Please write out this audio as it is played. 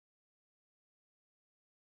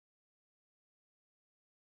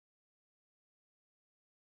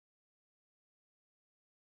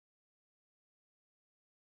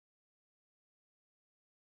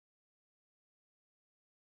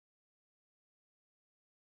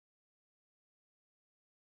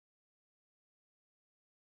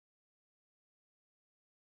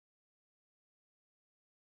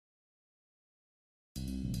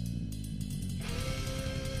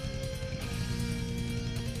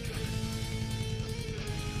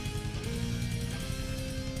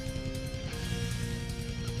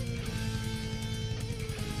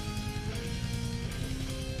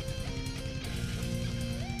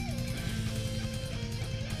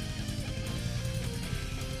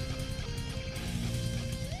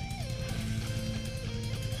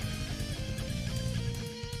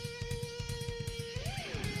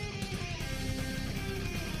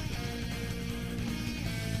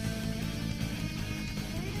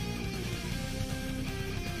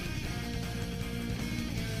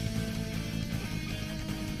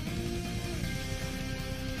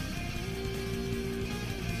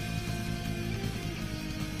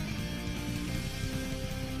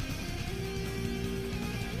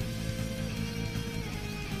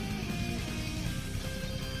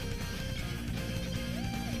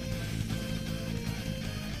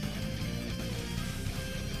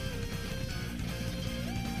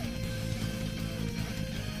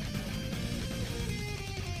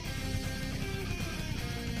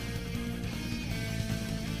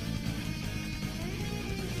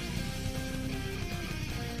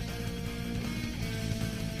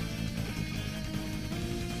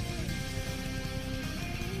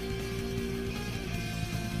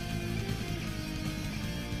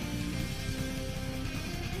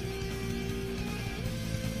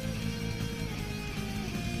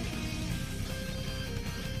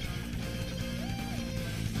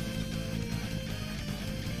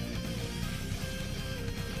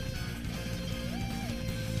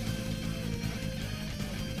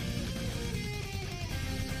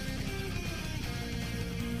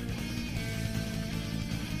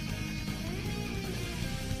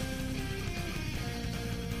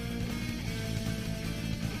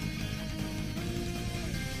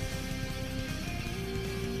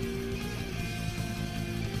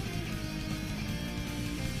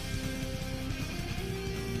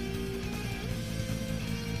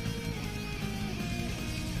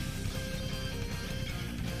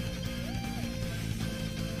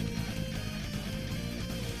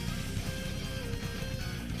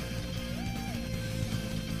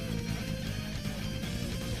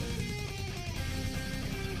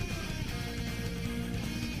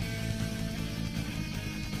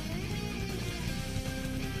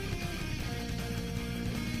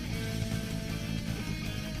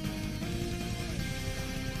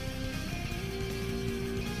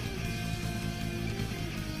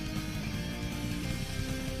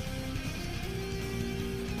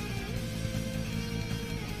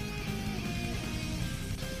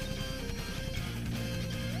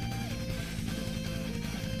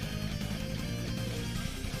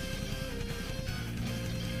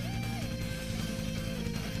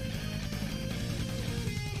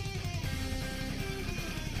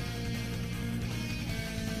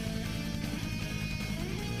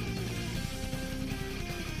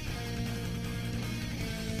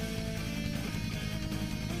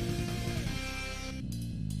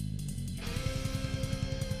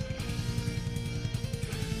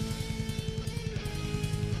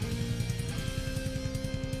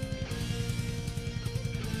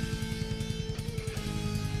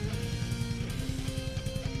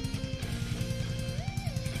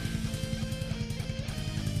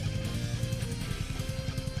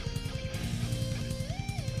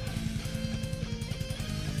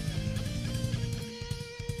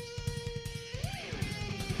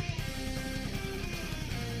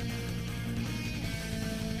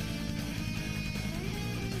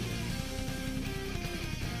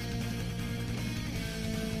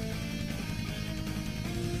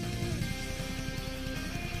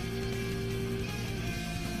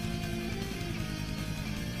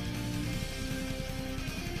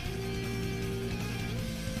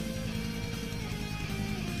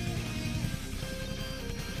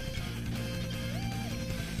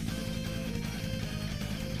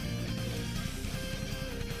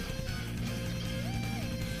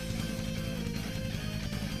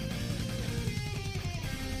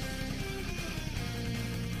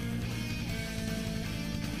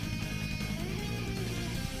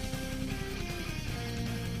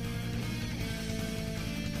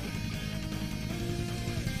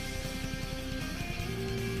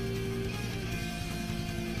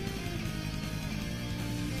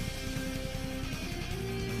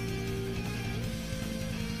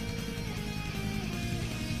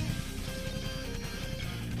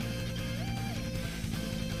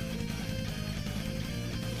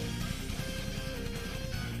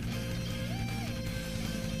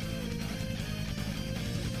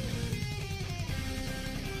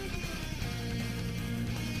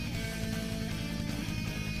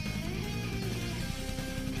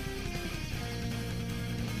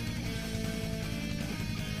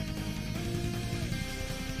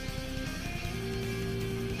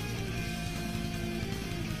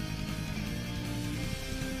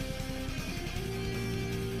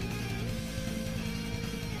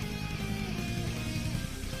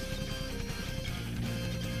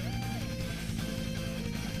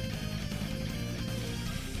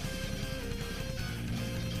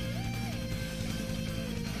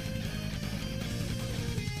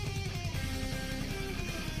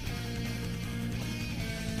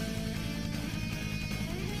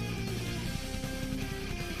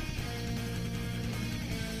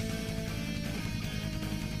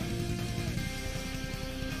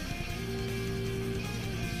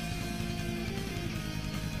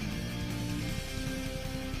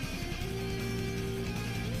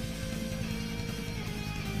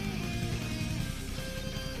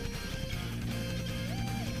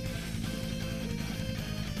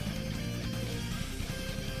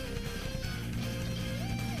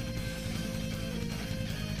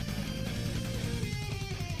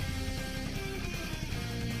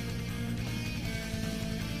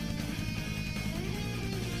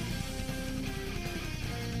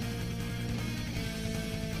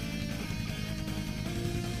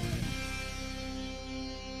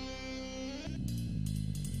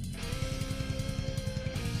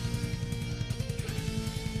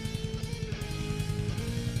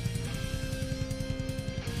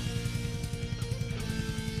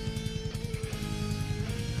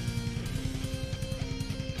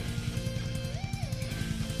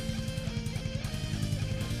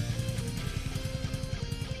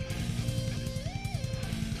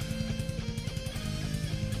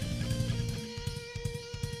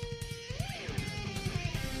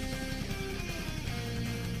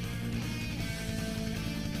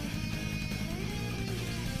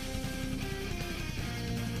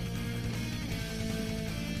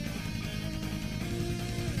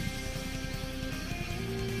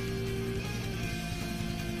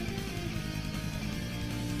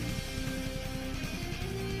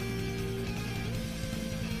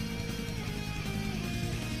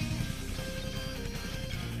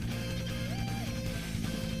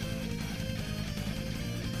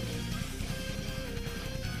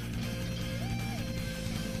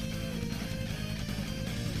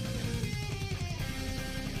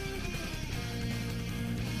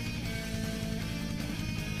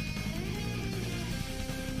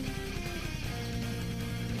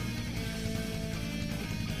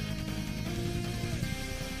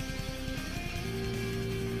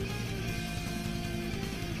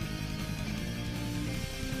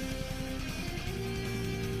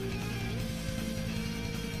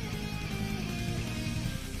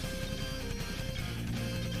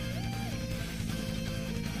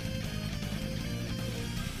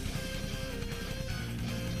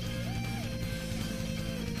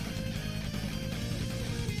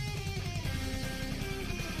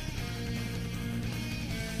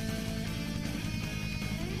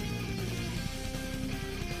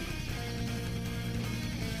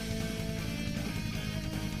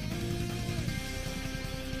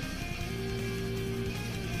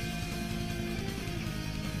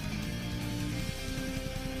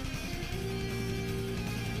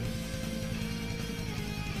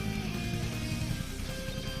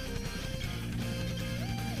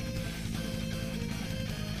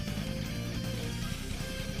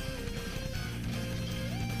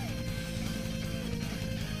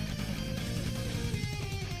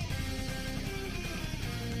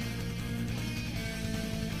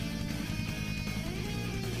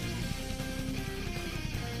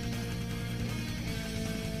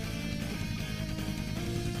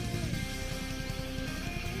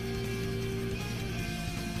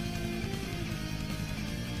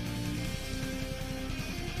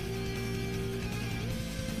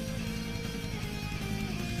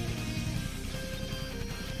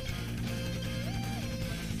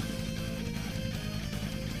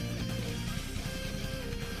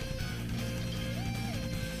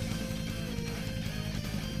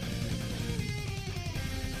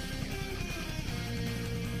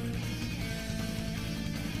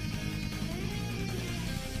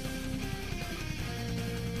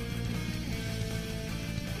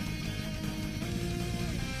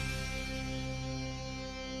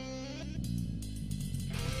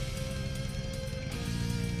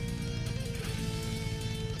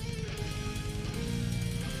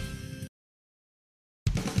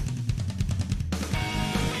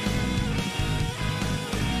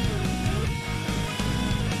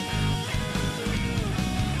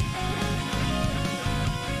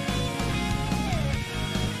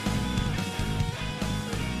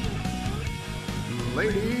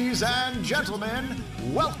Ladies and gentlemen,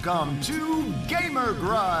 welcome to Gamer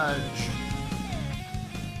Grudge.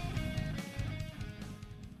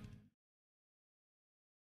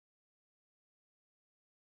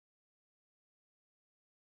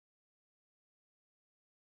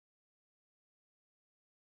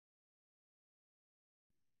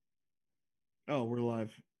 Oh, we're live.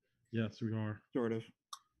 Yes, we are. Sort of.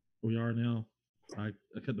 We are now. I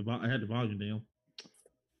cut the I had the volume down.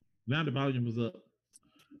 Now the volume was up.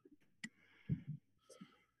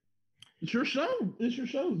 It's your show. It's your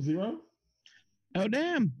show, Zero. Oh,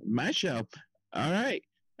 damn. My show. All right.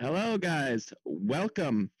 Hello, guys.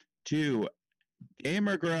 Welcome to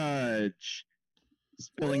Gamer Grudge.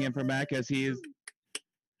 Filling in for Mac as he is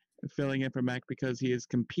because he is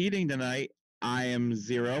competing tonight. I am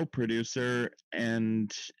Zero, producer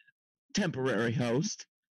and temporary host.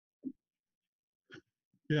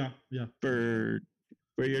 Yeah. For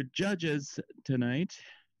your judges tonight,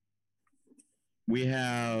 we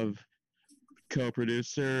have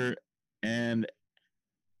co-producer and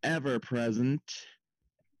ever-present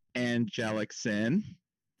Angelic Sin.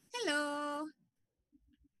 Hello.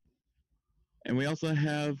 And we also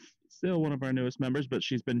have still one of our newest members, but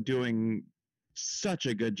she's been doing such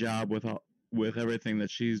a good job with everything that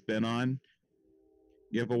she's been on.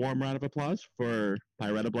 Give a warm round of applause for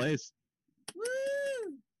Pyretta Blaze. Woo!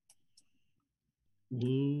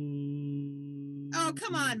 Woo. Oh,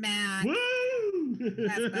 come on, Matt. Woo.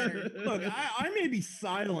 That's better. Look, I may be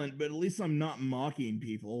silent, but at least I'm not mocking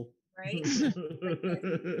people. Right?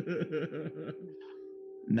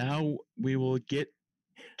 Now we will get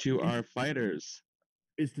to our fighters.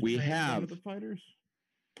 Is the We train have- one of the fighters?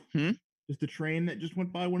 Hmm? Is the train that just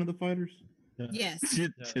went by one of the fighters? Yes.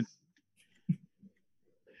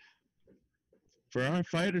 For our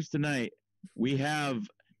fighters tonight, we have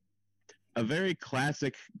a very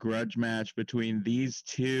classic grudge match between these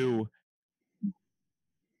two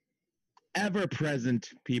ever-present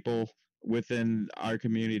people within our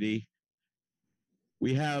community.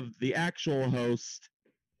 We have the actual host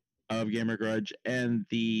of Gamer Grudge and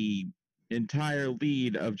the entire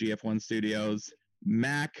lead of GF1 Studios,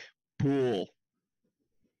 Mac Poole.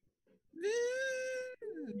 Woo!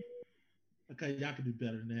 Okay, y'all can do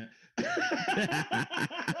better than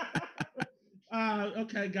that.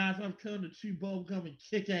 Okay, guys, I'm coming to chew bubble gum and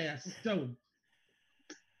kick ass. Let's go.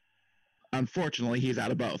 Unfortunately, he's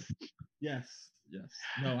out of both. Yes.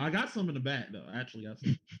 No, I got some in the back though. I actually got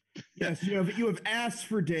some. Yes, you have asked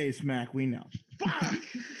for days, Mac. We know. Fuck.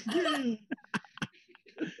 Yeah.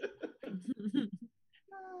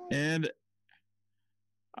 And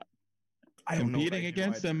I don't know what competing I do.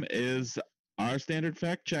 against him is our standard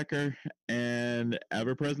fact checker and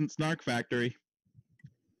ever-present Snark Factory,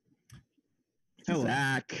 Hello.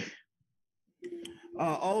 Zach.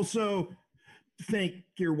 Also, thank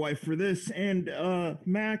your wife for this. And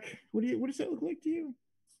Mac, what does that look like to you?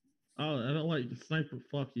 Oh, I don't like the Sniper.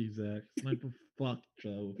 Fuck you, Zach. Sniper. Fuck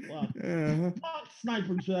Joe. Fuck. Uh-huh. Fuck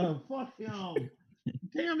Sniper Joe. Fuck y'all.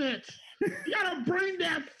 Damn it! You gotta bring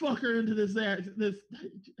that fucker into this.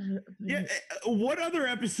 Yeah. What other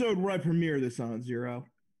episode would I premiere this on, Zero?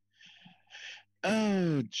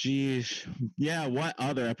 Oh, geez. Yeah, what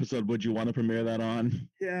other episode would you want to premiere that on?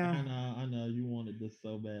 Yeah. I know. You wanted this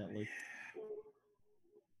so badly.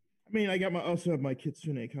 I mean, also have my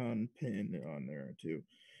Kitsune Con pin on there too,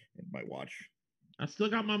 and my watch. I still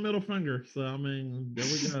got my middle finger, so I mean, there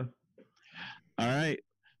we go. All right.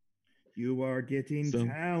 You are getting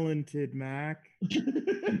talented, Mac.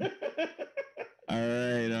 All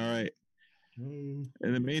right. In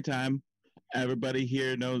the meantime, everybody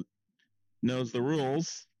here knows the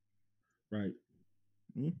rules. Right.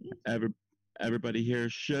 Everybody here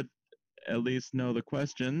should at least know the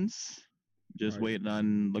questions. Just Right. waiting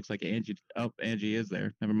on. Looks like Angie. Oh, Angie is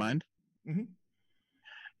there. Never mind. Mm-hmm.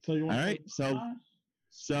 So you want? All right.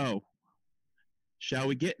 So, shall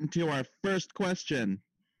we get into our first question?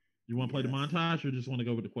 You want to play the montage, or just want to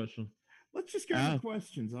go with the question? Let's just go to the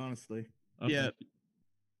questions, honestly. Okay. Yeah,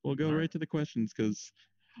 we'll go All right to the questions because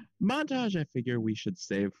montage. I figure we should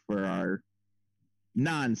save for our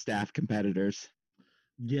non-staff competitors.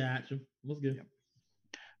 Gotcha. Let's go. Yep.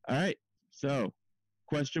 All right. So,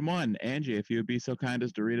 question 1, Angie, if you would be so kind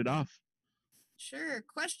as to read it off. Sure.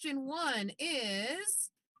 Question 1 is,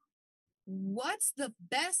 what's the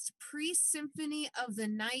best pre-Symphony of the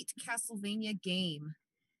Night Castlevania game?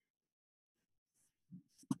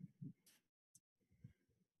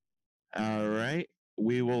 All right.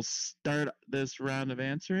 We will start this round of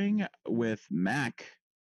answering with Mac.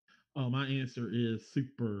 Oh, my answer is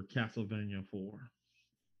Super Castlevania 4.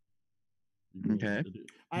 Okay.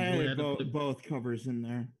 I added both covers in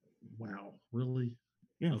there. Wow, really?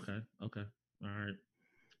 Yeah. Okay. Okay. All right.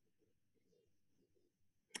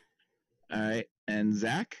 All right. And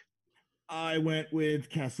Zach? I went with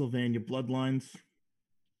Castlevania Bloodlines.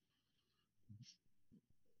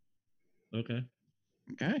 Okay.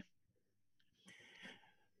 Okay.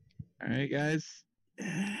 All right, guys.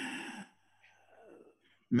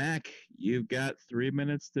 Mac, you've got 3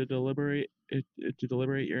 minutes to deliberate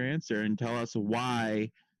your answer and tell us why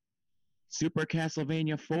Super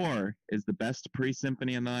Castlevania 4 is the best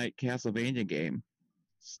pre-Symphony of the Night Castlevania game.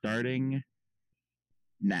 Starting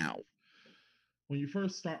now. When you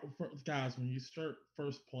first start, guys, when you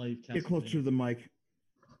first play Castlevania, Get closer to the mic.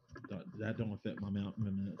 that don't affect my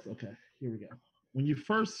minutes. Okay, here we go. When you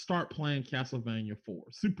first start playing Castlevania 4,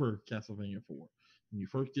 Super Castlevania 4, when you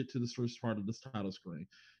first get to this first part of this title screen,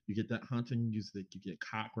 you get that haunting music, you get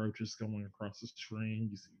cockroaches going across the screen,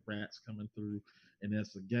 you see rats coming through, and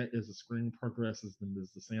as the screen progresses, then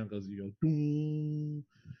as the sound goes, you go doom,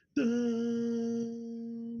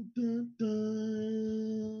 dun, dun,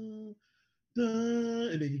 dun, dun,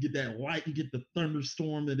 and then you get that light, you get the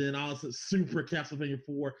thunderstorm, and then all of a sudden Super Castlevania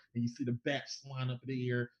 4, and you see the bats flying up in the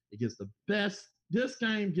air. It gives the best. This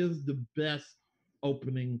game gives the best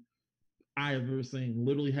opening I have ever seen.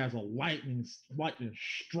 Literally has a lightning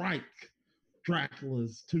strike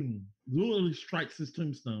Dracula's tomb. Literally strikes his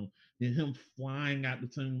tombstone, and him flying out the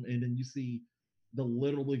tomb, and then you see the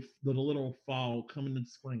literal fall coming to the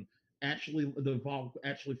screen. Actually, the fall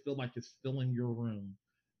actually feel like it's filling your room.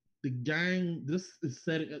 The game, this is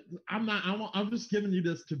setting. I'm just giving you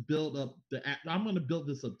this to build up the. I'm going to build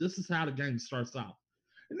this up. This is how the game starts off,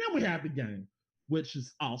 and then we have the game, which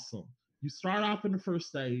is awesome. You start off in the first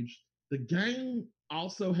stage. The game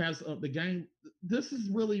also has the game. This is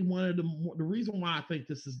really one of the reason why I think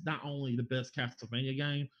this is not only the best Castlevania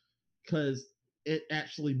game, because it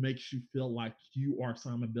actually makes you feel like you are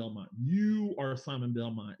Simon Belmont. You are Simon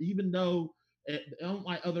Belmont, even though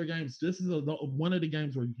unlike other games, this is one of the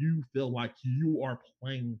games where you feel like you are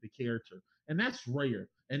playing the character, and that's rare.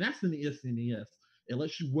 And that's in the SNES. It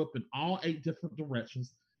lets you whip in all 8 different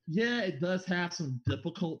directions. Yeah, it does have some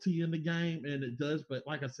difficulty in the game, and it does. But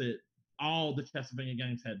like I said, all the Castlevania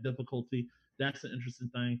games had difficulty. That's an interesting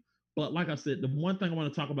thing. But like I said, the one thing I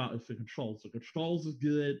want to talk about is the controls. The controls is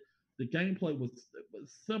good. The gameplay was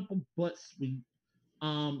simple but sweet.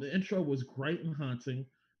 The intro was great and haunting.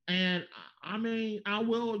 And I mean, I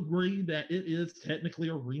will agree that it is technically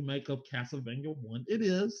a remake of Castlevania 1. It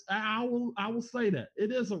is. I will say that.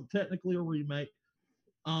 It is technically a remake.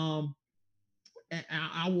 And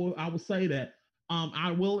I will say that.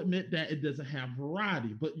 I will admit that it doesn't have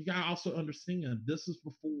variety, but you gotta also understand this is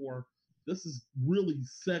really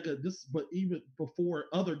Sega. But even before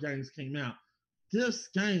other games came out, this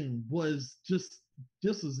game was just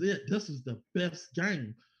this is it. This is the best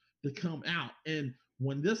game to come out. And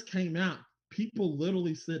when this came out, people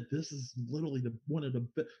literally said this is literally one of the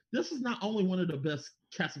best. This is not only one of the best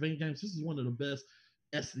Castlevania games. This is one of the best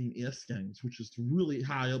SNES games, which is really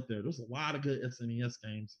high up there. There's a lot of good SNES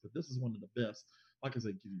games, but this is one of the best. Like I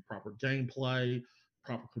said, give you proper gameplay,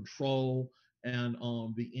 proper control, and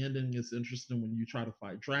the ending is interesting when you try to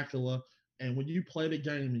fight Dracula. And when you play the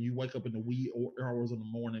game and you wake up in the wee hours in the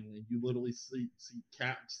morning and you literally see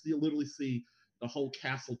the whole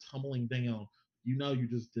castle tumbling down, you know you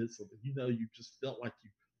just did something. You know you just felt like you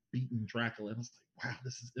beaten Dracula. And I was like, wow,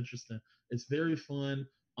 this is interesting. It's very fun.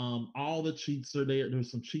 All the cheats are there. There's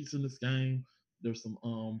some cheats in this game. There's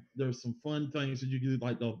some fun things that you can do,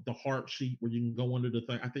 like the heart sheet where you can go under the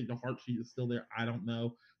thing. I think the heart sheet is still there. I don't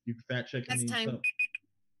know. You can fact check Next time. Stuff.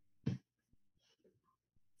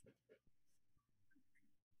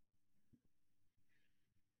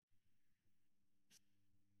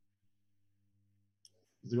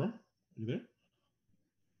 Zero? You there?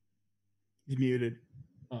 He's muted.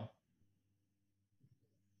 Oh.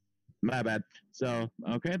 My bad. So,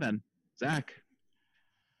 okay then. Zach,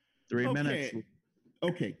 3 minutes.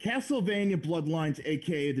 Okay, Castlevania Bloodlines,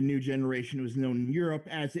 aka the New Generation, was known in Europe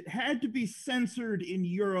as it had to be censored in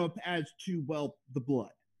Europe as to, well, the blood.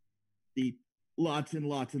 The lots and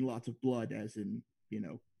lots and lots of blood, as in,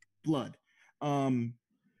 blood.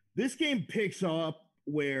 This game picks up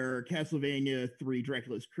where Castlevania 3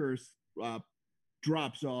 Dracula's Curse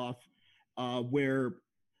drops off, where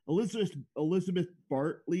Elizabeth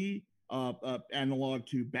Bartley, analog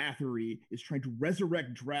to Bathory, is trying to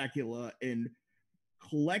resurrect Dracula and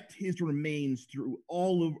collect his remains through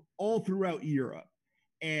all throughout Europe.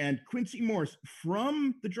 And Quincy Morris,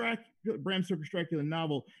 from the Bram Stoker's Dracula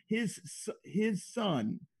novel, his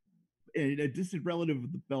son, a distant relative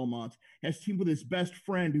of the Belmonts, has teamed with his best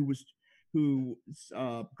friend who was whose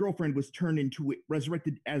girlfriend was turned into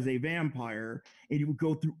resurrected as a vampire, and you would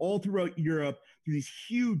go through all throughout Europe through these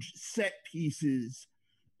huge set pieces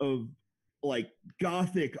of like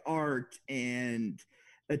Gothic art and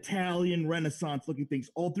Italian Renaissance looking things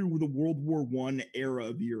all through the World War I era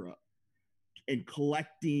of Europe, and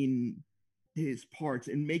collecting his parts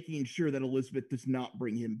and making sure that Elizabeth does not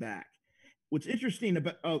bring him back. What's interesting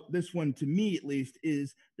about this one, to me at least,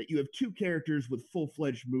 is that you have two characters with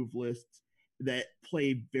full-fledged move lists that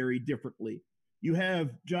play very differently. You have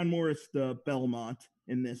John Morris, the Belmont,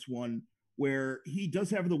 in this one, where he does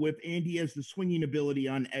have the whip and he has the swinging ability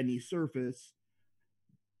on any surface.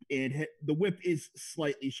 And the whip is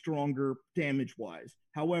slightly stronger damage-wise.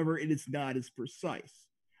 However, it is not as precise.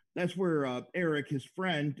 That's where Eric, his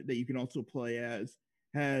friend, that you can also play as,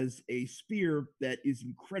 has a spear that is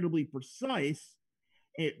incredibly precise,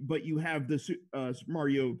 but you have the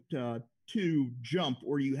Mario 2 jump,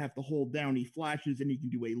 or you have to hold down, he flashes, and you can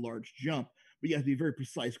do a large jump, but you have to be very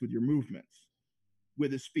precise with your movements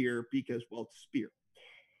with a spear because, well, it's a spear.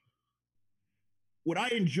 What I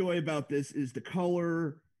enjoy about this is the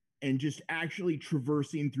color and just actually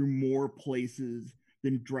traversing through more places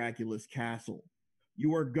than Dracula's castle.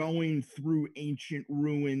 You are going through ancient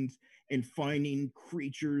ruins and finding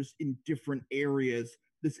creatures in different areas.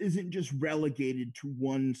 This isn't just relegated to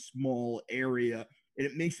one small area, and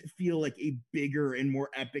it makes it feel like a bigger and more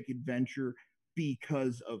epic adventure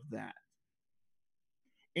because of that.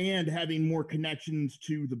 And having more connections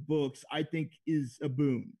to the books, I think, is a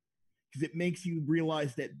boon, because it makes you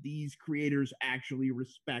realize that these creators actually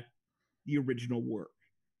respect the original work.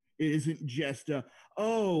 It isn't just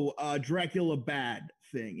Dracula bad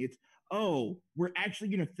thing. It's, we're actually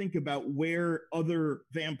going to think about where other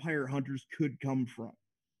vampire hunters could come from.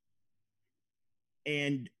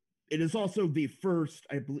 And it is also the first,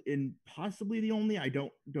 I believe, and possibly the only, I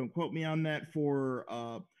don't quote me on that, for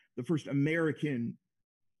the first American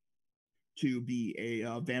to be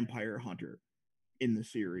a vampire hunter in the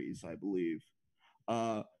series, I believe.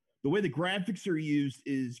 The way the graphics are used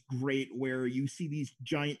is great, where you see these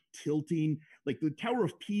giant tilting, like the Tower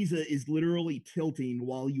of Pisa is literally tilting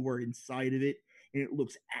while you are inside of it, and it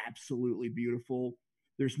looks absolutely beautiful.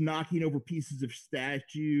 There's knocking over pieces of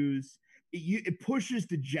statues. It pushes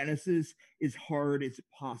the Genesis as hard as it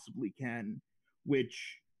possibly can,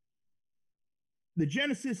 which the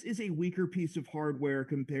Genesis is a weaker piece of hardware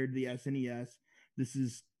compared to the SNES. This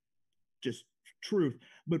is just truth,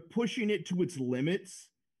 but pushing it to its limits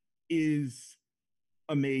is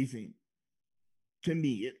amazing to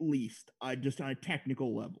me, at least. Just on a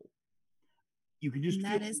technical level, you can just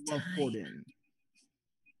feel the love poured in.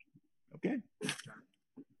 Okay.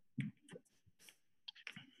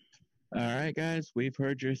 All right, guys, we've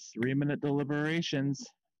heard your 3-minute deliberations.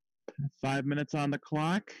 5 minutes on the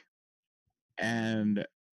clock, and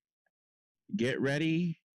get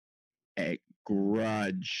ready at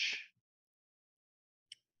Grudge.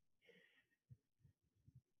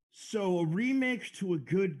 So a remake to a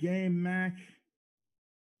good game, Mac?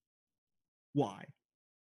 Why?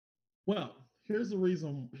 Well, here's the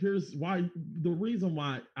reason. Here's why. The reason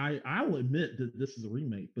why I'll admit that this is a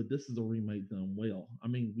remake, but this is a remake done well. I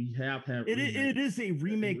mean, we have had it is a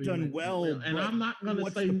remake done well, and I'm not going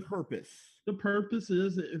to say the purpose. The purpose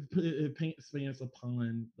is it expands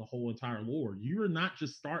upon the whole entire lore. You're not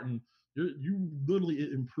just starting. You literally,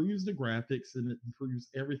 it improves the graphics and it improves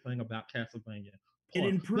everything about Castlevania. It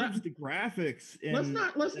improves the graphics. Let's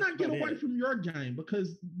not get away from your game,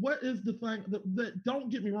 because what is the thing that don't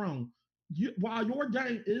get me wrong, while your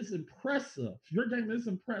game is impressive,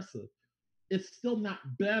 it's still not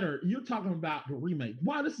better. You're talking about the remake.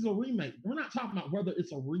 Why this is a remake? We're not talking about whether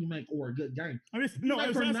it's a remake or a good game. It's still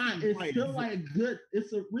like good.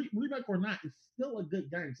 It's a remake or not. It's still a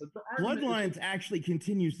good game. So Bloodlines actually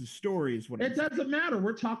continues the story. Is what it doesn't matter.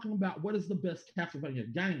 We're talking about what is the best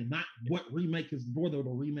Castlevania game, not what remake is, whether the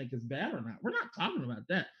remake is bad or not. We're not talking about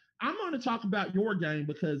that. I'm going to talk about your game,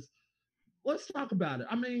 because let's talk about it.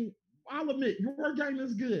 I mean, I'll admit your game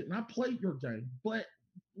is good, and I played your game, but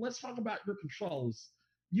let's talk about your controls.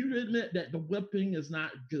 You admit that the whipping is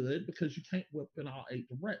not good because you can't whip in all 8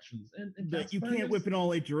 directions. And you can't whip in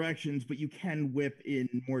all 8 directions, but you can whip in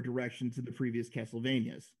more directions in the previous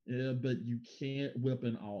Castlevanias. Yeah, but you can't whip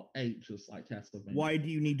in all 8, just like Castlevania. Whip do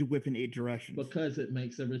you need to whip in 8 directions? Because it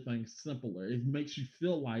makes everything simpler. It makes you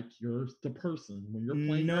feel like you're the person when you're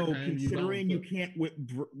playing. No, your game, considering you can't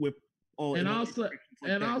whip all. And also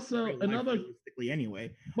another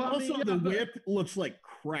anyway. But also, the whip looks like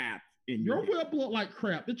crap Your whip look like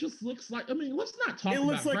crap. It just looks like. I mean, let's not talk. It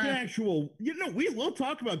looks about like graphics. an actual. We'll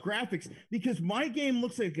talk about graphics because my game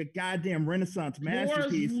looks like a goddamn Renaissance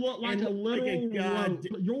masterpiece. Yours look like a literal rope.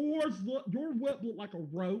 Your whip look like a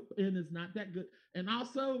rope, and it's not that good. And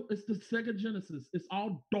also, it's the Sega Genesis. It's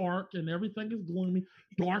all dark and everything is gloomy,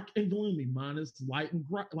 dark and gloomy. Mine is light and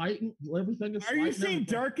everything is. Are you saying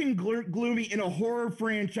dark and gloomy in a horror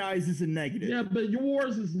franchise is a negative? Yeah, but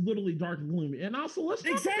yours is literally dark and gloomy. And also, let's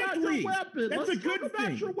talk about your weapons. That's a good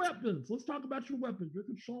thing. Your weapons. Let's talk about your weapons. Your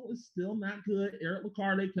control is still not good. Eric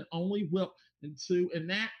Licardi can only whip into and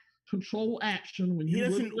that control action when you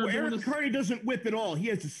Eric Licardi doesn't whip at all. He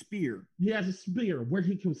has a spear. He has a spear where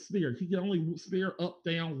he can spear. He can only spear up,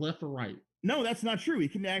 down, left, or right. No, that's not true. He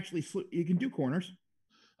can actually he can do corners.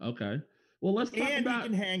 Okay. Well, let's talk about. He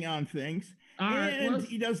can hang on things. And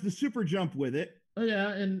he does the super jump with it. Oh yeah,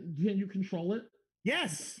 and can you control it?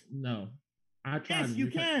 Yes. No. I tried. Yes, you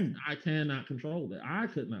can. I cannot control it. I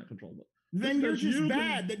could not control it. Then you're just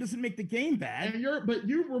bad. That doesn't make the game bad. And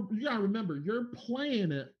you gotta remember, you're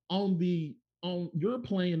playing it on the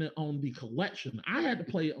collection. I had to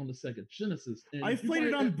play it on the Sega Genesis. I've played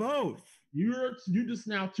it on both. You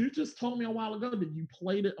just told me a while ago that you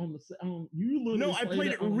played it on I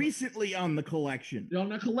played it recently on the collection. On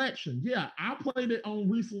the collection, yeah, I played it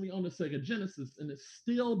recently on the Sega Genesis, and it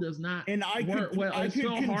still does not. And I could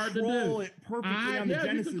control it perfectly on the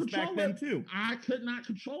Genesis back then too. I could not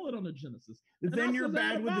control it on the Genesis. Then you're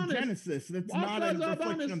bad with the Genesis. That's not a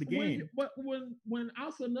reflection of the game. When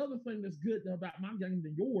also another thing that's good about my game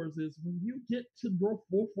than yours is when you get to your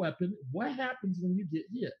fourth weapon, what happens when you get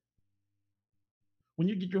hit? When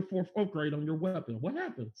you get your fourth upgrade on your weapon, what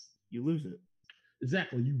happens? You lose it.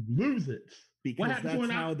 Exactly, you lose it. Because that's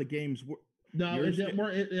how the games work. No, it didn't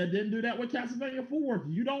work. It didn't do that with Castlevania 4.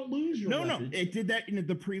 You don't lose your weapon. No, it did that in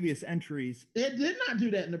the previous entries. It did not do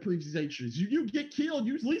that in the previous entries. You get killed,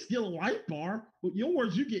 you at least get a life bar. With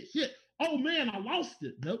yours, you get hit. Oh man, I lost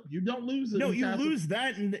it. Nope, you don't lose it. No, you lose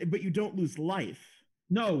that, but you don't lose life.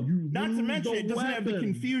 No, you not to mention it doesn't have the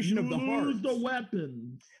confusion of the heart. Lose the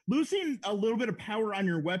weapons. Losing a little bit of power on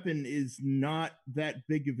your weapon is not that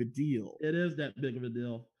big of a deal. It is that big of a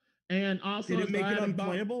deal. And also, did it make it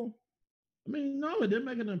unplayable? I mean, no, it didn't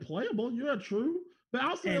make it unplayable. You're true. But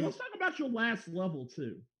also, let's talk about your last level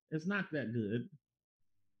too. It's not that good.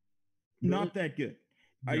 Not that good.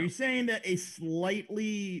 No. Are you saying that a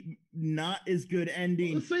slightly not as good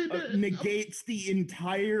ending negates the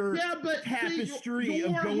entire tapestry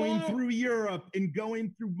of going through Europe and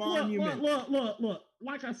going through monuments? Look.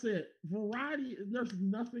 Like I said, variety, there's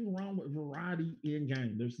nothing wrong with variety in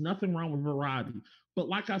game. There's nothing wrong with variety. But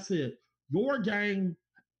like I said, your game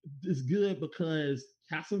is good because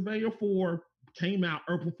Castlevania 4 came out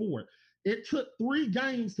before. It took 3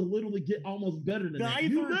 games to literally get almost better than that.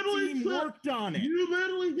 You literally worked on it. You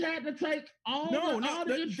literally had to take all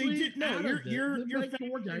the entries out of it. You're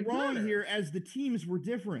wrong here, as the teams were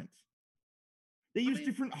different. They used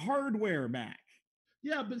different hardware, Mac.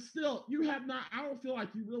 Yeah, but still, you have not. I don't feel like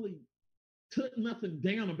you really took nothing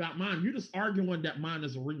down about mine. You're just arguing that mine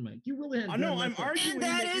is a remake. You really had. No, I'm arguing. And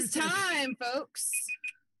that is time, folks.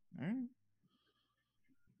 All right.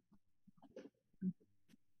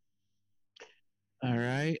 All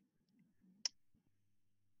right.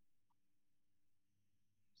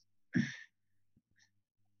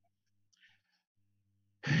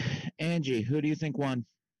 Angie, who do you think won?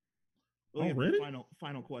 Already?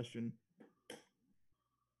 Final question.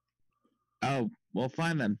 Oh, well,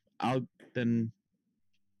 fine then. All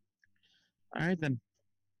right then.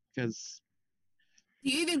 Because. Do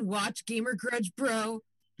you even watch Gamer Grudge, bro?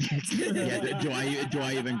 Yeah. Do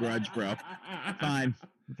I even grudge, bro? Fine.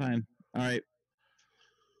 All right.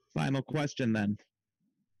 Final question then.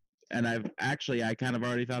 And I kind of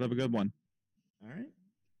already thought of a good one. All right.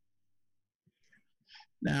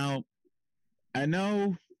 Now, I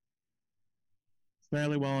know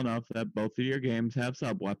fairly well enough that both of your games have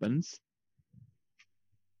sub-weapons.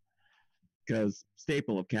 Because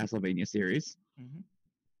staple of Castlevania series. Mm-hmm.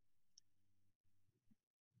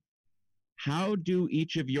 How do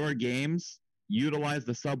each of your games utilize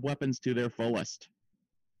the sub-weapons to their fullest?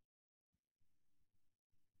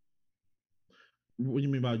 What do you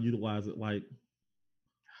mean by utilize it? Like,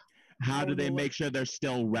 how do they make sure they're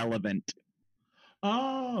still relevant?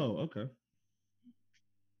 Oh, okay.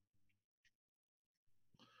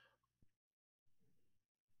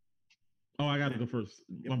 Oh, I gotta go first.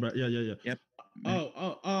 Yep. Yeah. Yep.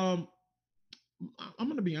 I'm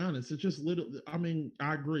gonna be honest. It's just little. I mean,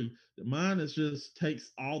 I agree. Mine is just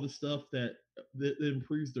takes all the stuff that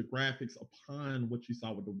improves the graphics upon what you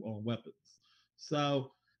saw with the weapons.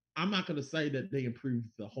 So I'm not going to say that they improved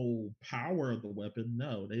the whole power of the weapon.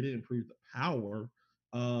 No, they didn't improve the power.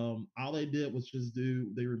 All they did was just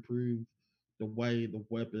they improved the way the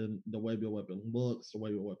weapon looks, the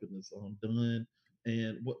way the weapon is done,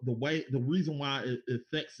 and the reason why it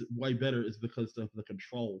affects it way better is because of the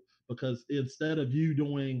control. Because instead of you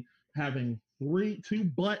having two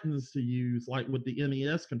buttons to use like with the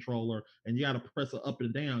NES controller, and you got to press it up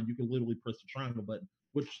and down, you can literally press the triangle button,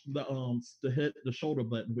 which the shoulder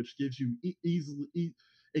button, which gives you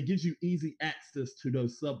it gives you easy access to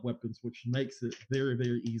those sub weapons, which makes it very,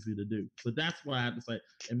 very easy to do. So that's why I have to say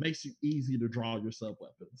it makes you easy to draw your sub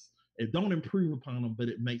weapons. It don't improve upon them, but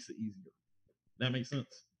it makes it easier. That makes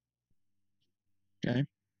sense. Okay.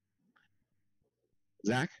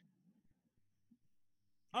 Zach?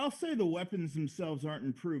 I'll say the weapons themselves aren't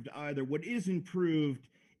improved either. What is improved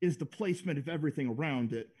is the placement of everything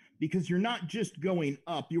around it, because you're not just going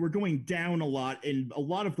up, you were going down a lot, and a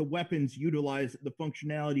lot of the weapons utilize the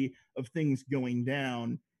functionality of things going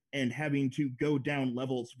down and having to go down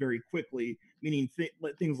levels very quickly, meaning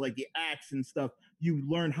things like the axe and stuff, you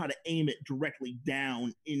learn how to aim it directly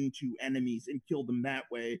down into enemies and kill them that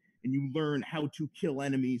way, and you learn how to kill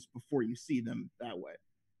enemies before you see them that way.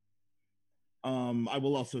 I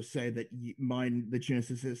will also say that the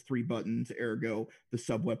Genesis has 3 buttons, ergo the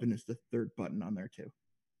sub weapon is the 3rd button on there too.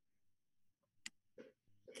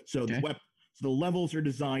 So okay. The levels are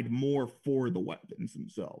designed more for the weapons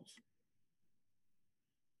themselves.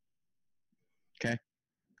 Okay.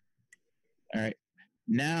 All right.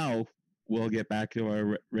 Now we'll get back to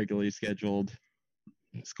our regularly scheduled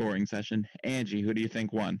scoring session. Angie, who do you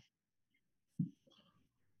think won?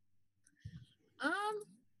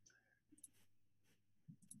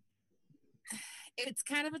 It's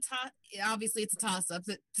kind of a toss. Obviously, it's a toss-up.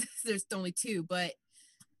 There's only 2, but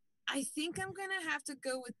I think I'm gonna have to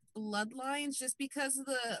go with Bloodlines just because of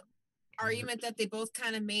the argument that they both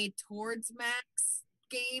kind of made towards Mac's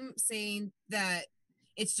game, saying that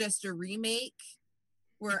it's just a remake.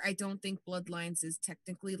 Where I don't think Bloodlines is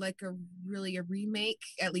technically like a remake,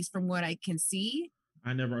 at least from what I can see.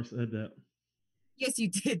 I never said that. Yes, you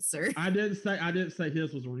did, sir. I didn't say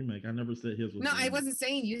his was a remake. I never said his was. No, I wasn't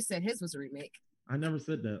saying you said his was a remake. I never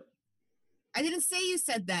said that. I didn't say you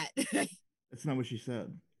said that. That's not what she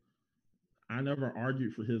said. I never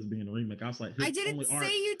argued for his being a remake. I was like, I didn't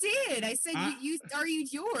say you did. I said you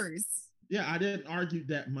argued yours. Yeah, I didn't argue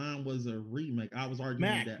that mine was a remake. I was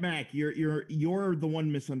arguing that Mac, you're the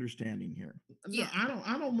one misunderstanding here. Yeah, no,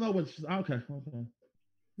 I don't know what's okay.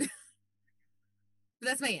 But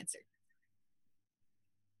that's my answer.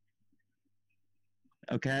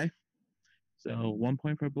 Okay. So 1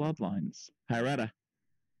 point for Bloodlines. Hiretta.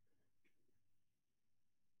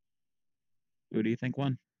 Who do you think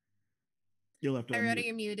won? You'll have to. Hiretta,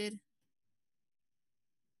 you're muted.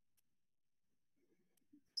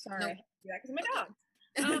 Sorry, yeah, because of my dog.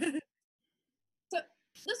 So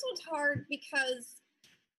this one's hard because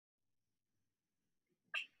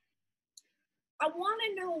I want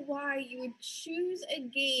to know why you would choose a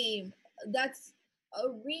game that's a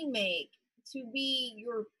remake to be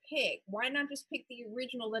your pick. Why not just pick the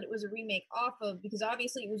original that it was a remake off of? Because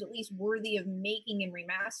obviously it was at least worthy of making and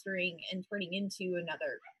remastering and turning into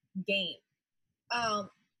another game.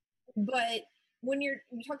 But when you're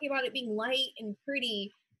talking about it being light and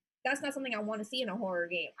pretty, that's not something I want to see in a horror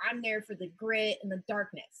game. I'm there for the grit and the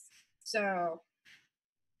darkness. So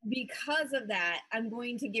because of that, I'm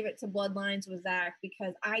going to give it to Bloodlines with Zach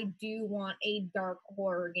because I do want a dark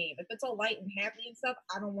horror game. If it's all light and happy and stuff,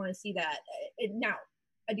 I don't want to see that. Now,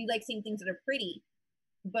 I do like seeing things that are pretty,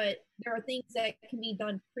 but there are things that can be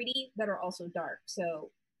done pretty that are also dark. So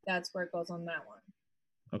that's where it goes on that one.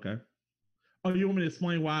 Okay. Oh, you want me to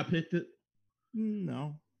explain why I picked it?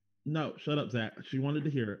 No. No, shut up, Zach. She wanted to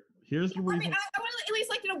hear it. Here's the reason. I would at least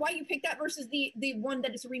like to know why you picked that versus the one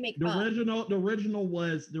that is a remake. The original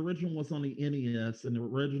was on the NES, and the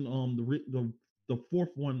original the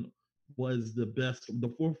 4th one was the best. The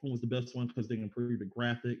 4th one was the best one because they improved the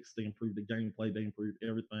graphics, they improved the gameplay, they improved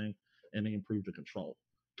everything, and they improved the control.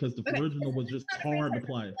 Because the original was just hard to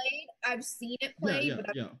play. I've seen it played, but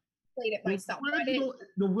I've played it myself.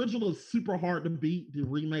 The original is super hard to beat. The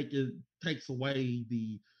remake takes away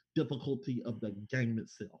the difficulty of the game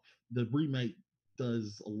itself. The remake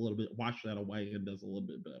does a little bit, wash that away and does a little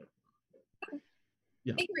bit better.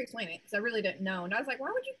 Yeah. Thank you for explaining it because I really didn't know. And I was like, why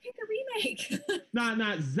would you pick a remake?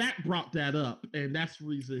 Nah, Zach brought that up, and that's the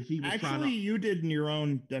reason he was trying to. Actually, you did in your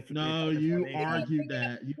own definition. No, you argued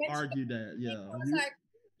that. You argued that, yeah.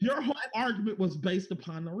 Your whole argument was based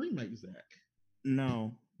upon the remake, Zach.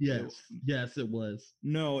 No. Yes, it was.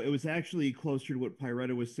 No, it was actually closer to what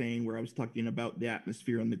Pyretta was saying, where I was talking about the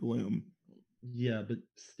atmosphere and the gloom. Yeah, but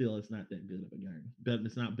still, it's not that good of a game. But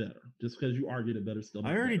it's not better. Just because you argued it better, still.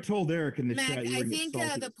 I already told Eric in the Mac, chat. You I were gonna think get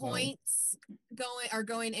salty the as hell. points are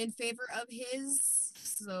going in favor of his.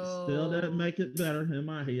 So Still doesn't make it better in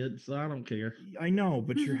my head, so I don't care. I know,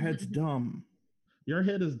 but your head's dumb. Your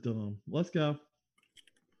head is dumb. Let's go.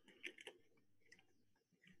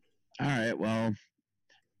 All right, well,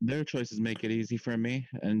 their choices make it easy for me.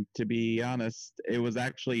 And to be honest, it was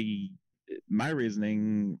actually my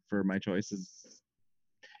reasoning for my choice is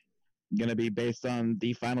going to be based on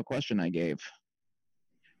the final question I gave.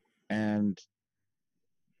 And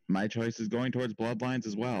my choice is going towards Bloodlines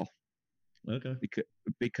as well. Okay.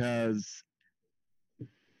 Because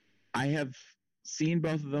I have seen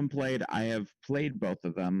both of them played. I have played both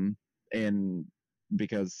of them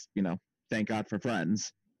because, thank God for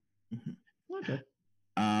friends. Okay.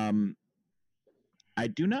 I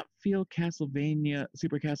do not feel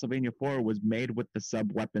Super Castlevania 4 was made with the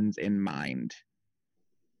sub-weapons in mind.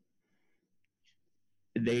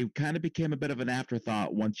 They kind of became a bit of an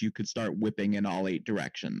afterthought once you could start whipping in all 8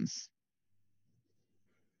 directions.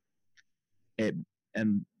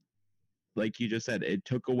 And like you just said, it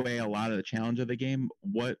took away a lot of the challenge of the game.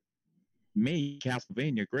 What made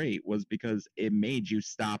Castlevania great was because it made you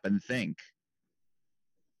stop and think.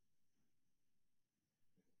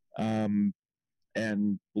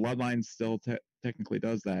 And Bloodlines still technically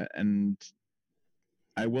does that. And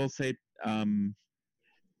I will say,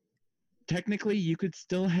 technically, you could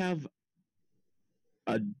still have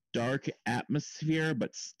a dark atmosphere,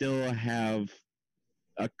 but still have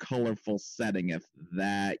a colorful setting, if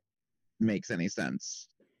that makes any sense.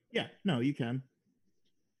 Yeah, no, you can.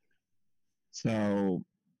 So,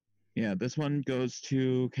 yeah, this one goes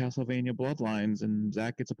to Castlevania Bloodlines, and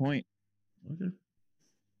Zach gets a point. Okay.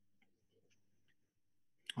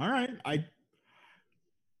 All right. I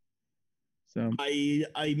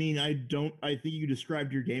mean, I think you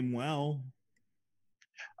described your game well.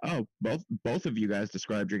 Oh, both of you guys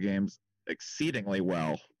described your games exceedingly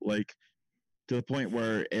well. Like, to the point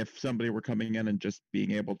where if somebody were coming in and just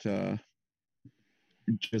being able to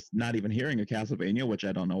just not even hearing a Castlevania, which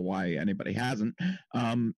I don't know why anybody hasn't,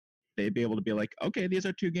 they'd be able to be like, okay, these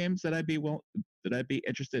are 2 games that I'd be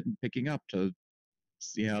interested in picking up to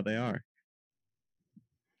see how they are.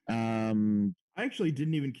 I actually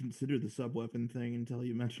didn't even consider the sub-weapon thing until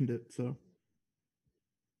you mentioned it, so.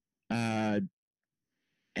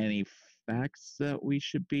 Any facts that we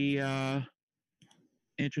should be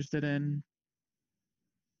interested in?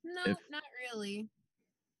 No, not really.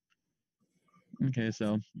 Okay,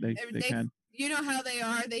 so they can. You know how they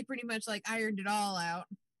are. They pretty much ironed it all out.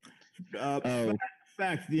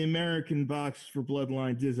 Fact, the American box for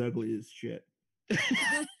Bloodlines is ugly as shit.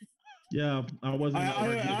 Yeah, I wasn't.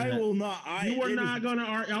 I will not. You were not going to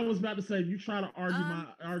argue. I was about to say, you try to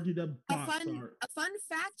argue the box art. A fun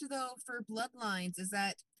fact, though, for Bloodlines is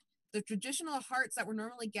that the traditional hearts that were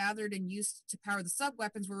normally gathered and used to power the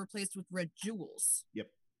sub-weapons were replaced with red jewels. Yep.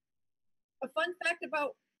 A fun fact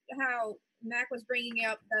about how Mac was bringing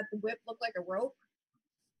up that the whip looked like a rope.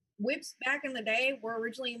 Whips back in the day were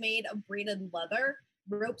originally made of braided leather.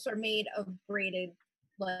 Ropes are made of braided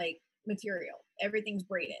material. Everything's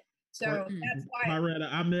braided. So that's why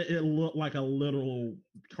I meant it looked like a literal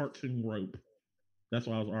cartoon rope. That's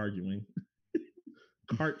why I was arguing.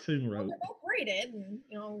 Cartoon rope. They're both braided,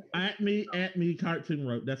 and At me, cartoon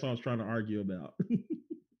rope. That's what I was trying to argue about.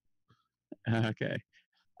 Okay.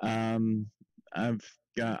 I've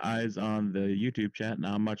got eyes on the YouTube chat,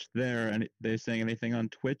 not much there. And they saying anything on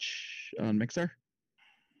Twitch, on Mixer?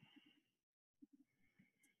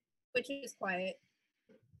 Which is quiet.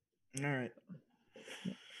 All right.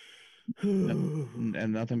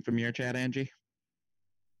 And nothing from your chat, Angie?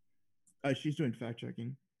 She's doing fact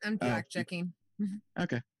checking. I'm fact checking.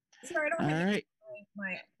 Okay. Sorry, I don't have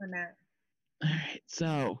my Mac. All right.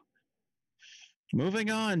 So,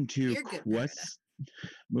 moving on to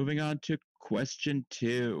question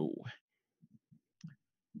 2.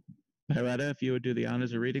 Pyretta, if you would do the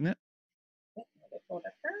honors of reading that.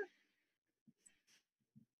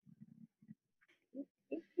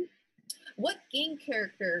 What game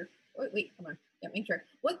character? Wait, come on. Yeah, make sure.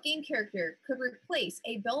 What game character could replace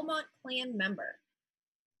a Belmont clan member?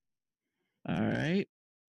 All right.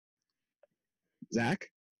 Zach?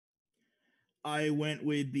 I went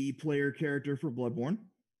with the player character for Bloodborne.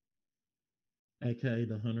 AKA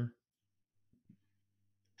the Hunter.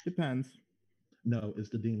 Depends. No, it's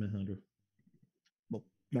the Demon Hunter. Well,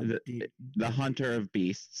 the Hunter of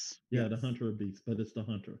Beasts. Yeah, the Hunter of Beasts, but it's the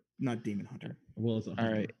Hunter. Not Demon Hunter. Well, it's a Hunter.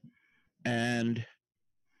 All right. And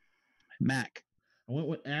Mac. I went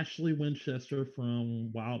with Ashley Winchester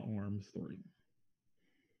from Wild Arms 3.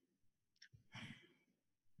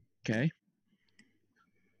 Okay.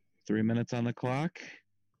 3 minutes on the clock.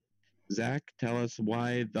 Zach, tell us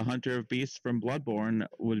why the Hunter of Beasts from Bloodborne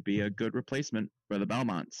would be a good replacement for the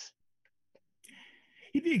Belmonts.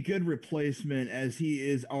 He'd be a good replacement as he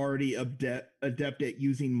is already adept at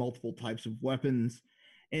using multiple types of weapons,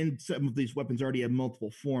 and some of these weapons already have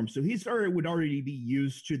multiple forms. So would already be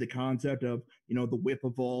used to the concept of the whip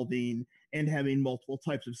evolving and having multiple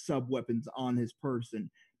types of sub weapons on his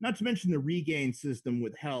person. Not to mention the regain system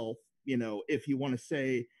with health. If you want to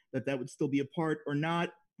say that would still be a part or not,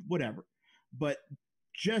 whatever. But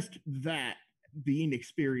just that being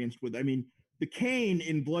experienced with, the cane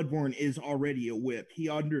in Bloodborne is already a whip. He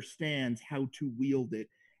understands how to wield it,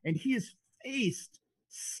 and he has faced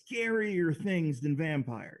scarier things than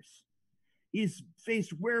vampires. He's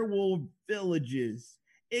faced werewolf villages,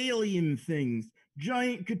 alien things,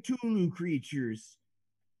 giant Cthulhu creatures,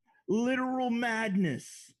 literal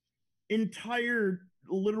madness, entire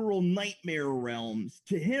literal nightmare realms.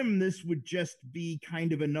 To him, this would just be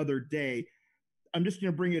kind of another day. I'm just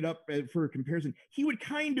going to bring it up for a comparison. He would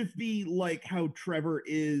kind of be like how Trevor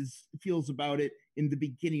feels about it in the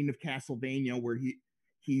beginning of Castlevania, where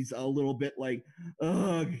he's a little bit like,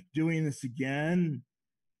 ugh, doing this again.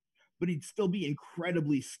 But he'd still be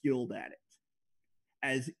incredibly skilled at it,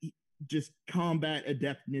 as just combat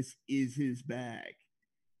adeptness is his bag.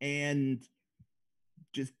 And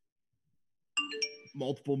just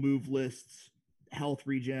multiple move lists, health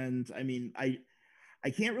regens. I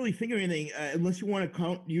can't really think of anything unless you want to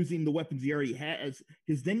count using the weapons he already has,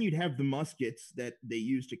 because then you'd have the muskets that they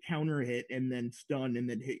use to counter hit and then stun and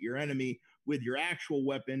then hit your enemy with your actual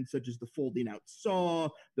weapon, such as the folding out saw,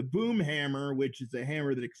 the boom hammer, which is a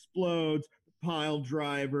hammer that explodes, the pile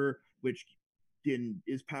driver, which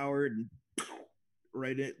is powered and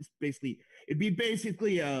right. It'd be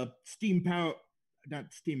basically a steam power, not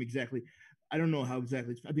steam exactly. I don't know how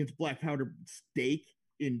exactly. I think it's black powder stake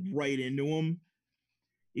right into them.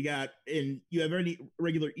 You have any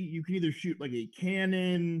regular. You can either shoot like a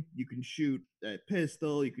cannon, you can shoot a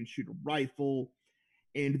pistol, you can shoot a rifle,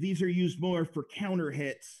 and these are used more for counter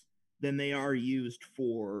hits than they are used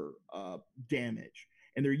for damage.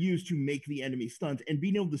 And they're used to make the enemy stunned. And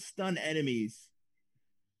being able to stun enemies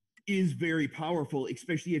is very powerful,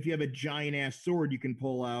 especially if you have a giant ass sword you can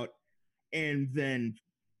pull out and then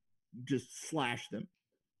just slash them.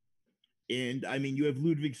 And you have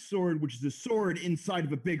Ludwig's sword, which is a sword inside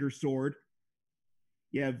of a bigger sword.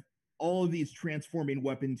 You have all of these transforming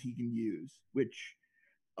weapons he can use, which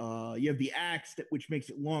you have the axe, which makes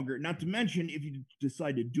it longer. Not to mention, if you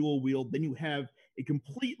decide to dual wield, then you have a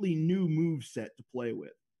completely new move set to play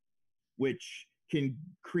with, which can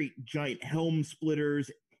create giant helm splitters.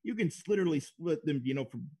 You can literally split them,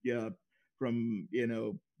 from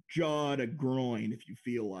jaw to groin if you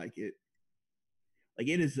feel like it. Like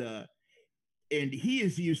it is and he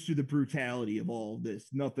is used to the brutality of all of this.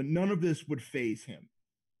 None of this would faze him.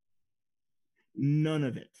 None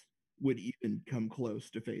of it would even come close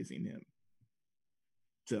to phasing him.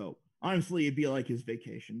 So honestly, it'd be like his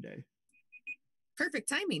vacation day. Perfect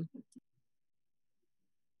timing.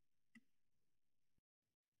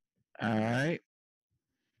 All right.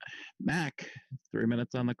 Mac, 3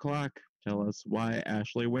 minutes on the clock. Tell us why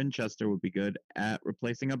Ashley Winchester would be good at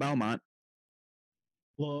replacing a Belmont.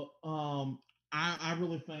 Well, I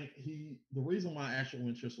really think the reason why Ashley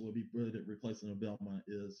Winchester would be good at replacing a Belmont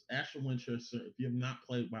is Ashley Winchester. If you have not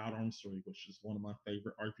played Wild Arms 3, which is one of my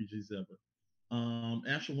favorite RPGs ever,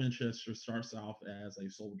 Ashley Winchester starts off as a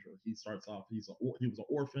soldier. He starts off he was an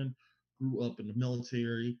orphan, grew up in the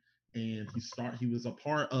military, and he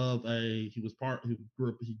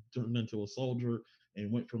turned into a soldier and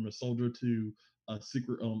went from a soldier to a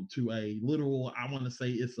secret to a literal, I want to say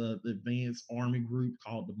it's an advanced army group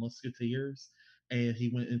called the Musketeers, and he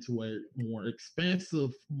went into a more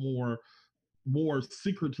expansive, more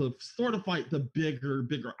secretive sort of like the bigger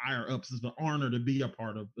higher ups is the honor to be a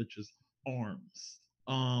part of, which is arms.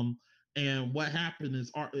 And what happened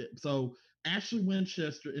is so Ashley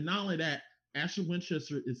Winchester, and not only that, Ashley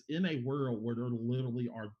Winchester is in a world where there literally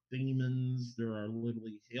are demons, there are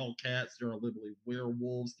literally hellcats, there are literally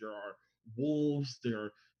werewolves, there are wolves, there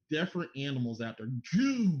are different animals out there.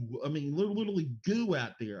 Literally goo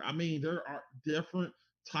out there. There are different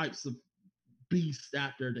types of beasts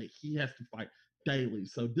out there that he has to fight daily.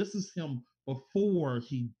 So this is him before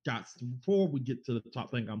we get to the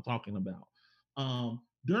top thing I'm talking about.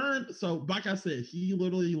 Like I said, he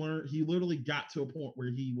literally got to a point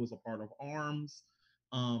where he was a part of arms.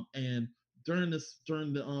 And during the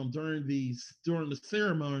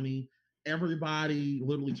ceremony, everybody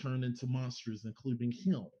literally turned into monsters, including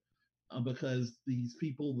him. Because these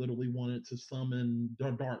people literally wanted to summon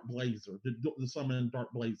the Dark Blazer, to summon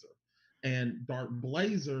Dark Blazer. And Dark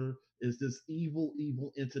Blazer is this evil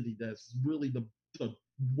entity that's really the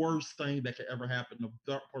worst thing that could ever happen to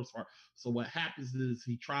Dark Blazer. So what happens is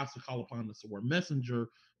he tries to call upon the Sword Messenger,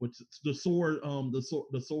 which is the sword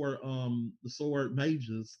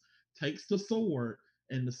mages, takes the sword,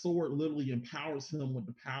 and the sword literally empowers him with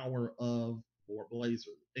the power of Lord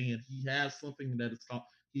Blazer. And he has something that is called,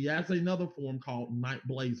 he has another form called Night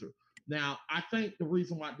Blazer. Now, I think the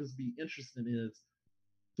reason why this be interesting is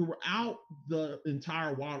throughout the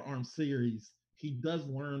entire Wild Arms series, he does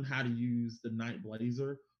learn how to use the Night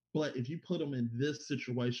Blazer. But if you put him in this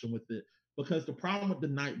situation with it, because the problem with the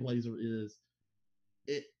Night Blazer is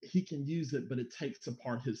he can use it, but it takes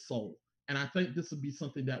apart his soul. And I think this would be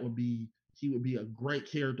something that he would be a great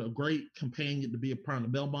character, a great companion to be a part of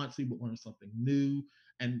the Belmonts. He would learn something new.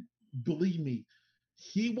 And believe me,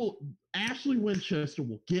 Ashley Winchester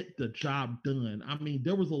will get the job done. I mean,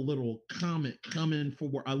 there was a little comic coming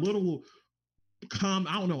for I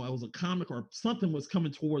don't know, it was a comic or something was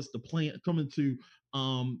coming towards the planet, coming to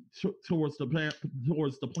towards the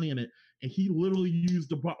planet, and he literally used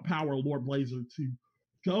the power of Lord Blazer to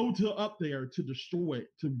go to up there to destroy it.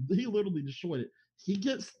 He literally destroyed it. He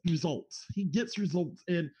gets results,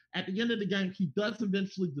 and at the end of the game, he does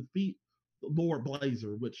eventually defeat Lord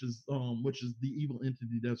Blazer, which is the evil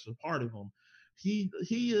entity that's a part of him.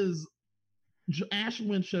 Ash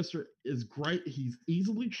Winchester is great. He's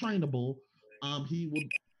easily trainable. He will.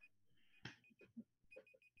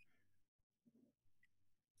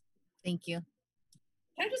 Thank you.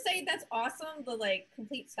 Can I just say that's awesome? The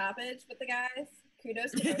complete stoppage with the guys.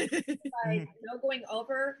 Kudos to them. No going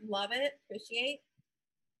over. Love it. Appreciate.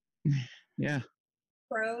 Yeah.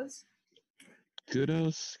 Pros.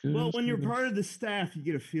 Kudos. Well, when you're part of the staff, you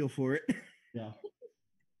get a feel for it. Yeah.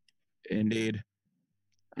 Indeed.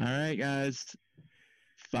 All right, guys.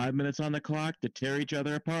 5 minutes on the clock to tear each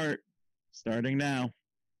other apart. Starting now.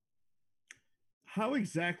 How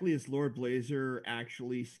exactly is Lord Blazer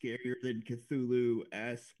actually scarier than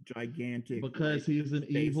Cthulhu-esque gigantic? Because he's an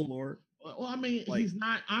evil lord. Well, I mean, he's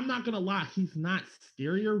not. I'm not gonna lie, he's not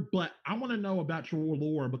scarier. But I want to know about your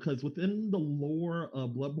lore, because within the lore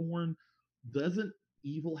of Bloodborne, doesn't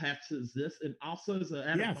evil have to exist? And also as an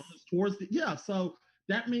added bonus towards so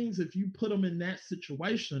that means if you put him in that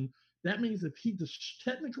situation, that means if he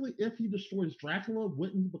destroys Dracula,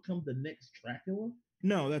 wouldn't he become the next Dracula?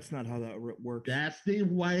 No, that's not how that works. That's the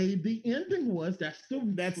way the ending was. That's the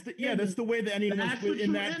way the ending was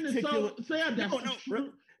in that ending. particular.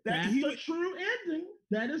 That's the true ending.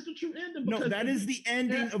 That is the true ending. No, that is the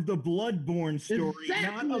ending of the Bloodborne story,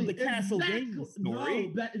 not of the Castlevania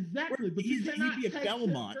story. No, exactly. But he'd be a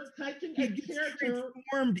Belmont. He gets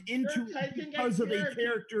transformed into because of a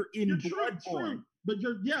character in Bloodborne. But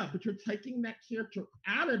you're taking that character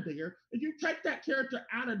out of there. If you take that character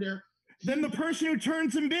out of there, then the person who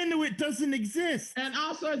turns him into it doesn't exist. And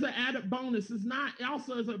also as an added bonus, it's not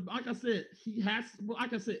also as like I said, it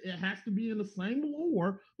has to be in the same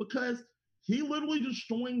lore, because he literally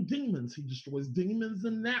destroying demons. He destroys demons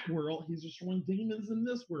in that world. He's destroying demons in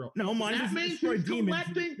this world. No, mine doesn't destroy demons.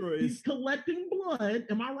 He's collecting blood.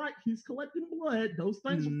 Am I right? He's collecting blood. Those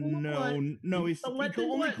things are full of blood. No, he only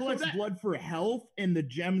collects blood for health and the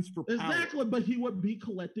gems for power. Exactly, but he would be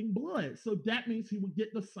collecting blood. So that means he would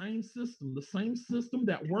get the same system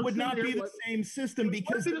that works. It would not be the same system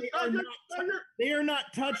because they are not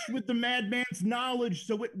touched with the madman's knowledge,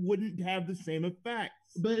 so it wouldn't have the same effect.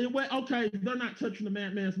 But they're not touching the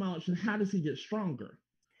madman's knowledge. And how does he get stronger?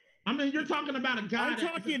 I mean, you're talking about a guy. I'm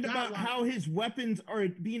talking about how his weapons are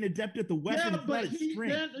being adept at the weapons, but he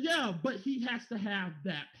has to have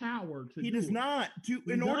that power to. He does not.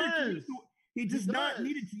 He does not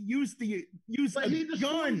need to use a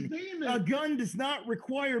gun. A gun does not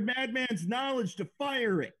require madman's knowledge to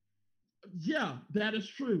fire it. Yeah, that is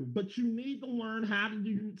true. But you need to learn how to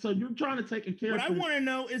do. So you're trying to take a character. What I want to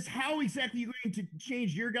know is how exactly you're going to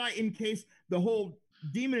change your guy in case the whole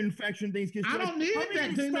demon infection things gets. I don't need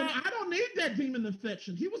that demon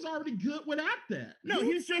infection. He was already good without that. No,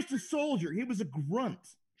 he was just a soldier. He was a grunt.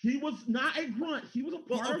 He was not a grunt. He was a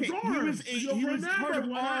part of arms. He was part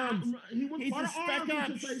of arms. He's a spec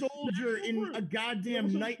ops soldier in a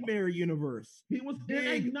goddamn nightmare universe. He was in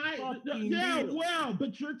a nightmare.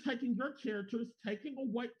 But you're taking your characters, taking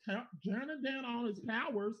away, turning down all his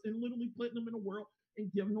powers, and literally putting them in a world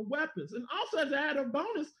and giving them weapons. And also as an added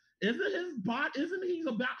bonus, isn't he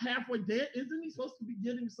about halfway dead? Isn't he supposed to be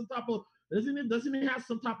getting some type of? Doesn't he have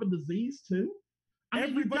some type of disease too? I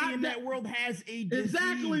mean, you Everybody got in that world has a disease.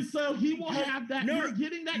 Exactly. So he will Because- have that. no, You're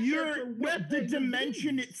getting that character no, with the a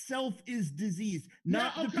dimension disease. itself is disease, Yeah,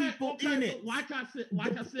 not the people in it. But like I said,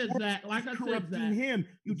 world Zach, like is I said, corrupting Zach, him.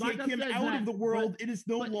 You like take I him said, out Zach, of the world, it is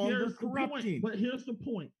no but longer here's the point. corrupting. But here's the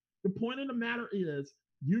point. The point of the matter is,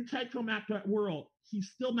 you take him out that world,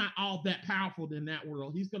 he's still not all that powerful in that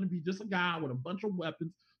world. He's going to be just a guy with a bunch of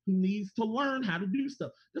weapons who needs to learn how to do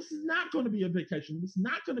stuff. This is not going to be a vacation. It's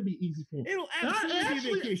not going to be easy for him. It'll absolutely be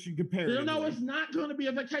a vacation comparatively. No, it's not going to be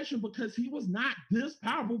a vacation because he was not this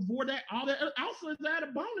powerful for that. All that. Also, is that a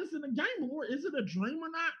bonus in the game lore? Is it a dream or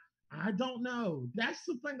not? I don't know. That's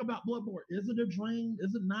the thing about Bloodborne. Is it a dream?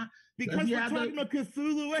 Is it not? Because we're talking about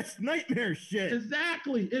Cthulhu-esque nightmare shit.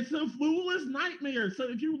 Exactly. It's a foolish nightmare. So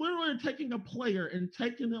if you literally are taking a player and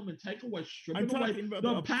taking them and take away, stripping away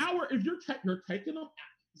the power, if you're taking them out.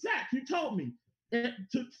 Zach, you told me. If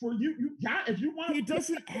you want, he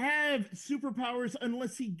doesn't have superpowers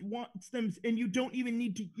unless he wants them, and you don't even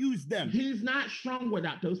need to use them. He's not strong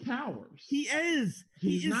without those powers. He is.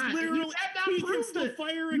 He is literally. He can still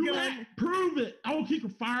fire a gun. Prove it. Oh, he can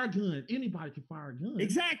fire a gun. Anybody can fire a gun.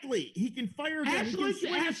 Exactly. He can fire a gun. He can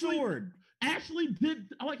swing a sword. Ashley did,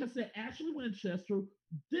 like I said, Ashley Winchester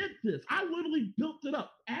did this. I literally built it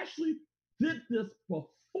up. Ashley did this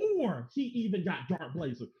before he even got Dark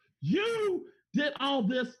Blazer. You did all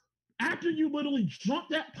this after you literally drunk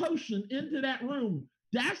that potion into that room.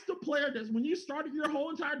 That's the player that's when you started your whole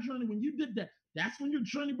entire journey, when you did that, that's when your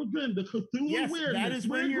journey began. The Cthulhu weirdness. That is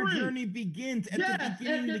when your journey begins at the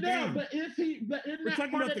beginning of the game. But we're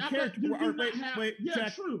talking about the character. Wait,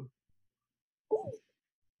 Jack. True.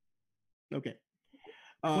 Okay.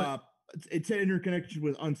 It said interconnection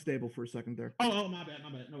was unstable for a second there. Oh, my bad.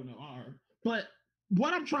 No. All right. But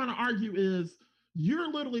what I'm trying to argue is you're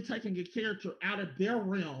literally taking a character out of their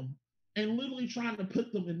realm and literally trying to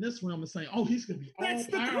put them in this realm and saying, "Oh, he's going to be all That's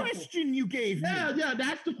the powerful." question you gave me. Yeah,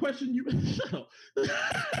 that's the question you.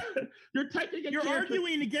 You're taking. You're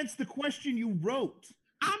arguing against the question you wrote.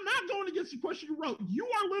 I'm not going against the question you wrote. You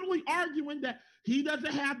are literally arguing that he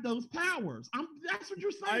doesn't have those powers. That's what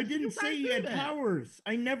you're saying. I didn't say he had powers.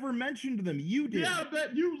 I never mentioned them. You did. Yeah,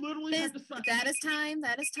 but you literally had to say. That is time.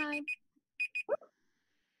 That is time.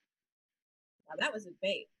 Wow, that was a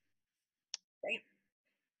bait.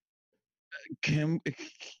 Can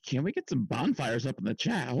we get some bonfires up in the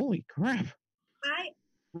chat? Holy crap!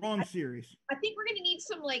 Wrong series. I think we're gonna need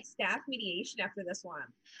some like staff mediation after this one.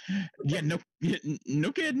 Yeah,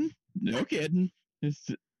 no kidding.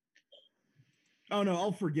 Oh no,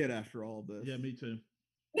 I'll forget after all of this. Yeah, me too.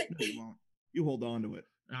 No, you won't. You hold on to it.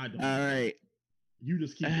 I don't. All right. You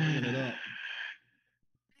just keep bringing it up.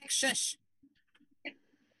 Shush.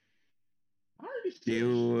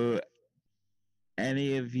 Do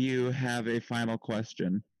any of you have a final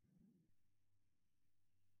question?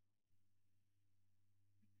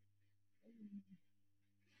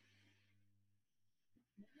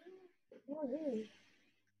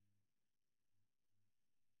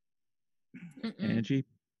 Angie?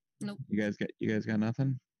 Nope. You guys got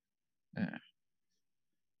nothing?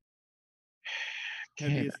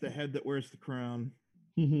 Heavy is the head that wears the crown.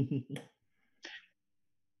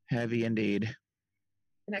 Heavy indeed.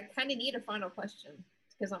 And I kind of need a final question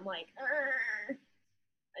because I'm like,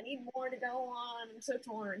 I need more to go on. I'm so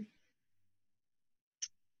torn.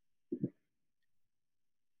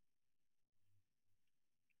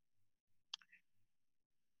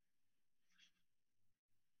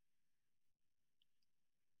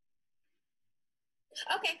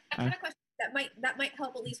 Okay, I have a question that might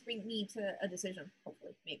help at least bring me to a decision.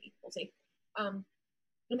 Hopefully, maybe we'll see. And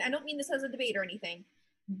I don't mean this as a debate or anything,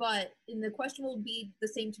 but the question will be the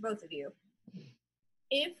same to both of you.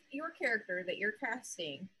 If your character that you're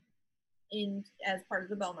casting in as part of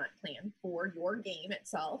the Belmont clan for your game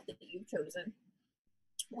itself that you've chosen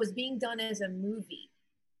was being done as a movie,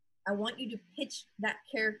 I want you to pitch that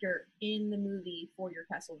character in the movie for your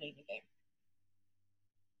Castlevania game.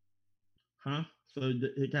 Huh? So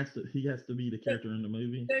he has to be the character in the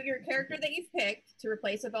movie. So your character that you've picked to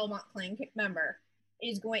replace a Belmont clan member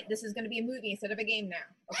this is going to be a movie instead of a game now.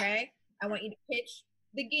 Okay, I want you to pitch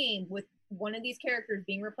the game with one of these characters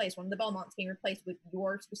being replaced, one of the Belmonts being replaced with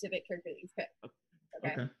your specific character that you've picked.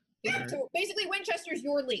 Okay. So basically, Winchester's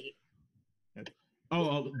your lead.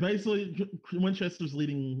 Oh, basically, Winchester's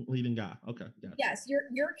leading guy. Okay. Gotcha. Yes,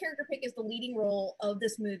 your character pick is the leading role of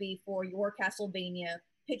this movie for your Castlevania.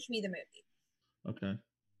 Pitch me the movie.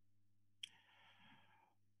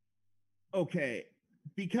 Okay.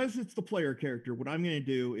 Because it's the player character, what I'm going to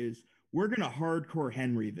do is we're going to hardcore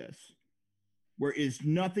Henry this, where it's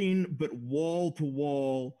nothing but wall to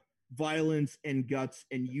wall violence and guts,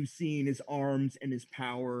 and you seeing his arms and his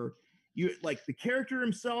power. You like the character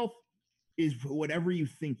himself is whatever you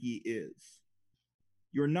think he is.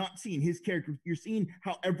 You're not seeing his character. You're seeing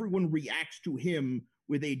how everyone reacts to him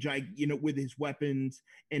with with his weapons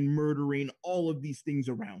and murdering all of these things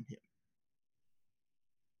around him.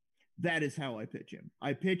 That is how I pitch him.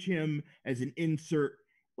 I pitch him as an insert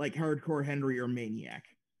like Hardcore Henry or Maniac.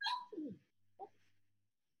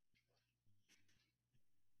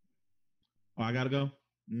 Oh, I gotta go.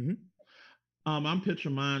 Mm-hmm. I'm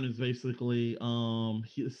picturing mine is basically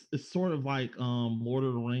it's sort of like Lord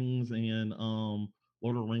of the Rings and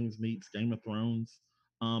Lord of the Rings meets Game of Thrones.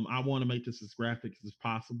 I want to make this as graphic as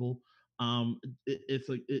possible. That's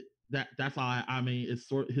all I mean. It's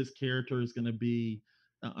sort of, his character is going to be.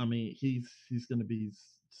 I mean, he's going to be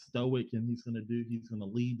stoic and he's going to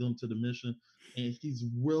lead them to the mission. And he's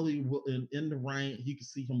really in the rain. You can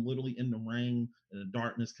see him literally in the rain and the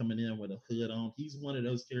darkness coming in with a hood on. He's one of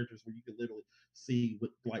those characters where you could literally see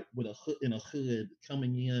with a hood in a hood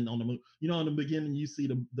coming in on the moon. You know, in the beginning you see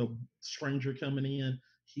the stranger coming in.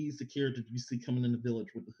 He's the character you see coming in the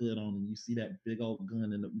village with the hood on, and you see that big old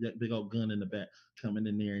gun in the back coming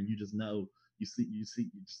in there, and you just know you just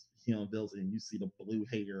him Vilsey, and you see the blue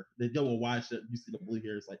hair. They go and watch it, you see the blue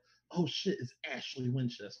hair. It's like, oh shit, it's Ashley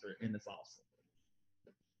Winchester, and it's awesome.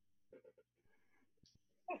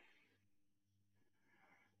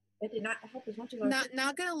 It did not help as much as I was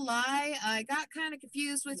Not gonna lie, I got kind of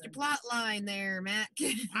confused with your plot line there, Matt.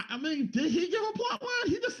 I mean, did he give a plot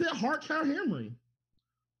line? He just said Hardcore Henry.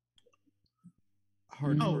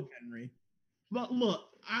 Hardcore Henry. But look,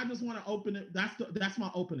 I just want to open it. That's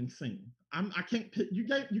my opening scene. I can't pick. You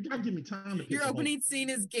gotta give me time to pick. Your opening scene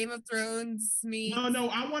is Game of Thrones meets. No,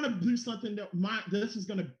 I want to do something that this is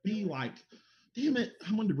gonna be like. Damn it!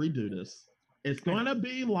 I want to redo this. It's gonna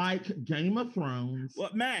be like Game of Thrones.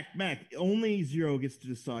 Well, Mac, only Zero gets to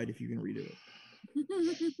decide if you can redo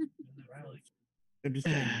it. I'm just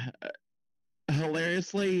saying.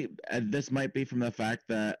 Hilariously, this might be from the fact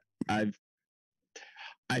that I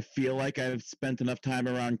feel like I've spent enough time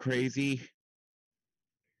around crazy.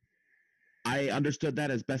 I understood that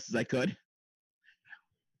as best as I could.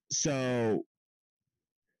 So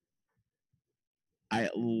I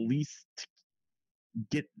at least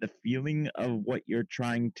get the feeling of what you're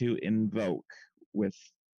trying to invoke with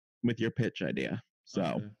your pitch idea. So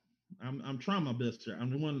okay. I'm trying my best here. I'm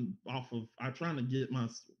the one I'm trying to get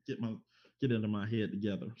into my head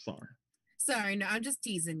together. Sorry, no, I'm just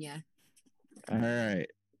teasing you. All right.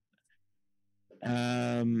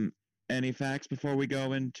 Any facts before we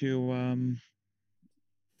go into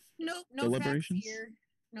Nope, no deliberations? facts here.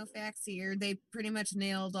 No facts here. They pretty much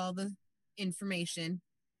nailed all the information.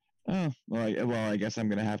 Oh, well, I guess I'm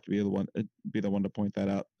gonna have to be the one to point that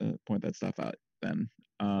out, point that stuff out then.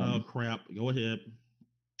 Oh crap! Go ahead,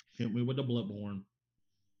 hit me with the Bloodborne.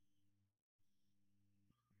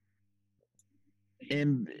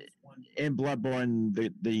 In Bloodborne,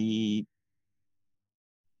 the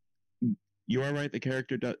you are right. The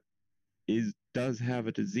character does have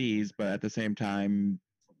a disease, but at the same time,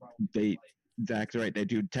 Zach's right. They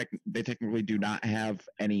technically do not have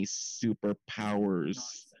any superpowers.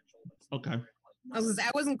 Okay. I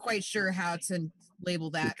wasn't quite sure how to label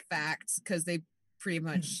that fact because they pretty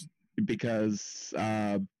much because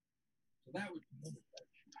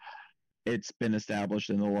it's been established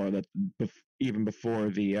in the lore that even before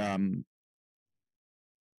the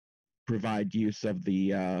provide use of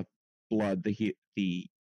the blood, the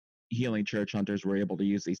healing church hunters were able to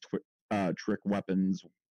use these trick weapons.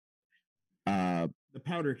 The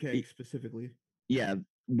powder keg specifically. Yeah,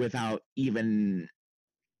 without even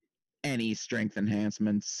any strength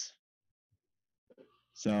enhancements.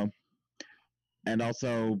 So, and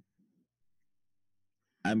also,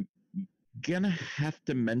 I'm gonna have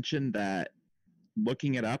to mention that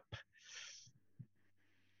looking it up,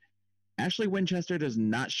 Ashley Winchester does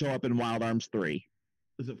not show up in Wild Arms 3.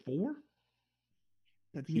 Is it 4?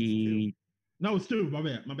 I think it's 2. No, it's 2. My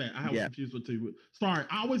bad. I was confused with 2. Sorry,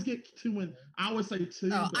 I always get 2 and I always say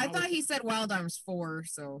 2. Oh, I thought he said Wild Arms 4.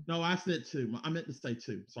 So no, I said 2. I meant to say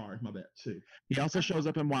 2. Sorry, my bad. 2. He also shows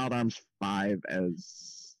up in Wild Arms 5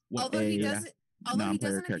 as although he doesn't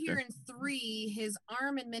non-player appear in 3, his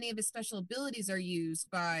arm and many of his special abilities are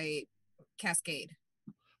used by Cascade.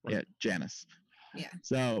 Yeah, Janice. Yeah.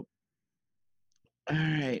 So, all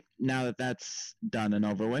right. Now that that's done and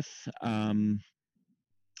over with,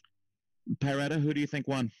 Pyretta, who do you think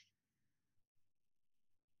won?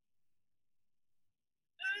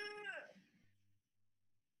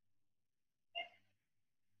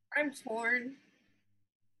 I'm torn.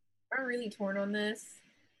 I'm really torn on this.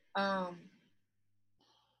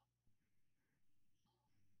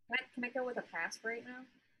 Can I go with a pass right now?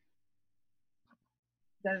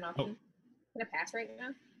 Is that an option? Can I pass right now?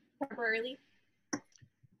 Temporarily?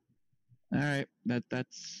 All right,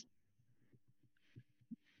 that's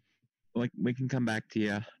like we can come back to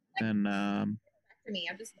you and Back to me.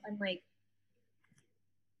 I'm like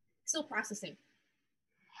still processing.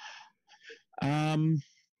 I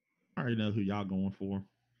already know who y'all going for.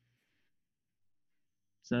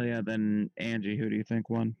 So yeah, then Angie, who do you think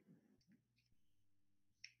won?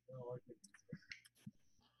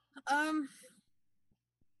 I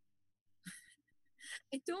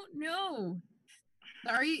don't know.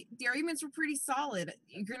 The arguments were pretty solid.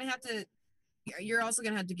 You're also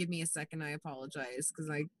gonna have to give me a second. I apologize because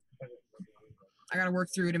I gotta work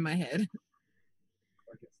through it in my head.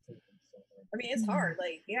 I mean, it's hard.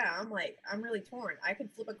 Like, yeah, I'm really torn. I could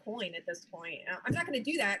flip a coin at this point. I'm not going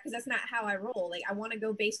to do that because that's not how I roll. Like, I want to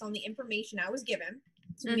go based on the information I was given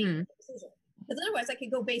to make a decision. Because otherwise, I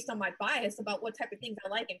could go based on my bias about what type of things I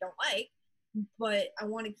like and don't like. But I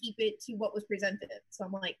want to keep it to what was presented. So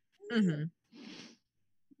I'm like, this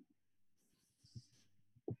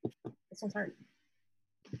one's hard.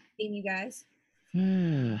 Game, you guys.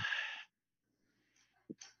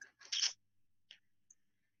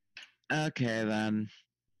 Okay, then.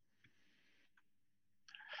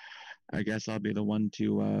 I guess I'll be the one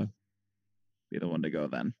to go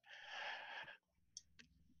then.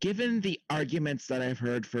 Given the arguments that I've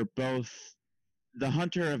heard for both the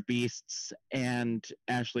Hunter of Beasts and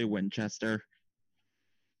Ashley Winchester,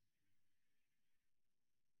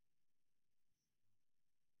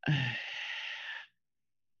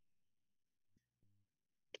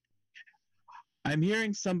 I'm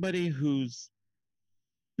hearing somebody who's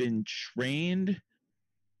been trained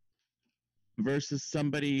versus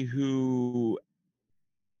somebody who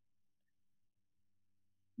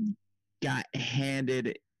got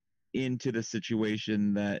handed into the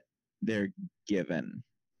situation that they're given.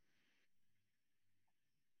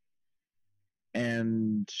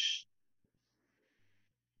 And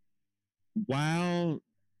while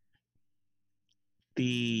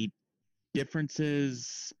the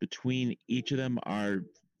differences between each of them are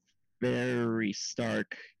very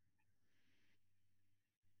stark,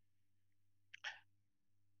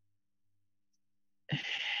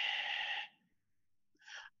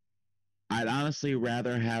 I'd honestly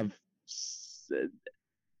rather have,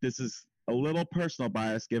 this is a little personal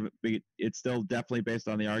bias, given it's still definitely based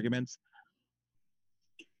on the arguments.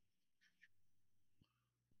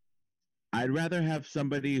 I'd rather have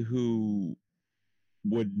somebody who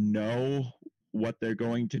would know what they're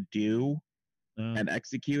going to do and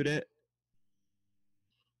execute it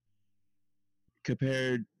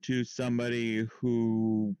compared to somebody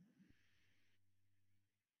who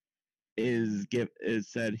is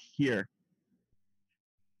said, here,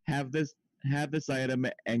 have this item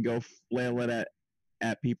and go flail it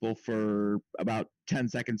at people for about 10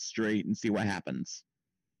 seconds straight and see what happens.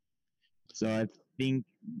 So I think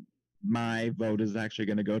my vote is actually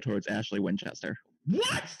going to go towards Ashley Winchester.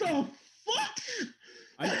 What the fuck?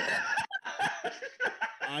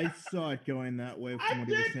 I saw it going that way from what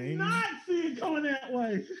he was saying. I did not see it going that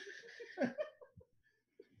way.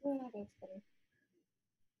 Oh, that's funny.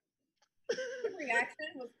 The reaction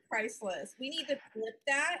was priceless. We need to clip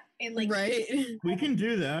that and right. We can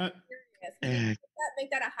do that. Make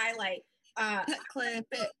that a highlight. Clip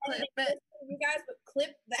it. You guys, but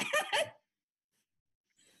clip that.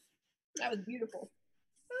 That was beautiful.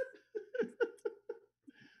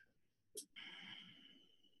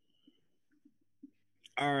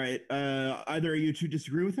 All right. Either of you two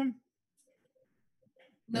disagree with him?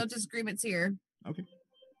 No disagreements here. Okay.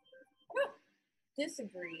 I don't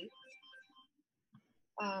disagree.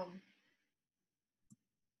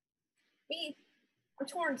 Me, I'm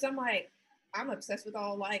torn because I'm obsessed with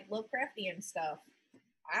all like Lovecraftian stuff,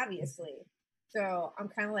 obviously. So I'm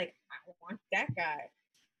kind of like, I want that guy,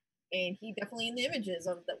 and he definitely in the images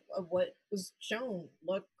of what was shown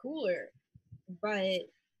looked cooler, but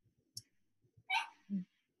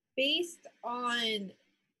based on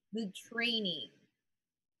the training.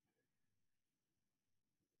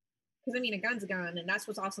 Because I mean, a gun's a gun, and that's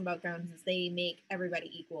what's awesome about guns is they make everybody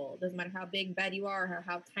equal. It doesn't matter how big, bad you are, or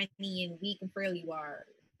how tiny and weak and frail you are.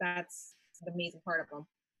 That's the amazing part of them.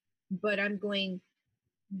 But I'm going,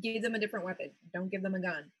 give them a different weapon. Don't give them a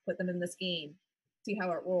gun. Put them in this game. See how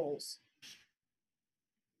it rolls.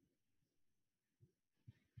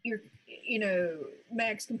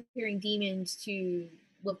 Max comparing demons to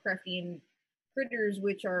Lovecraftian critters,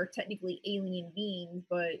 which are technically alien beings,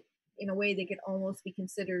 but in a way they could almost be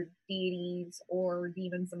considered deities or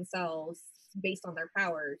demons themselves based on their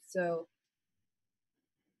powers. So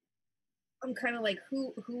I'm kind of like,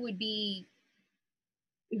 who would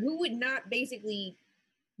not basically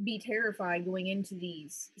be terrified going into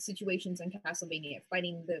these situations in Castlevania,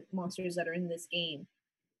 fighting the monsters that are in this game.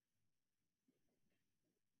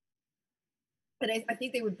 But I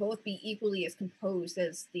think they would both be equally as composed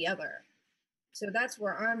as the other. So that's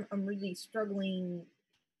where I'm really struggling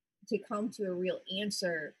to come to a real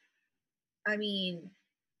answer. I mean,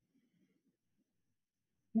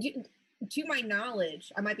 to my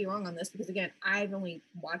knowledge, I might be wrong on this because again, I've only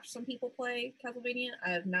watched some people play Castlevania.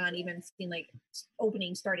 I have not even seen like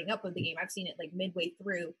starting up of the game. I've seen it like midway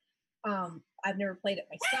through. I've never played it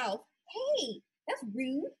myself. Hey, that's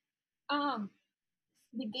rude.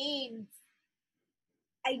 The game,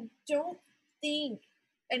 I don't think,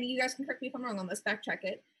 and you guys can correct me if I'm wrong on this. Fact check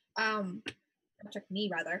it. Check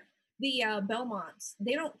me rather. The Belmonts,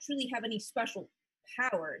 they don't truly have any special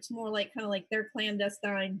power. It's more like kind of like their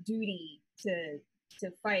clandestine duty to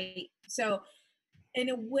fight. So in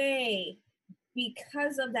a way,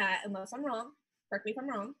 because of that, unless I'm wrong, correct me if I'm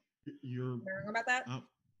wrong. You're wrong about that.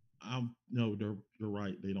 No, you're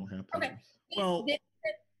right. They don't have powers. Okay. Well,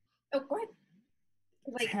 oh, go ahead.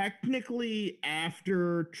 Like, technically,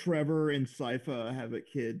 after Trevor and Sypha have a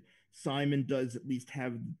kid, Simon does at least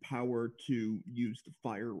have the power to use the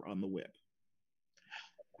fire on the whip.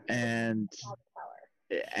 And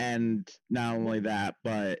not only that,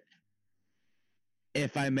 but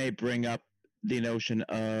if I may bring up the notion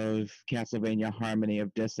of Castlevania Harmony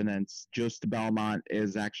of Dissonance, Just Belmont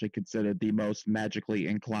is actually considered the most magically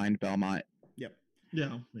inclined Belmont. Yep.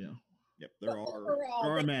 Yeah. Yep. There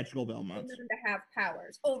are magical Belmonts. To have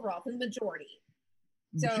powers overall for the majority.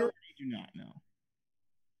 So, majority do not know.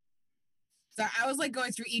 So I was like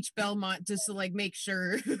going through each Belmont just to like make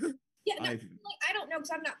sure. Yeah, no, I don't know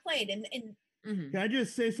because I've not played. And Can I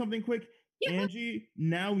just say something quick? Yeah. Angie,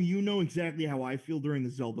 now you know exactly how I feel during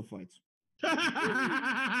the Zelda fights. You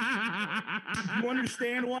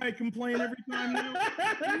understand why I complain every time now?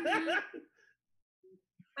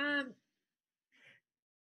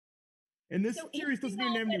 And this series doesn't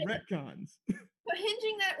even have any retcons. But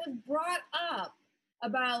hinging that was brought up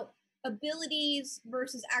about abilities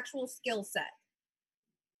versus actual skill set.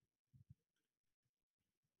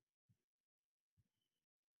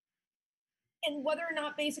 And whether or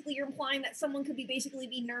not basically you're implying that someone could be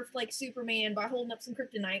nerfed like Superman by holding up some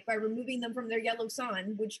kryptonite, by removing them from their yellow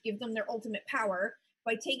sun, which gives them their ultimate power,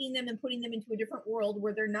 by taking them and putting them into a different world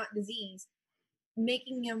where they're not diseased,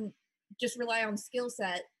 making them just rely on skill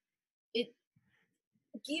set, it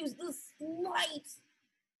gives the slight,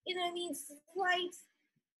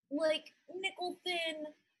 like nickel thin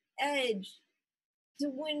edge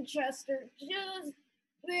to Winchester, just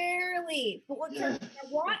barely. But what I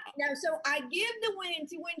want now, so I give the win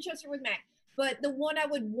to Winchester with Mac, but the one I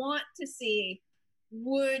would want to see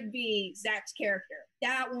would be Zach's character.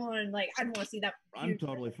 That one, like, I don't want to see that. I'm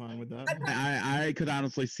totally fine with that. I could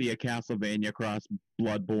honestly see a Castlevania cross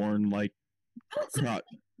Bloodborne, like, that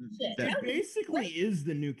basically is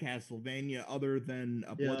the new Castlevania, other than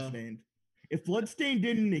a Bloodstained. If Bloodstained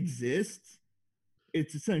didn't exist,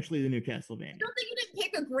 it's essentially the new Castlevania. I don't think you didn't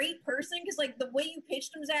pick a great person because, like, the way you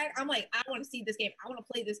pitched him, Zach, I'm like, I want to see this game. I want to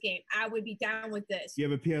play this game. I would be down with this. You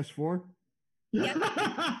have a PS4? Yes.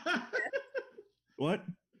 What?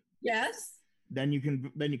 Yes. Then you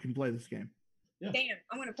can play this game. Yeah. Damn,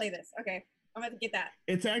 I'm gonna play this. Okay, I'm gonna get that.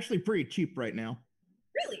 It's actually pretty cheap right now.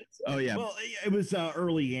 Really? Oh yeah. Well, it was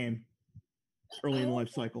early game, early in the life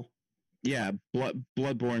cycle. Yeah,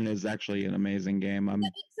 Bloodborne is actually an amazing game.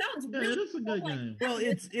 It sounds really it is a good game. Well,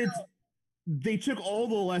 it's they took all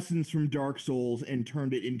the lessons from Dark Souls and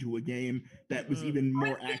turned it into a game that was even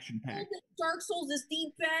more action packed. Dark Souls is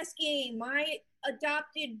the best game. My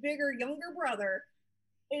adopted, bigger, younger brother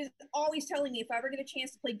is always telling me if I ever get a chance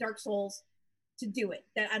to play Dark Souls, to do it.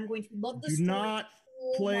 That I'm going to love the story. Do not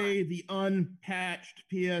play the unpatched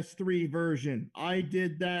PS3 version. I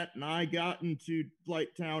did that, and I got into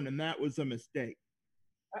Blighttown, and that was a mistake.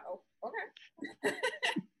 Uh-oh. Okay.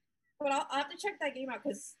 But I'll have to check that game out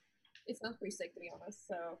because it sounds pretty sick, to be honest.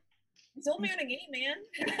 So, it's old man a game, man.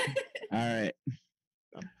 All right.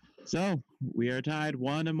 So, we are tied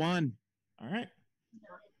 1-1. All right.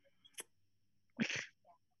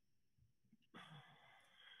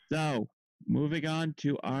 So, moving on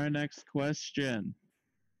to our next question.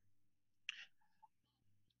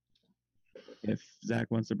 If Zach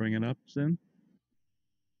wants to bring it up soon.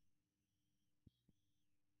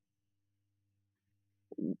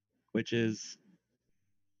 Which is...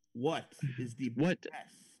 What is the best?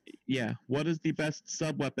 Yeah, what is the best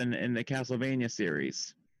sub-weapon in the Castlevania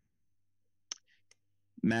series?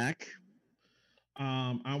 Mac?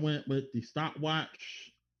 I went with the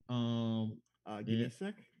stopwatch Give me Yeah. a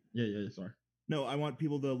sec. Yeah. Sorry. No, I want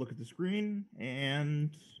people to look at the screen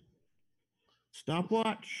and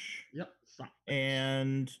stopwatch. Yep. Stop.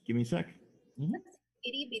 And give me a sec.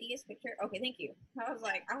 Itty bittiest picture. Okay, thank you. I was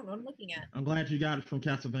like, I don't know what I'm looking at. I'm glad you got it from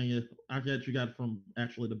Castlevania. I bet you got it from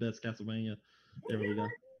actually the best Castlevania. There we go.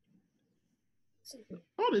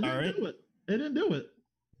 Oh, they didn't do it. It didn't do it.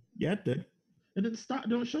 Yeah, it did. It didn't stop.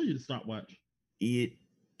 Don't show you the stopwatch. It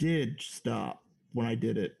did stop when I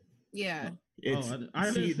did it. Yeah. It's, I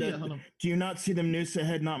didn't see that, it. Hold on. do you not see the Medusa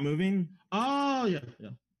head not moving? Oh, yeah.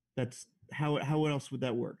 That's how else would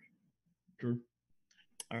that work? True.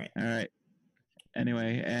 All right.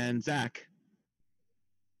 Anyway, and Zach.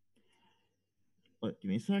 Give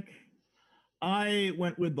me a sec. I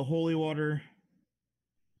went with the holy water.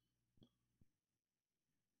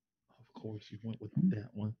 Of course, you went with that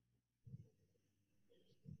one.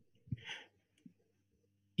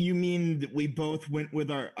 You mean that we both went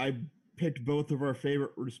with I picked both of our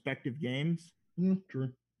favorite respective games?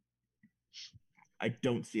 True. I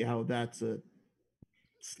don't see how that's a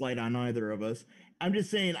slight on either of us. I'm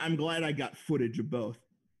just saying I'm glad I got footage of both.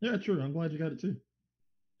 Yeah, true. I'm glad you got it too.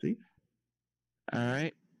 See? All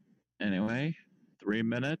right. Anyway, 3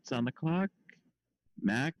 minutes on the clock.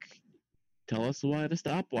 Mac, tell us why the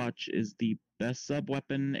stopwatch is the best sub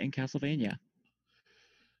weapon in Castlevania.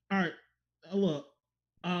 All right. Look,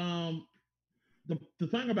 the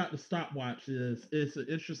thing about the stopwatch is it's an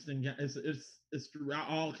interesting. It's throughout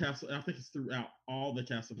all Castle. I think it's throughout all the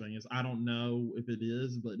Castlevanias. I don't know if it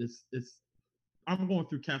is, but it's. I'm going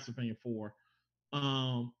through Castlevania 4.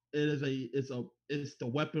 It's the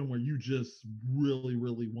weapon where you just really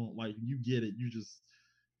want, like, you get it. You just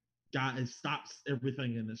it stops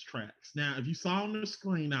everything in its tracks. Now, if you saw on the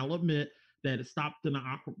screen, I'll admit that it stopped in an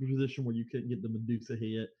awkward position where you couldn't get the Medusa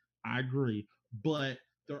head. I agree, but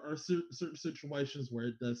there are certain situations where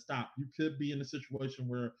it does stop. You could be in a situation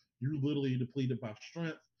where you're literally depleted by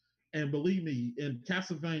strength, and believe me, in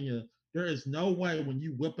Castlevania, there is no way when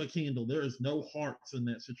you whip a candle, there is no hearts in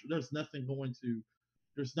that situation. There's nothing going to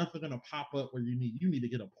pop up where you need to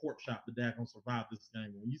get a pork chop to daggone survive this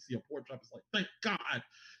game. When you see a pork chop, it's like, thank God,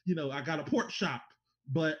 I got a pork chop.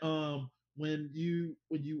 But when you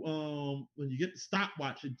get the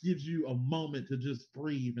stopwatch, it gives you a moment to just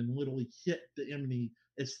breathe and literally hit the enemy.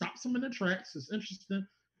 It stops them in their tracks. It's interesting.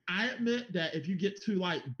 I admit that if you get to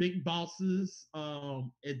like big bosses,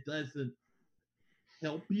 it doesn't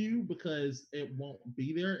help you because it won't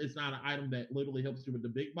be there. It's not an item that literally helps you with the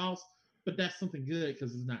big boss, but that's something good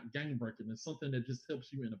because it's not game breaking. It's something that just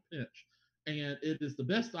helps you in a pinch, and it is the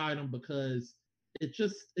best item because it's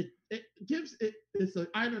an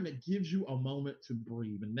item that gives you a moment to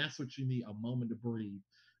breathe, and that's what you need, a moment to breathe.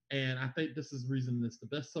 And I think this is the reason it's the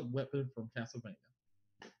best sub weapon from Castlevania.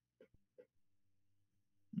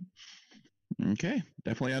 Okay,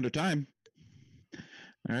 definitely under time.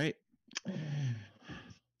 All right.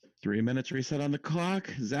 3 minutes reset on the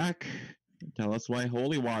clock. Zach, tell us why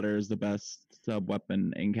holy water is the best sub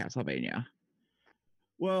weapon in Castlevania.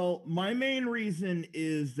 Well, my main reason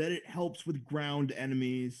is that it helps with ground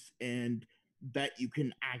enemies and that you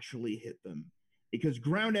can actually hit them. Because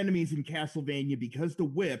ground enemies in Castlevania, because the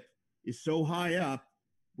whip is so high up,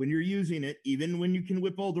 when you're using it, even when you can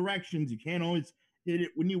whip all directions, you can't always hit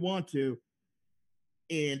it when you want to.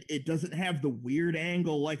 And it doesn't have the weird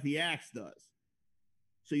angle like the axe does.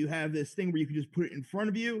 So you have this thing where you can just put it in front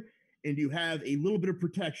of you, and you have a little bit of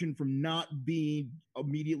protection from not being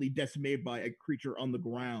immediately decimated by a creature on the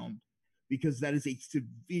ground, because that is a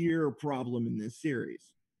severe problem in this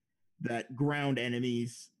series, that ground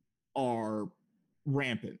enemies are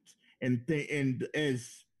rampant. And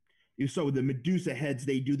as you saw with the Medusa heads,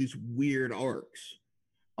 they do these weird arcs.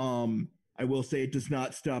 I will say it does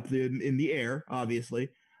not stop them in the air, obviously.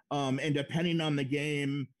 And depending on the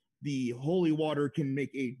game, the holy water can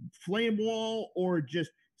make a flame wall or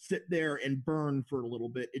just sit there and burn for a little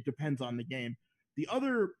bit. It depends on the game. The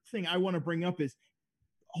other thing I want to bring up is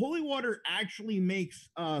holy water actually makes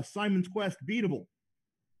Simon's Quest beatable,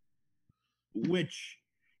 which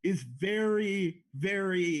is very,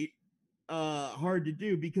 very hard to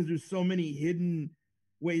do because there's so many hidden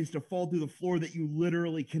ways to fall through the floor that you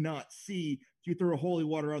literally cannot see. So you throw holy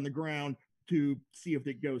water on the ground to see if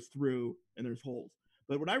it goes through and there's holes.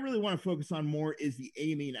 But what I really want to focus on more is the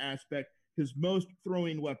aiming aspect, because most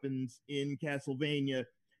throwing weapons in Castlevania,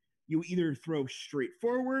 you either throw straight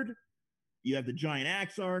forward, you have the giant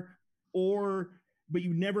axe arc, but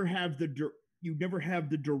you never have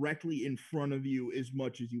the directly in front of you as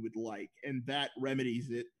much as you would like, and that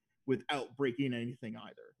remedies it without breaking anything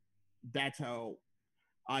either. That's how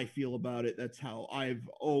I feel about it. That's how I've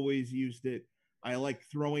always used it. I like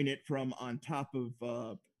throwing it from on top of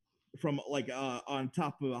on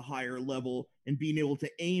top of a higher level and being able to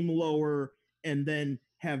aim lower and then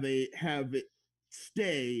have it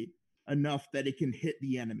stay enough that it can hit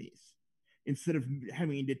the enemies instead of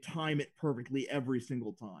having to time it perfectly every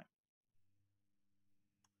single time.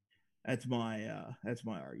 That's my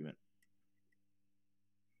argument.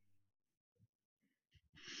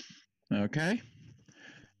 Okay.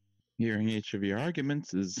 Hearing each of your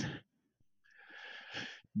arguments is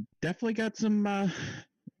definitely got some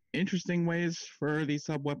interesting ways for these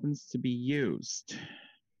sub weapons to be used.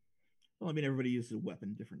 Well, I mean, everybody uses a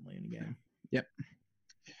weapon differently in a game. Yep.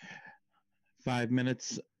 5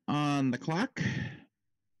 minutes on the clock.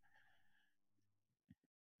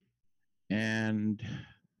 And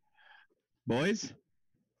boys,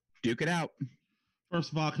 duke it out.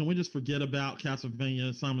 First of all, can we just forget about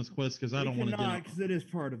Castlevania Simon's Quest? Because I don't want to get because it is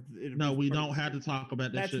part of it. No, we don't have to talk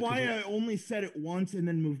about that. That's why I only said it once and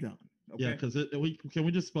then moved on. Okay? Yeah, because can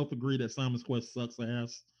we just both agree that Simon's Quest sucks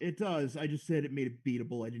ass? It does. I just said it made it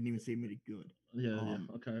beatable. I didn't even say it made it good. Yeah.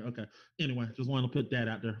 Okay. Anyway, just wanted to put that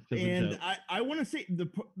out there. And I want to say the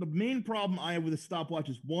main problem I have with a stopwatch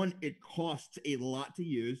is, one, it costs a lot to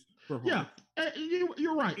use. Yeah,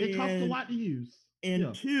 you're right. It costs a lot to use.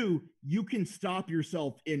 And two, you can stop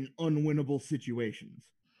yourself in unwinnable situations.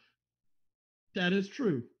 That is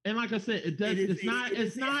true. And like I said, it's not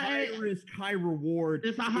high risk, high reward.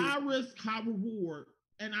 It's a high risk, high reward.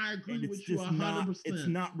 And I agree with you 100%. It's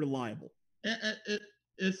not reliable.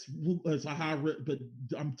 It's a high risk, but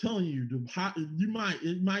I'm telling you,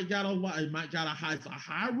 it might got a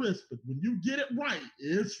high risk, but when you get it right,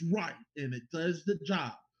 it's right, and it does the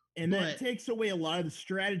job. And that takes away a lot of the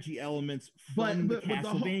strategy elements from the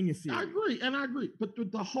Castlevania series. I agree. But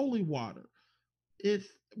with the Holy Water,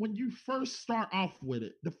 when you first start off with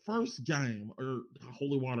it, the first game, or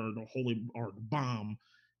Holy Water, or the Bomb,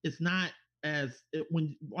 it's not I'm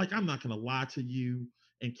not gonna lie to you.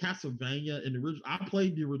 In Castlevania, I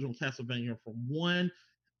played the original Castlevania from 1.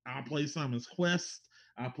 I played Simon's Quest.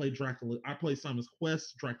 I played Dracula. I played Simon's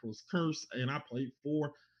Quest, Dracula's Curse, and I played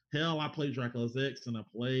 4. Hell, I played Dracula's X, and I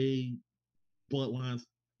played Bloodlines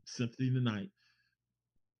Symphony of the Night.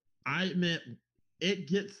 I admit, it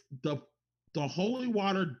gets the Holy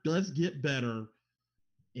Water does get better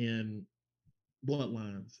in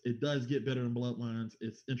Bloodlines. It does get better in Bloodlines.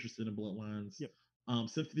 It's interesting in Bloodlines. Yep.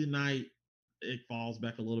 Symphony of the Night, it falls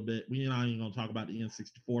back a little bit. We're not even gonna talk about the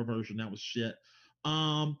N64 version. That was shit.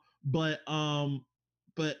 But I'm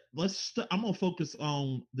gonna focus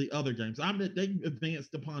on the other games. I mean, they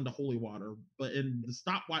advanced upon the Holy Water, but in the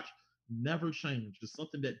stopwatch never changed. It's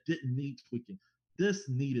something that didn't need tweaking. This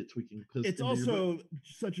needed tweaking because it's also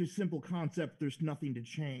such a simple concept. There's nothing to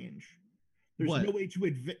change. There's no way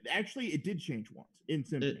to actually, it did change once in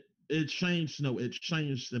Symphony. It changed. No, it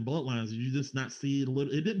changed in Bloodlines. You just not see it a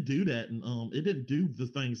little. It didn't do that, and it didn't do the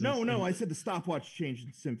things. No. I said the stopwatch changed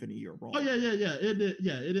in Symphony. You're wrong. Oh yeah. It did.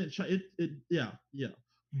 Yeah, it didn't. Yeah.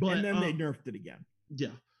 But and then they nerfed it again.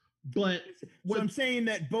 Yeah, but so I'm saying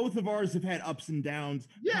that both of ours have had ups and downs.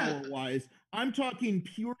 Power wise, I'm talking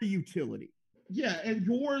pure utility. Yeah, and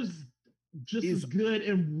yours just is good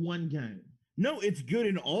in one game. No, it's good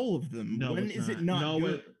in all of them. No, when is it not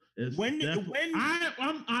good?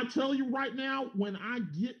 I tell you right now, when I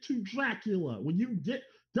get to Dracula, does it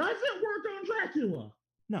work on Dracula?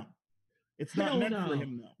 No, it's not meant for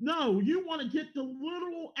him though. No, you want to get the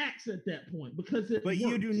literal axe at that point because it. But works.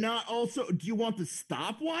 You do not. Also, do you want the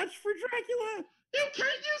stopwatch for Dracula? You can't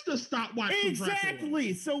use the stopwatch.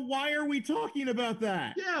 Exactly. So why are we talking about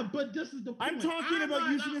that? Yeah, but this is the point. I'm talking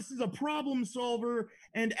about using this as a problem solver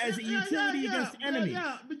and as a utility against enemies.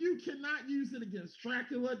 Yeah, but you cannot use it against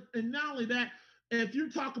Dracula. And not only that, if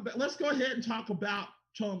you talk about, let's go ahead and talk about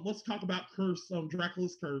Curse,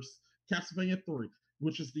 Dracula's Curse, Castlevania 3,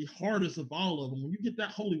 which is the hardest of all of them. When you get that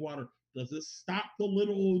Holy Water, does it stop the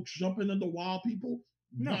little jumping in the wall people?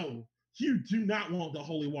 No. You do not want the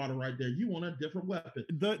Holy Water right there. You want a different weapon.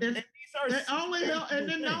 Not only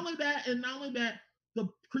that, the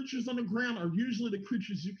creatures on the ground are usually the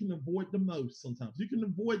creatures you can avoid the most. Sometimes you can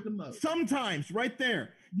avoid the most. Sometimes, right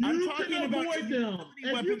there. I'm talking about avoid them.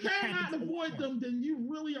 If you cannot avoid them, then you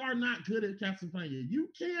really are not good at Castlevania. You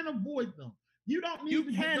can avoid them. You don't need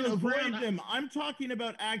to can avoid them. I'm talking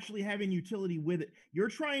about actually having utility with it. You're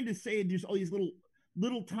trying to say there's all these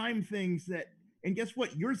little time things that. And guess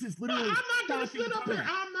what? Yours is literally. I'm not going to sit up here.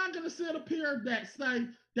 I'm not going to sit up here that say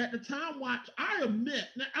that the time watch. I admit,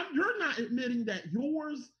 you're not admitting that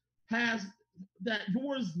yours has that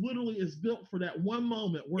yours literally is built for that one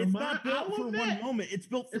moment. Where It's mine, not built for one moment. It's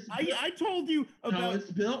built. For, I told you about. No,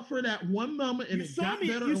 it's built for that one moment, and it got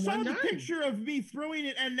better You in saw one the game. picture of me throwing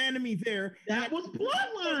an enemy there. That was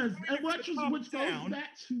Bloodlines, and which goes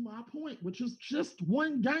back to my point, which is just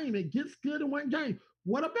one game. It gets good in one game.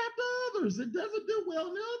 What about the others? It doesn't do well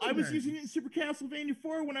in the other. I was using it in Super Castlevania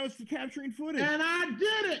 4 when I was capturing footage, and I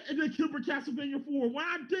did it in the Super Castlevania 4. When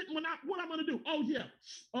I didn't, what I'm gonna do? Oh yeah,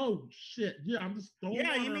 oh shit, yeah. I'm just throwing.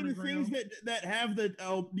 Yeah, you mean the things that have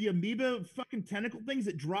the amoeba fucking tentacle things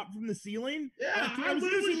that drop from the ceiling? Yeah, I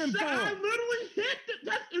literally hit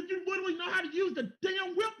it. If you literally know how to use the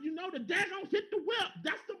damn whip, you know the daggone hit the whip.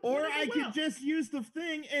 That's the. Or I could just use the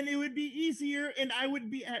thing, and it would be easier, and I would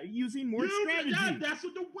be using more strategy. Yeah, that's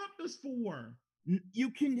what the whip is for. You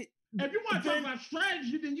can. If you want to talk about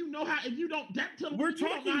strategy, then you know how. If you don't, we're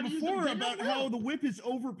talking before about how the whip is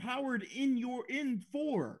overpowered in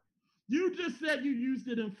 4. You just said you used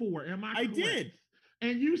it in 4. Am I correct? I did.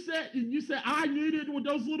 And you said I needed with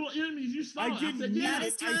those little enemies. You saw. I didn't. I said, yeah,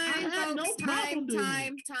 I had no problem doing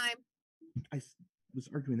it. Time. I was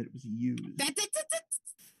arguing that it was used.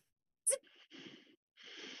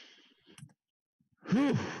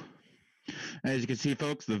 Whew. As you can see,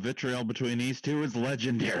 folks, the vitriol between these two is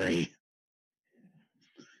legendary.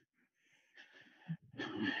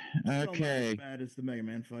 Okay. Not as bad as the Mega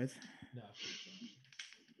Man fights. No.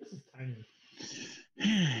 This is tiny.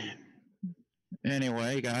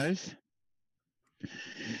 Anyway, guys.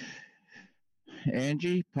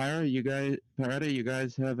 Angie, Pyra, you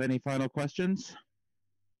guys have any final questions?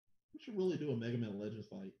 We should really do a Mega Man Legends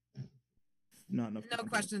fight. Not enough. No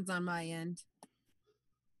questions on my end.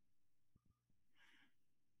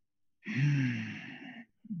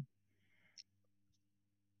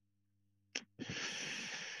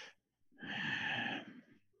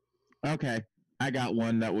 Okay, I got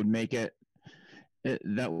one that would make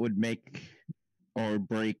that would make or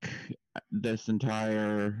break this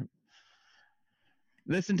entire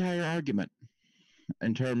argument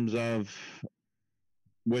in terms of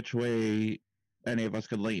which way any of us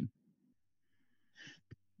could lean.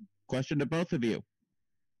 Question to both of you.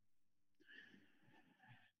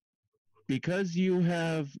 Because you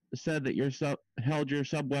have said that you held your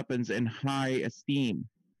sub-weapons in high esteem,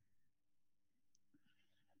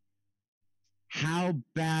 how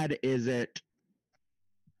bad is it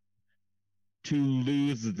to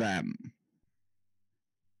lose them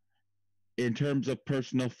in terms of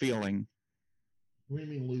personal feeling? What do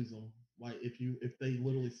you mean lose them? Like if they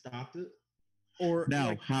literally stopped it? Or no,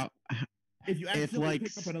 like, how if you accidentally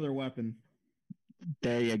pick up another weapon.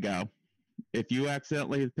 There you go. If you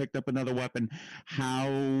accidentally picked up another weapon,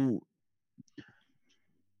 how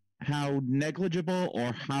negligible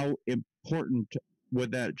or how important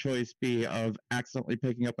would that choice be of accidentally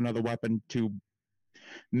picking up another weapon to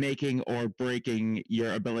making or breaking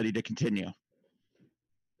your ability to continue?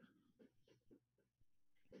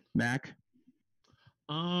 Mac?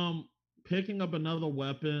 Picking up another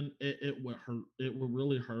weapon, it would hurt. It would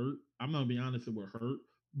really hurt. I'm gonna be honest, it would hurt.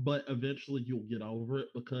 But eventually you'll get over it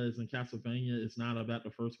because in Castlevania, it's not about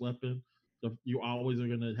the first weapon. You always are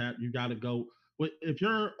going to have, you got to go. If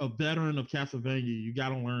you're a veteran of Castlevania, you got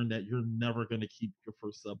to learn that you're never going to keep your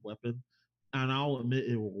first sub weapon. And I'll admit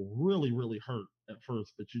it will really, really hurt at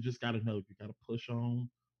first, but you just got to know you got to push on,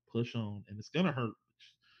 and it's going to hurt.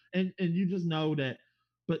 And you just know that.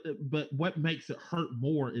 But what makes it hurt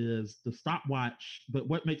more is the stopwatch. But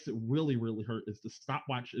what makes it really, really hurt is the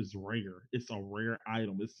stopwatch is rare. It's a rare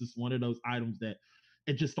item. It's just one of those items that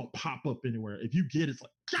it just don't pop up anywhere. If you get it, it's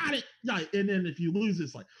like, got it. And then if you lose,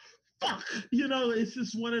 it's like, fuck. It's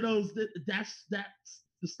just one of those. That's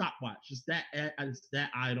the stopwatch. It's that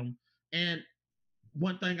item. And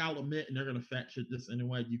one thing I'll admit, and they're gonna fact check this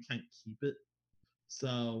anyway, you can't keep it.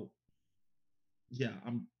 So yeah,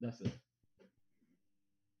 that's it.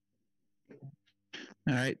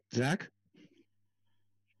 All right, Zach?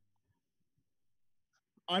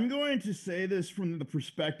 I'm going to say this from the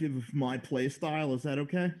perspective of my play style. Is that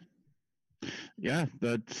okay? Yeah,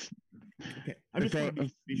 that's okay. I'm just going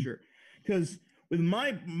to be sure, because with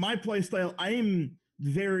my play style, I am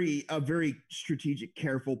a very strategic,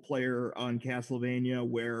 careful player on Castlevania.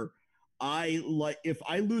 Where if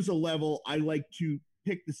I lose a level, I like to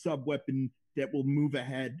pick the sub weapon that will move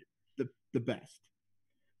ahead the best.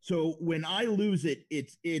 So when I lose it,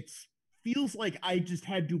 it feels like I just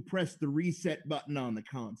had to press the reset button on the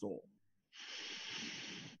console.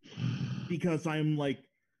 Because I'm like,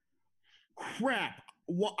 crap,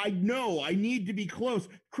 I know I need to be close.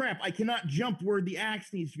 Crap, I cannot jump where the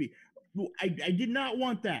axe needs to be. I did not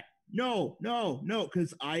want that. No,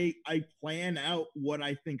 because I plan out what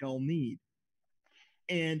I think I'll need.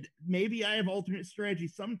 And maybe I have alternate strategy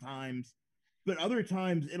sometimes, but other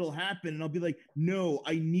times it'll happen and I'll be like, no,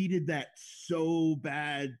 I needed that so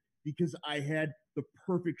bad because I had the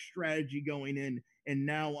perfect strategy going in and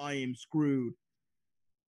now I am screwed.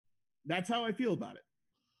 That's how I feel about it.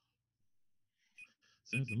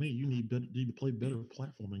 Sounds to me you need to play better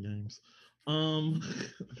platforming games. Need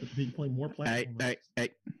to play more platforming games. Hey.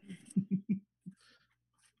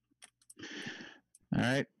 All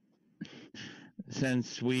right.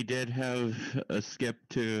 Since we did have a skip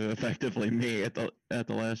to effectively me at the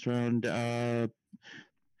last round, Pyretta,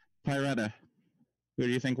 who do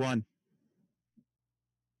you think won?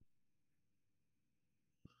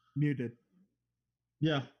 Muted.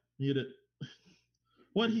 Yeah, muted.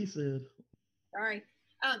 What he said. Sorry.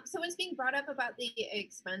 So it's being brought up about the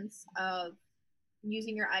expense of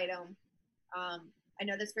using your item. I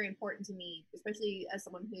know that's very important to me, especially as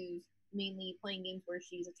someone who's mainly playing games where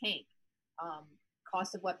she's a tank.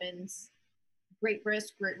 Cost of weapons, great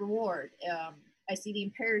risk, great reward. I see the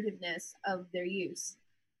imperativeness of their use.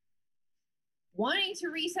 Wanting to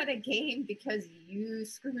reset a game because you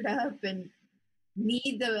screwed up and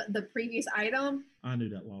need the previous item. I knew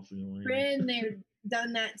that loss was Been there,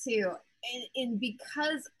 done that too. And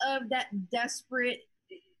because of that desperate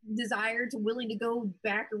desire to willing to go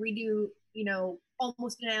back or redo,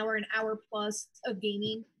 almost an hour plus of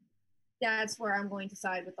gaming, that's where I'm going to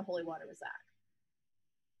side with the Holy Water with Zach.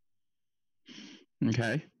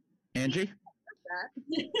 Okay. Angie?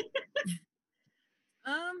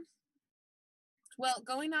 Well,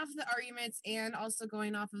 going off the arguments and also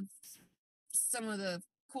going off of some of the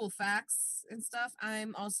cool facts and stuff,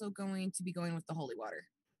 I'm also going to be going with the Holy Water.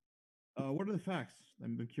 What are the facts?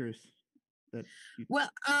 I'm curious.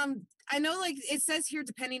 Well, I know like it says here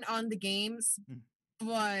depending on the games,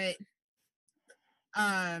 but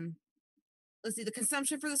let's see, the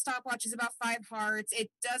consumption for the stopwatch is about 5 hearts.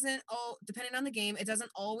 It doesn't depending on the game, it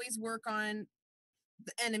doesn't always work on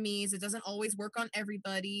the enemies, it doesn't always work on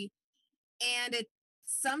everybody. And it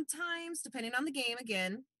sometimes, depending on the game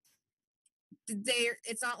again,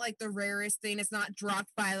 it's not like the rarest thing. It's not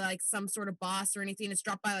dropped by like some sort of boss or anything. It's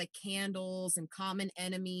dropped by like candles and common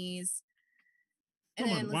enemies. And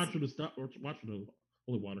Come then on, watch the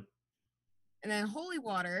Holy Water. And then Holy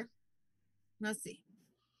Water, let's see.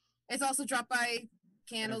 It's also dropped by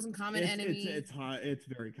candles and common enemies. It's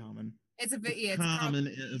very common. It's a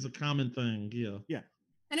common thing. Yeah. Yeah.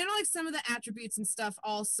 And I know like some of the attributes and stuff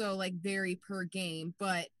also like vary per game,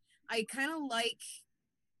 but I kind of like,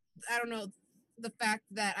 I don't know, the fact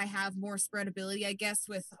that I have more spreadability, I guess,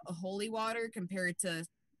 with a Holy Water compared to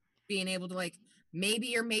being able to like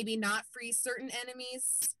maybe or maybe not freeze certain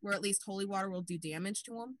enemies, where at least Holy Water will do damage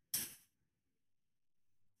to them.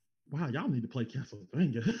 Wow, y'all need to play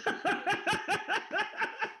Castlevania.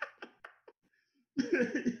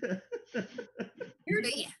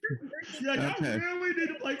 Y'all really need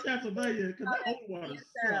to play Castlevania because that Holy Water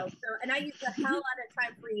sucks. And I use the hell out of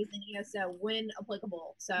time freeze and ESO when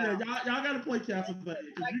applicable. So yeah, y'all got to play Castlevania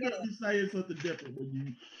because you're gonna be saying something different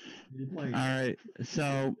when you play. All right,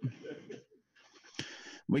 so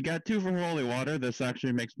we got 2 for Holy Water. This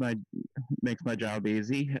actually makes my job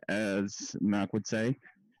easy, as Mac would say.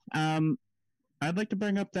 I'd like to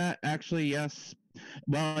bring up that actually, yes.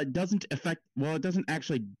 Well, it doesn't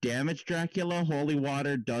actually damage Dracula. Holy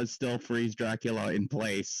Water does still freeze Dracula in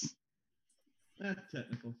place. That's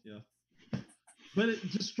technical, yeah. But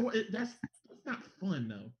that's not fun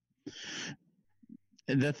though.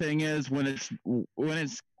 The thing is, when it's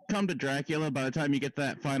come to Dracula, by the time you get to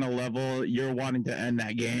that final level, you're wanting to end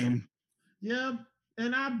that game. Yeah.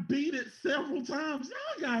 And I beat it several times.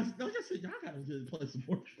 Y'all guys, like I said, y'all gotta really play some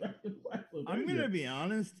more Dracula. I'm gonna be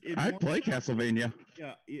honest. I play Castlevania.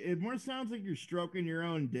 Yeah, it more sounds like you're stroking your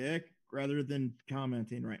own dick rather than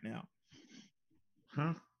commenting right now.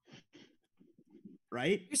 Huh?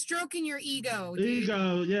 Right? You're stroking your ego. Dude.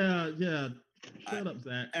 Ego, yeah. Shut up,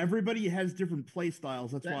 Zach. Everybody has different play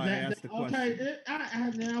styles. That's why I asked the question. Okay,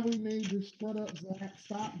 now we need to shut up, Zach.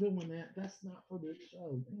 Stop doing that. That's not for this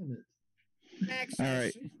show. Damn it. Actually, all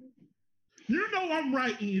right. You know I'm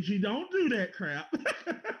right, Angie. Don't do that crap.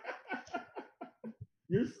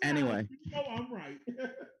 Anyway. You know I'm right.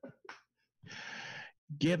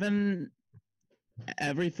 Given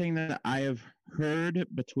everything that I have heard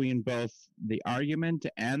between both the argument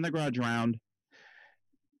and the grudge round,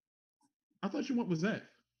 I thought you went with Zach.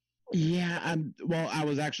 Yeah, well, I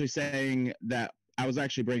was actually saying that I was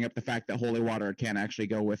actually bringing up the fact that Holy Water can actually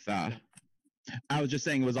go with I was just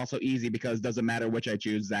saying it was also easy because it doesn't matter which I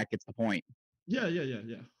choose, Zach gets the point. Yeah.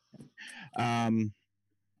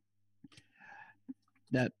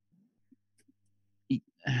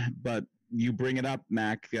 But you bring it up,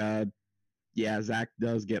 Mac. Yeah, Zach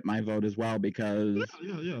does get my vote as well because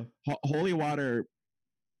Yeah. Holy Water,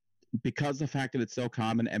 because the fact that it's so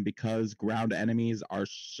common and because ground enemies are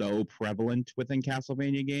so prevalent within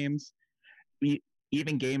Castlevania games,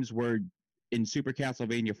 even games where in Super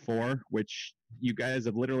Castlevania 4, which you guys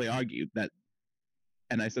have literally argued that,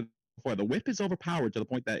 and I said before, the whip is overpowered to the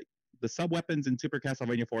point that the sub weapons in Super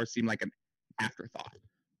Castlevania 4 seem like an afterthought.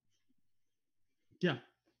 Yeah.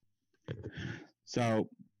 So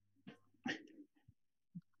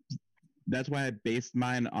that's why I based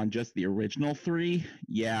mine on just the original 3.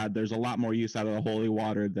 Yeah, there's a lot more use out of the Holy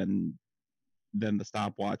Water than the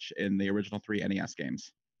stopwatch in the original 3 NES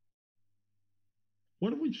games. What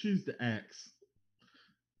do we choose to axe?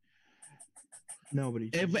 Nobody.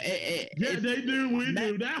 They do. We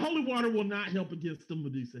do. That Holy Water will not help against the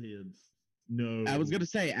Medusa heads. No. I was gonna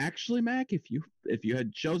say, actually, Mac, if you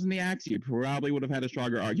had chosen the axe, you probably would have had a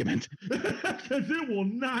stronger argument. Because it will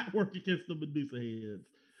not work against the Medusa heads.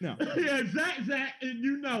 No. Yeah, Zach, and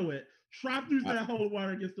you know it. Try to use that Holy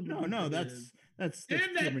Water against the Medusa No, heads. that's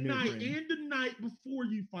and that night, and the night before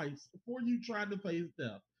you try to face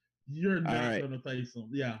death, you're not gonna face them.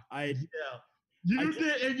 Yeah. You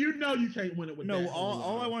did, and you know you can't win it with that.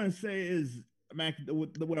 All I want to say is, Mac,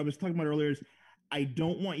 what I was talking about earlier is, I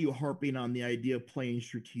don't want you harping on the idea of playing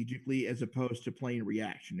strategically as opposed to playing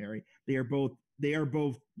reactionary. They are both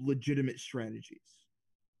legitimate strategies.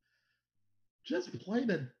 Just play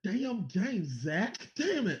the damn game, Zach.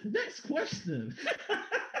 Damn it. Next question.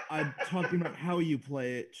 I'm talking about how you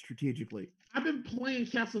play it strategically. I've been playing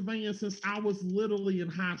Castlevania since I was literally in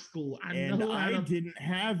high school. I didn't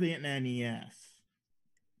have an NES.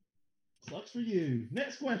 Sucks for you.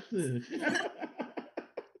 Next question.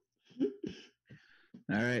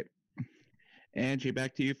 All right. Angie,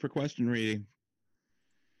 back to you for question reading.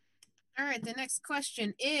 All right, the next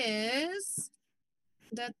question is...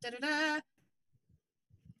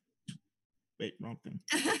 Wait, wrong thing.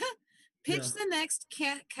 Pitch the next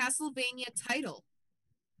Castlevania title.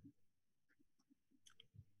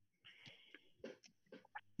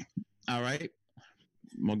 All right.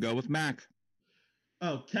 We'll go with Mac.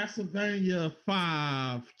 Oh, Castlevania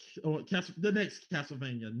 5. The next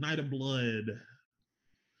Castlevania, Night of Blood.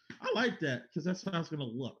 I like that because that's how it's going to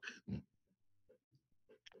look.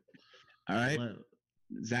 All right.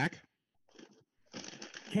 Zach?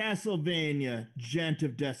 Castlevania, Gent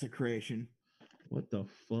of Desecration. What the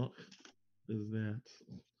fuck is that?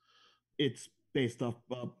 It's based off...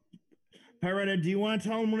 Pyretta, do you want to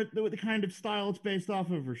tell them what the kind of style it's based off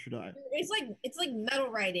of, or should I? It's like metal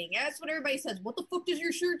writing. That's what everybody says. What the fuck does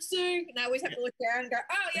your shirt say? And I always have to look down and go,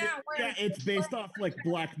 oh yeah. Yeah, it's based off like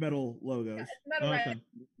black metal logos. Yeah, metal writing.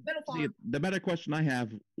 Metal font. See, the better question I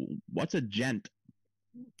have: what's a gent?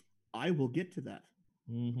 I will get to that.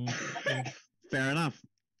 Mm-hmm. Fair enough.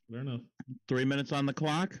 3 minutes on the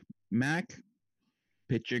clock. Mac,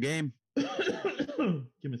 pitch your game. Give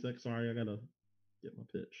me a sec. Sorry, I gotta get my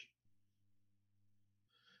pitch.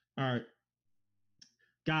 All right,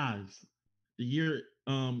 guys. The year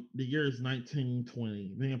is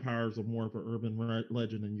 1920. Vampires are more of an urban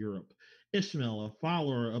legend in Europe. Ishmael, a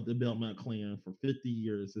follower of the Belmont clan for 50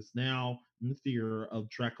 years, is now in fear of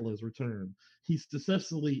Dracula's return. He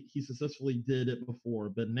successfully did it before,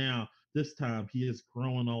 but now this time he is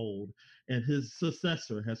growing old, and his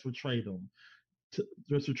successor has betrayed him.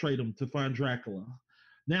 To find Dracula.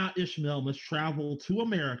 Now Ishmael must travel to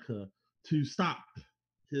America to stop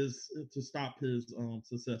his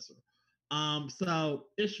successor. So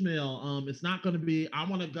Ishmael, it's not going to be. I'm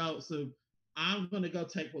going to go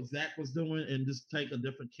take what Zach was doing and just take a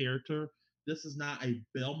different character. This is not a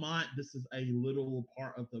Belmont. This is a literal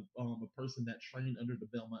part of the a person that trained under the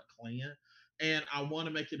Belmont clan, and I want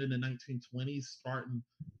to make it in the 1920s, starting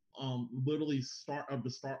literally start of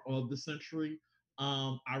the century.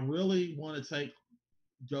 I really want to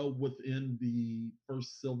go within the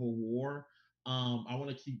first Civil War. I want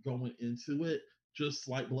to keep going into it, just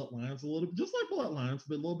like Bloodlines, but a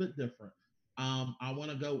little bit different. I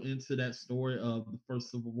want to go into that story of the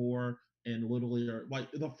first Civil War, and literally,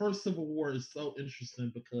 like the first Civil War is so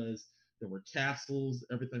interesting because there were castles,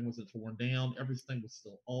 everything wasn't torn down, everything was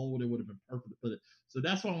still old. It would have been perfect to put it. So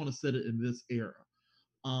that's why I want to set it in this era.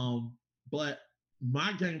 But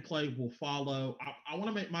my gameplay will follow. I want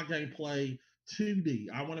to make my gameplay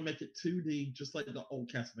 2D. I want to make it 2D, just like the old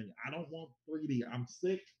Castlevania. I don't want 3D. I'm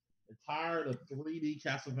sick and tired of 3D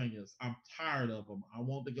Castlevanias. I'm tired of them. I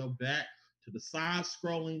want to go back to the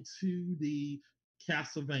side-scrolling 2D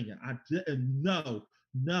Castlevania. I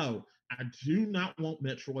do not want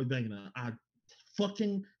Metroidvania. I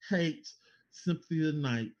fucking hate Symphony of the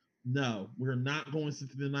Night No, we're not going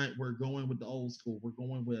Symphony of the Night. We're going with the old school. We're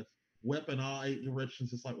going with weapon all eight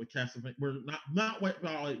directions, just like with Castlevania. We're not weapon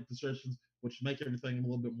all eight directions, which make everything a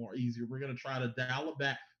little bit more easier. We're gonna try to dial it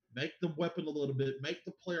back, make the weapon a little bit, make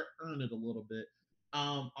the player earn it a little bit.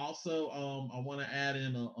 Also, I want to add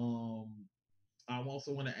in a I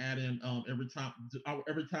also want to add in every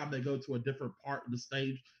time they go to a different part of the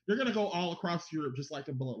stage, they're going to go all across Europe, just like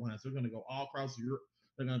in Bloodlines. They're going to go all across Europe.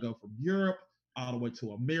 They're going to go from Europe all the way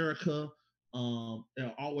to America. All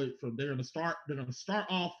the way from they're going to start. They're going to start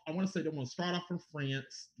off. I want to say they want to start off from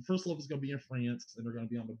France. The first level is going to be in France, and they're going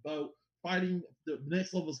to be on the boat fighting. The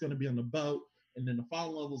next level is going to be on the boat, and then the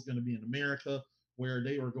following level is going to be in America, where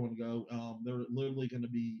they are going to go. They're literally going to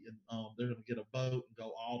be. They're going to get a boat and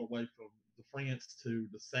go all the way from France to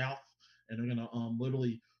the south, and they're gonna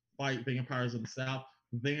literally fight vampires in the south.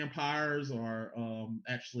 Vampires are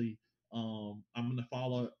actually I'm gonna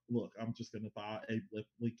follow. Look, I'm just gonna follow Abe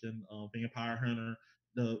Lincoln, Vampire Hunter.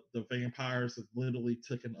 The vampires have literally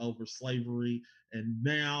taken over slavery, and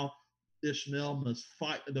now Ishmael must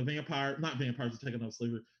fight the vampire. Not vampires are taking over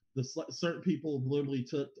slavery. Certain people literally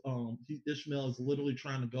took. Ishmael is literally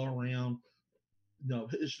trying to go around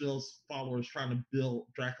Ishmael's followers trying to build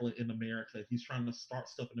Dracula in America. He's trying to start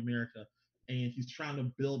stuff in America, and he's trying to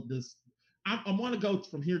build this. I want to go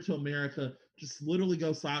from here to America, just literally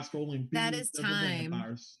go side scrolling. That is time.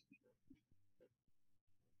 Vampires.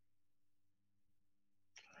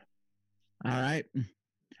 All right.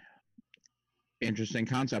 Interesting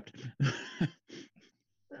concept.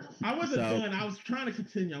 I wasn't done. I was trying to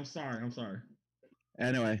continue. I'm sorry.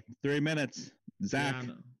 Anyway, 3 minutes. Zach.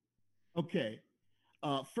 Yeah, Okay.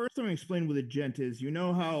 First, I'm gonna explain what a gent is. You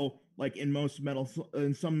know how, like in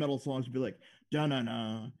some metal songs, it'd be like da na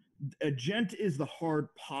na. A gent is the hard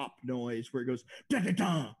pop noise where it goes da da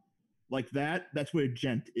da, like that. That's what a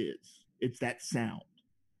gent is. It's that sound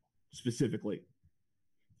specifically.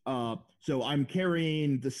 So I'm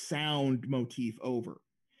carrying the sound motif over,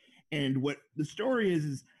 and what the story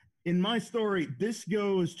is in my story. This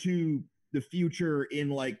goes to the future in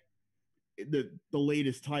like the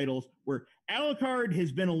latest titles where Alucard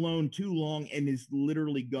has been alone too long and is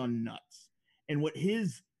literally gone nuts. And what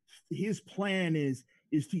his plan is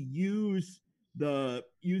to use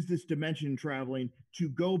this dimension traveling to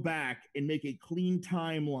go back and make a clean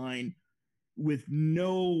timeline with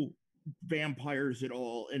no vampires at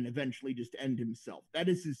all and eventually just end himself. That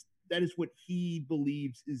is what he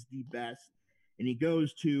believes is the best. And he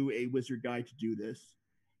goes to a wizard guy to do this.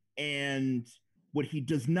 And what he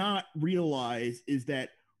does not realize is that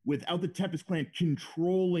without the Tempest clan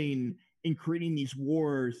controlling and creating these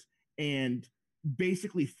wars and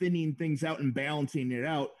basically thinning things out and balancing it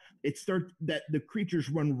out, it starts that the creatures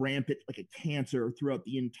run rampant like a cancer throughout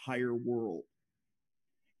the entire world.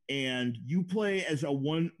 And you play as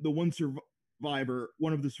one of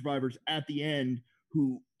the survivors at the end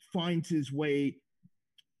who finds his way.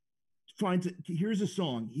 Here's a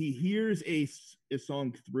song. He hears a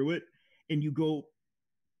song through it, and you go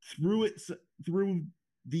through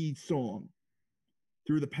the song,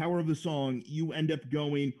 through the power of the song. You end up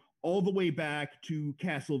going all the way back to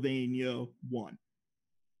Castlevania 1,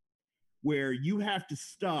 where you have to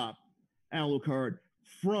stop Alucard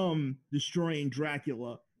from destroying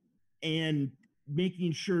Dracula and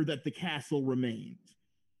making sure that the castle remains.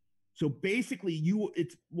 So basically,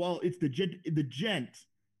 it's the gent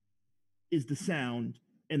is the sound,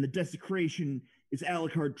 and the desecration is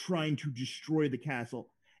Alucard trying to destroy the castle.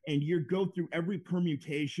 And you go through every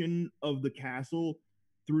permutation of the castle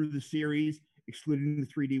through the series, excluding the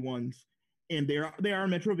 3D ones. And they are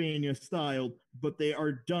Metrovania styled, but they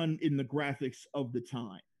are done in the graphics of the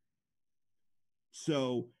time.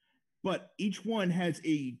 So, but each one has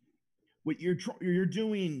how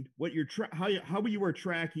you are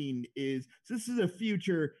tracking is, so this is a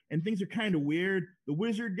future and things are kind of weird. The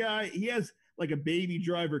wizard guy, he has like a Baby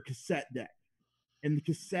Driver cassette deck, and the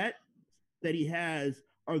cassette that he has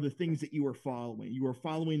are the things that you are following. You are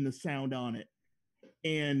following the sound on it,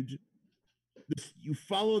 and you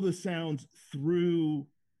follow the sounds through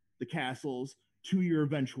the castles to your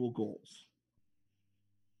eventual goals.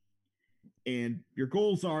 And your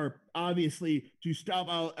goals are obviously to stop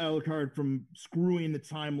Alucard from screwing the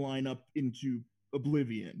timeline up into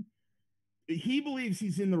oblivion. He believes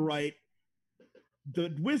he's in the right.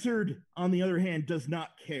 The wizard, on the other hand, does not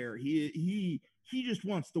care. He just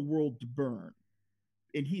wants the world to burn.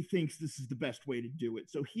 And he thinks this is the best way to do it.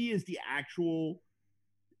 So he is the actual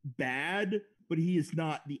bad, but he is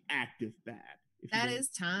not the active bad. That is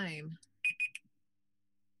time.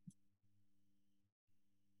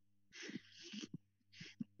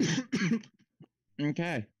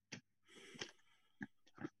 Okay.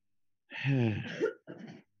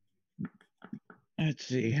 let's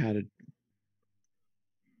see how to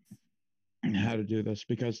do this,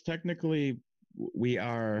 because technically we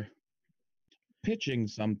are pitching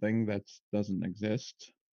something that doesn't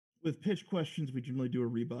exist. With pitch questions, we generally do a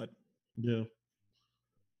rebut. Yeah.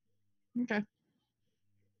 Okay.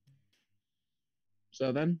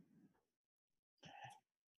 So then,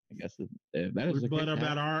 I guess if that is the But case,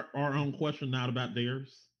 about our own question, not about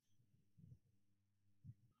theirs.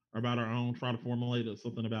 Or about our own, try to formulate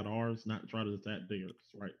something about ours, not try to attack theirs,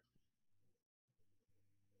 right?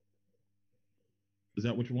 Is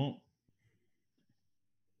that what you want?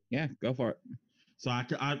 yeah, go for it. So I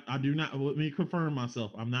do not, let me confirm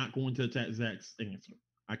myself. I'm not going to attack Zach's answer.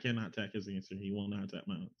 I cannot attack his answer. He will not attack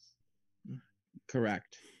mine.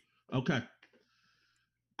 Correct. Okay.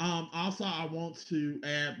 Also, I want to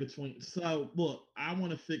add so look, I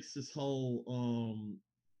want to fix this whole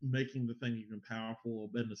making the thing even powerful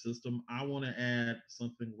in the system. I want to add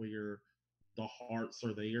something where the hearts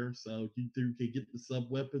are there, so you can get the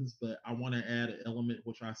sub weapons, but I want to add an element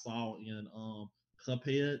which I saw in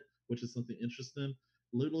Cuphead, which is something interesting.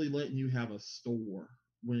 Literally letting you have a store.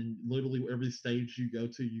 When literally every stage you go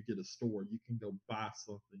to, you get a store. You can go buy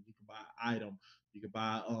something. You can buy an item. You can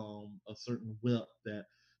buy a certain whip that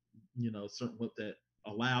certain whip that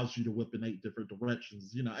allows you to whip in 8 different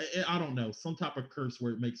directions. I don't know, some type of curse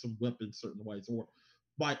where it makes them whip in certain ways, or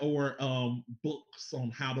books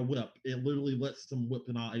on how to whip. It literally lets them whip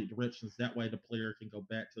in all 8 directions. That way, the player can go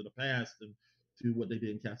back to the past and do what they did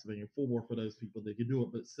in Castlevania 4 for those people that can do it,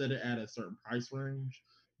 but set it at a certain price range.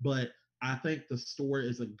 But I think the store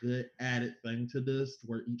is a good added thing to this,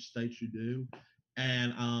 where each stage you do.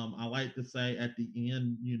 And I like to say at the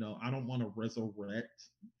end, I don't want to resurrect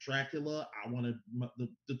Dracula. I want to.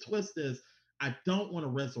 The twist is, I don't want to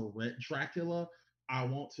resurrect Dracula. I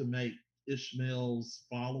want to make Ishmael's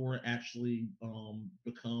follower actually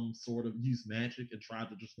become sort of use magic and try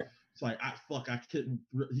to just. It's like I couldn't.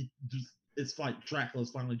 He just. It's like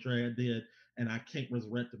Dracula's finally dead, and I can't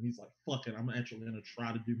resurrect him. He's like, fuck it. I'm actually gonna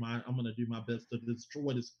try to do I'm gonna do my best to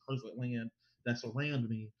destroy this cursed land that's around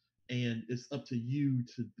me, and it's up to you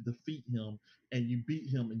to defeat him. And you beat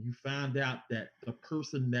him, and you find out that the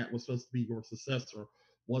person that was supposed to be your successor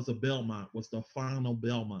was a Belmont, was the final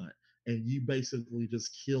Belmont, and you basically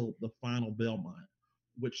just killed the final Belmont,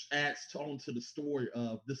 which adds tone to the story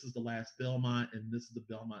of this is the last Belmont, and this is the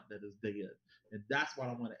Belmont that is dead. And that's what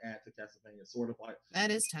I want to add to Castlevania, sort of like that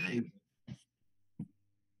is time.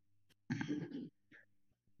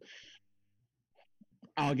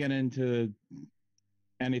 I'll get into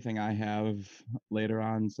anything I have later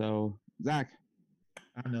on. So, Zach.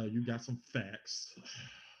 I know you got some facts.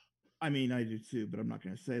 I mean, I do too, but I'm not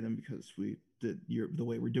going to say them because the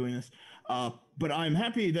way we're doing this. But I'm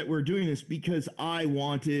happy that we're doing this because I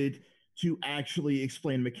wanted to actually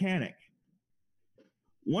explain mechanic.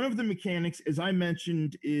 One of the mechanics, as I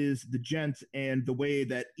mentioned, is the djent and the way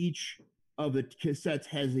that each of the cassettes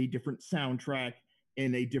has a different soundtrack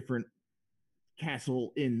and a different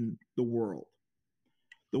castle in the world.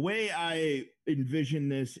 The way I envision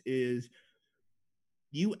this is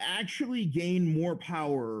you actually gain more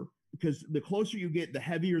power because the closer you get, the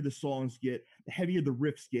heavier the songs get, the heavier the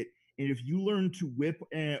riffs get. And if you learn to whip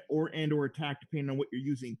or attack, depending on what you're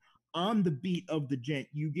using, on the beat of the djent,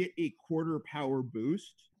 you get a quarter power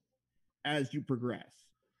boost as you progress.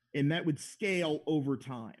 And that would scale over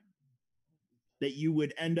time. That you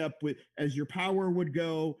would end up with, as your power would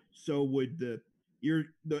go, so would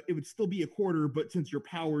it would still be a quarter, but since your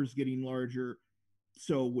power is getting larger,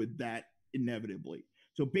 so would that inevitably.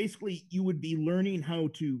 So basically, you would be learning how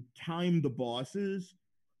to time the bosses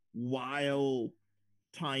while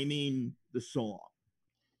timing the song,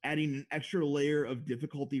 adding an extra layer of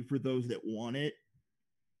difficulty for those that want it,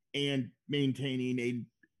 and maintaining an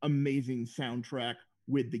amazing soundtrack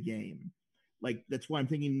with the game. Like, that's why I'm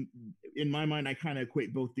thinking, in my mind, I kind of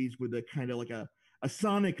equate both these with a kind of like a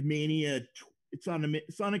Sonic Mania. It's on a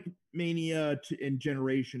Sonic Mania and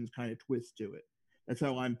Generations kind of twist to it. That's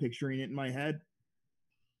how I'm picturing it in my head.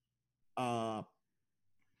 But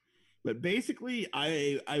basically,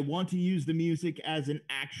 I want to use the music as an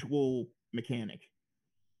actual mechanic.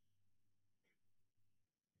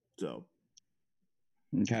 So.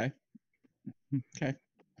 Okay.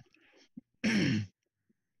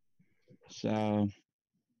 So.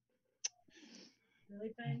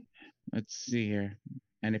 Really fine. Let's see here.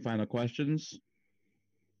 Any final questions?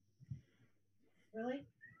 Really?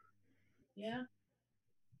 Yeah.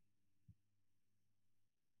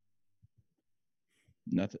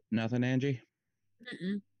 Nothing, Angie?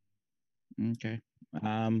 Mm-mm. Okay.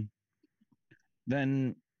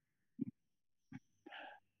 Then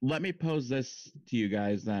let me pose this to you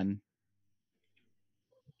guys then.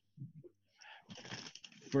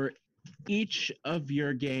 For each of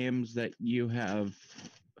your games that you have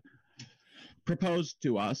proposed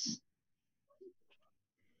to us,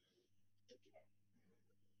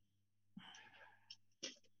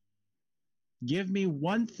 give me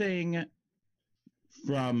one thing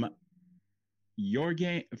from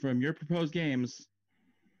your proposed games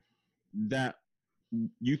that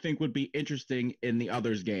you think would be interesting in the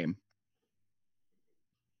other's game.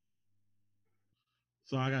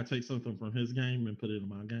 So I gotta take something from his game and put it in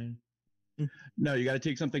my game. No, you got to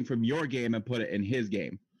take something from your game and put it in his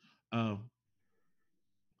game. Oh,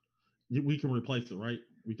 we can replace it, right?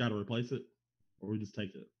 We got to replace it, or we just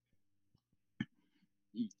take it.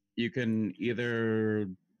 You can either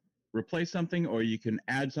replace something, or you can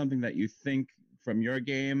add something that you think from your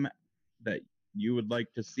game that you would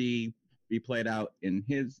like to see be played out in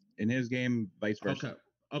his game, vice versa.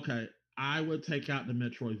 Okay. I would take out the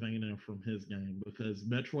Metroidvania from his game because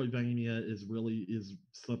Metroidvania is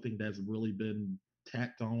something that's really been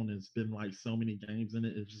tacked on. It's been like so many games in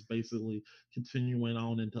it. It's just basically continuing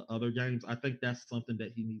on into other games. I think that's something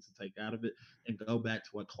that he needs to take out of it and go back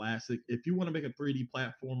to a classic. If you want to make a 3D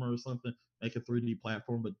platformer or something, make a 3D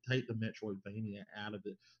platform, but take the Metroidvania out of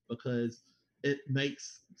it because it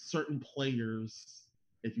makes certain players.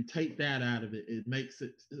 If you take that out of it, it makes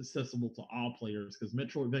it accessible to all players because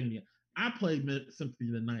Metroidvania. I played Symphony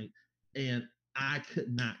of the Night and I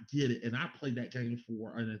could not get it. And I played that game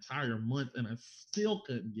for an entire month and I still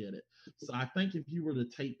couldn't get it. So I think if you were to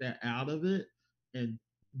take that out of it and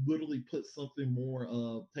literally put something more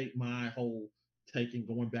of take my whole take and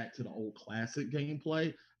going back to the old classic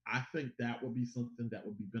gameplay, I think that would be something that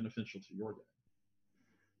would be beneficial to your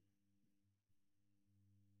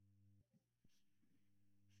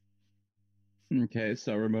game. Okay,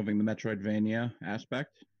 so removing the Metroidvania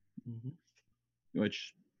aspect. Mm-hmm.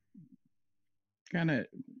 Which kind of,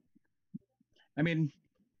 I mean,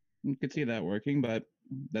 you could see that working, but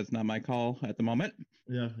that's not my call at the moment.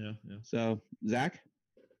 Yeah. So, Zach?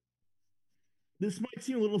 This might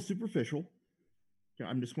seem a little superficial.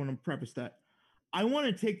 I'm just going to preface that. I want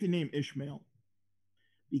to take the name Ishmael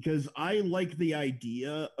because I like the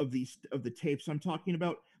idea of the tapes I'm talking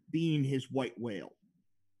about being his white whale.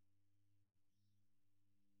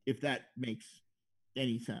 If that makes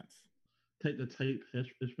any sense. Take the tape,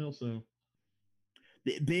 Ishmael. So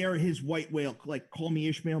they are his white whale. Like, call me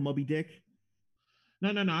Ishmael, Moby Dick. No.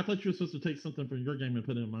 I thought you were supposed to take something from your game and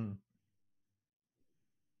put it in mine.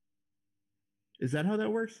 Is that how that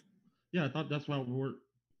works? Yeah, I thought that's how it worked.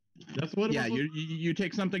 That's what. Yeah, you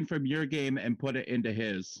take something from your game and put it into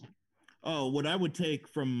his. Oh, what I would take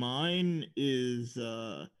from mine is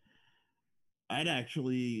I'd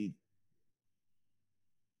actually.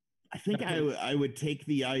 I think I would take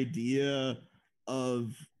the idea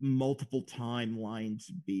of multiple timelines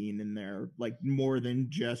being in there, like more than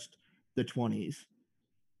just the 20s.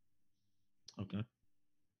 Okay.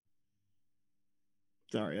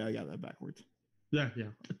 Sorry, I got that backwards. Yeah.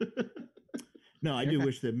 No, I do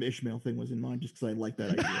wish the Ishmael thing was in mine just because I like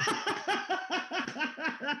that idea.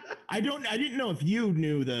 I didn't know if you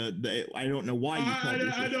knew the I don't know why you called it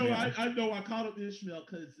Ishmael. I know. I called it Ishmael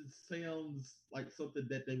because it sounds like something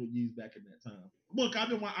that they would use back in that time. Look, I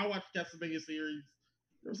watched Castlevania series.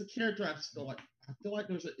 There was a character I feel like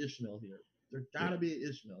there's an Ishmael here. There gotta be an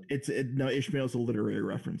Ishmael. No, Ishmael's a literary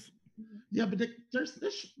reference. Yeah, but there's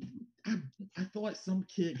this. I feel like some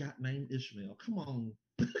kid got named Ishmael. Come on.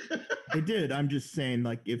 They did. I'm just saying,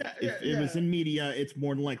 like, if it was in media, it's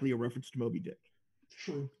more than likely a reference to Moby Dick.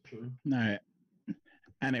 True. All right.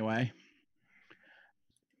 Anyway.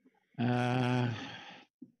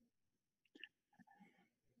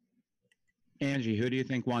 Angie, who do you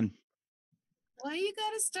think won? Why you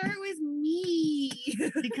gotta start with me?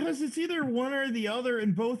 Because it's either one or the other,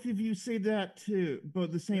 and both of you say that too,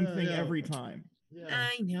 but the same thing every time. Yeah.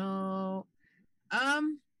 I know.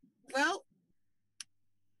 Well,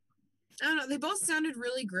 I don't know. They both sounded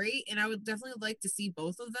really great, and I would definitely like to see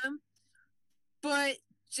both of them. But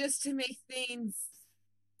just to make things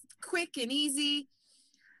quick and easy,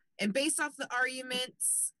 and based off the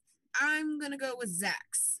arguments, I'm gonna go with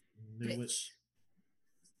Zach's pitch.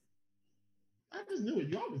 I just knew it.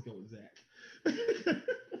 You always go with Zach.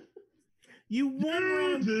 You won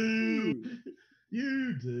round two.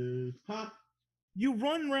 You do. Huh? You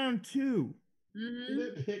won round two. Mm-hmm.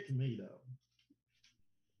 They picked me though.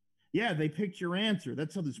 Yeah, they picked your answer.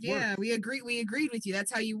 That's how this works. Yeah, we agreed with you.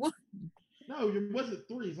 That's how you won. No, it wasn't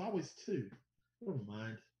three. It's always two. Never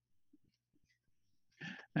mind.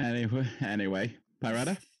 Anyway,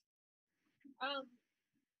 Pyretta?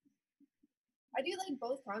 I I do like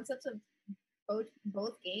both concepts of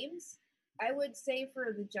both games. I would say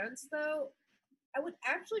for the gents though, I would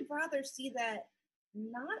actually rather see that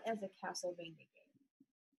not as a Castlevania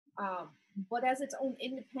game, but as its own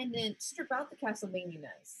independent. Strip out the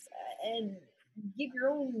Castlevania-ness and give your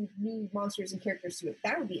own new monsters and characters to it.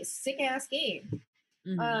 That would be a sick ass game.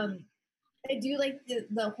 Mhm. I do like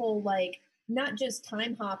the whole like not just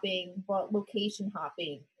time hopping but location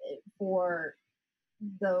hopping for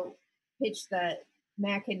the pitch that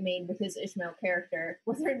Mac had made with his Ishmael character,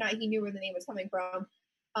 whether or not he knew where the name was coming from.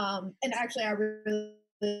 And actually, I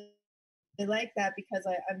really like that because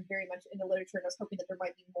I'm very much into literature and I was hoping that there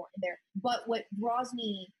might be more in there. But what draws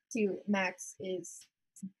me to Max is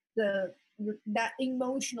that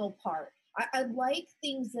emotional part. I like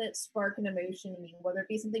things that spark an emotion in me, whether it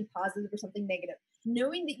be something positive or something negative.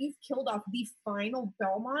 Knowing that you've killed off the final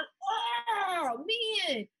Belmont, oh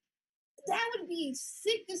man, that would be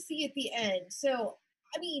sick to see at the end. So,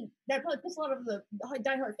 I mean, that probably puts a lot of the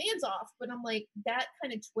diehard fans off, but I'm like, that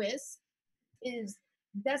kind of twist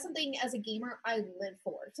that's something as a gamer I live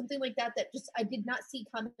for. Something like that just I did not see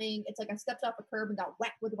coming. It's like I stepped off a curb and got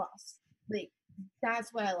whacked with a bus. Like,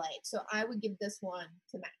 that's what I like. So I would give this one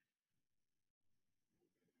to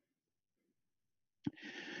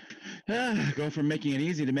Matt. Go from making it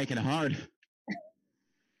easy to making it hard.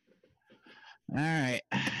 All right.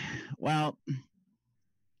 Well,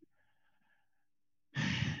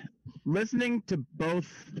 listening to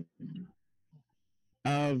both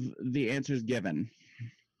of the answers given,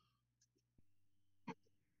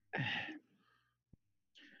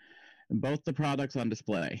 both the products on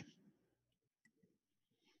display,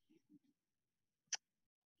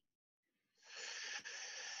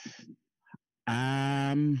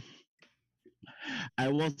 I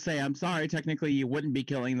will say I'm sorry. Technically, you wouldn't be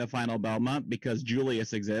killing the final Belmont because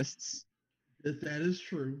Julius exists. That is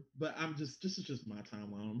true, but this is just my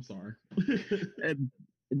timeline. I'm sorry.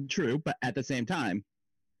 True, but at the same time,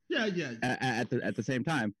 yeah. At the same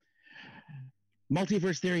time,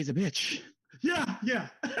 multiverse theory is a bitch. Yeah.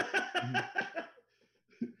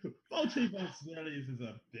 Multiverse theories is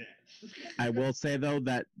a bitch. I will say though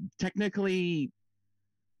that technically,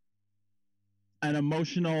 an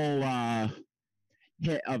emotional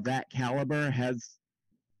hit of that caliber has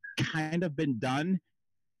kind of been done,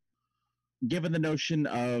 given the notion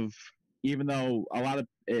of, even though a lot of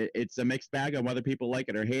it's a mixed bag on whether people like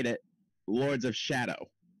it or hate it, Lords of Shadow.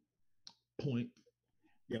 Point.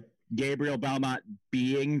 Yep. Gabriel Belmont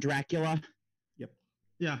being Dracula. Yep.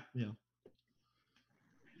 Yeah.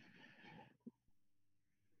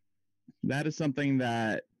 That is something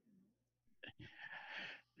that,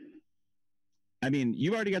 I mean,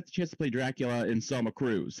 you already got the chance to play Dracula in Soma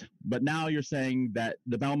Cruz, but now you're saying that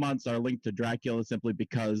the Belmonts are linked to Dracula simply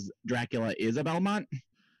because Dracula is a Belmont?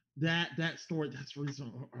 That story, that's the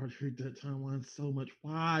reason I heard that timeline so much.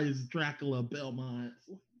 Why is Dracula Belmont?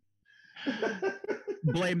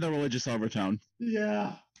 Blame the religious overtone.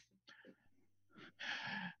 Yeah.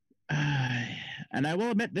 And I will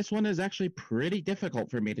admit, this one is actually pretty difficult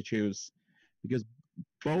for me to choose because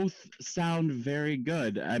both sound very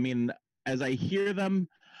good. I mean, as I hear them,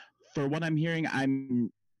 for what I'm hearing,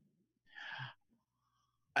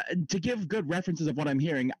 to give good references of what I'm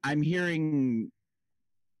hearing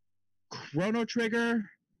Chrono Trigger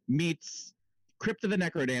meets Crypt of the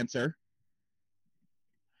Necrodancer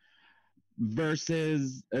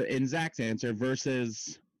versus, in Zach's answer,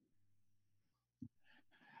 versus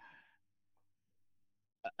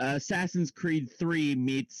Assassin's Creed 3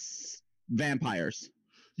 meets Vampires.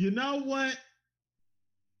 You know what?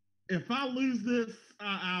 If I lose this,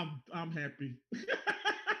 I'm happy.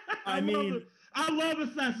 I love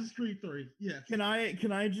Assassin's Creed 3. Yes. Can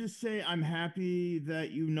I just say I'm happy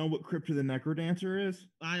that you know what Crypt of the Necrodancer is?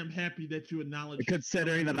 I am happy that you acknowledge.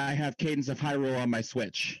 Considering that I have Cadence of Hyrule on my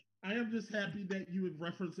Switch. I am just happy that you would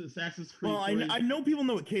reference Assassin's Creed. Well, I know people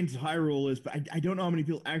know what Cadence of Hyrule is, but I don't know how many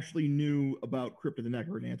people actually knew about Crypt of the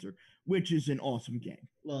Necrodancer, which is an awesome game.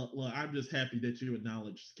 Look, I'm just happy that you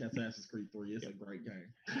acknowledge Assassin's Creed 3. It's a great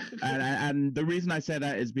game. and the reason I say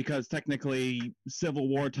that is because technically Civil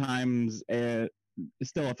War times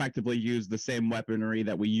still effectively use the same weaponry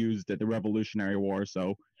that we used at the Revolutionary War,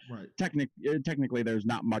 so right. Technically there's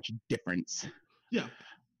not much difference. Yeah.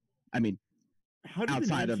 I mean,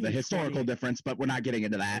 outside of the historical difference, but we're not getting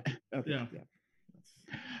into that. Okay,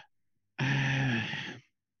 yeah.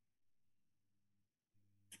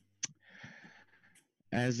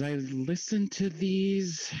 As I listen to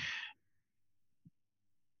these,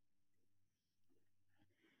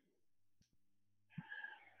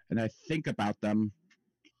 and I think about them,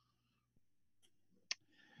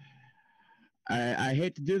 I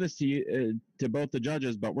hate to do this to you, to both the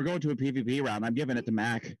judges, but we're going to a PvP round. I'm giving it to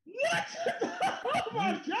Mac. What? Oh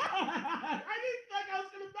my god! I didn't think I was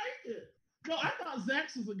gonna make it. No, I thought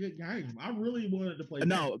Zach's was a good game. I really wanted to play.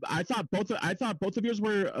 No, I thought both of yours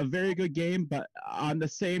were a very good game, but on the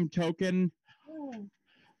same token,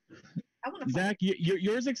 I want to. Zach,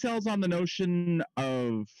 yours excels on the notion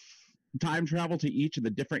of time travel to each of the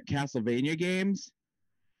different Castlevania games.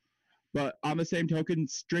 But on the same token,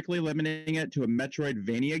 strictly limiting it to a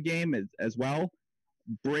Metroidvania game as well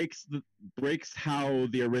breaks how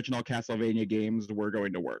the original Castlevania games were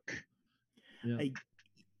going to work. Yeah.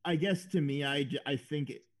 I guess to me, I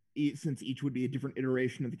think since each would be a different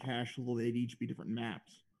iteration of the castle, they'd each be different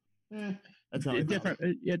maps. That's how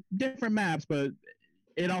different maps, but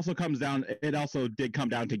it also did come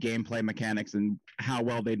down to gameplay mechanics and how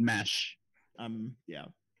well they'd mesh. Yeah.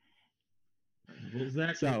 Well,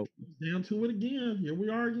 Zach, So down to it again. Here we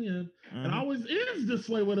are again. Uh-huh. It always ends this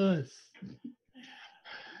way with us.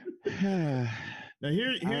 Now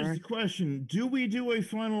here's the question: do we do a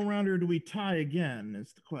final round or do we tie again?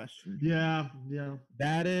 Is the question. Yeah.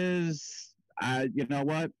 that is, you know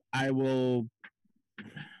what? I will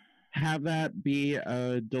have that be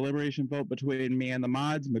a deliberation vote between me and the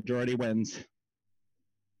mods. Majority wins.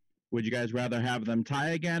 Would you guys rather have them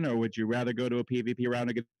tie again, or would you rather go to a PvP round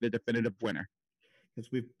to get the definitive winner? Because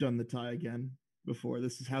we've done the tie again before.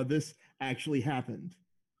 This is how this actually happened.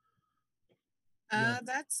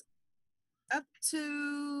 That's up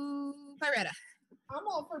to Pyretta. I'm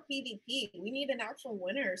all for PvP. We need an actual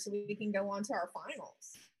winner so we can go on to our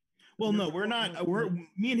finals. Well, no, we're not.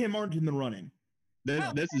 Me and him aren't in the running.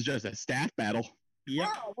 This is just a staff battle. Yep.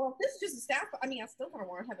 Oh, well, if this is just a staff. I mean, I still kind of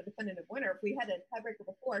want to have a definitive winner. If we had a tiebreaker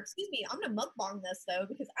before, excuse me, I'm gonna mukbang this though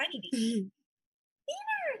because I need to eat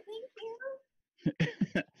dinner. Thank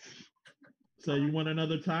you. So you want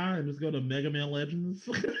another tie and just go to Mega Man Legends?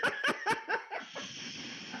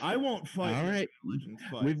 I won't fight. All right. Legends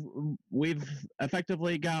fight. We've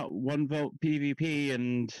effectively got one vote PvP,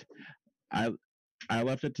 and I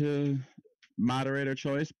left it to moderator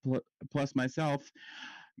choice plus myself.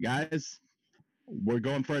 Guys, we're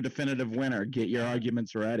going for a definitive winner. Get your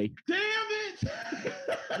arguments ready. Damn it!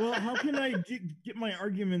 Well, how can I get my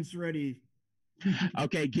arguments ready?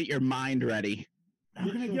 Okay, get your mind ready. How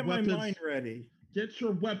can I get my mind ready? Get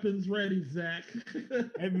your weapons ready, Zach.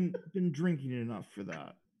 I haven't been drinking enough for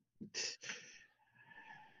that.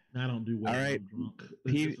 I don't do well. All right. I'm drunk.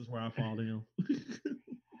 This is where I fall down.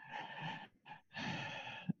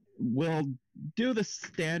 We'll do the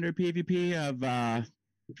standard PvP of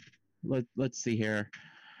let's see here.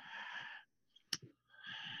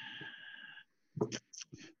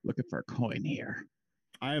 Looking for a coin here.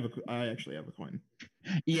 I actually have a coin.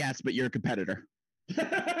 Yes, but you're a competitor.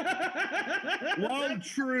 Well,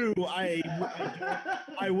 true.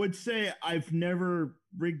 I would say I've never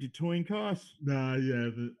rigged a coin toss. Nah, you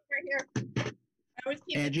haven't. Right here. I always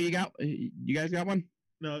keep it. Angie, you guys got one?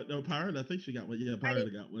 No, Pirate. I think she got one. Yeah,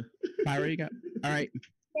 Pirate got one. Pyro, you got. All right.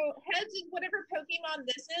 So heads is whatever Pokemon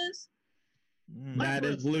this is. That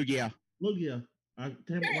is Lugia. Lugia. I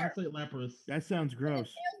can't say Lapras. That sounds gross.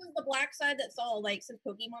 Tails is the black side that's all like some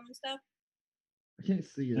Pokemon and stuff. I can't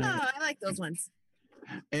see it. Oh, I like those ones.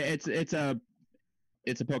 It's a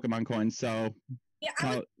Pokemon coin. So Yeah, I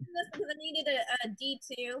was doing this because I needed a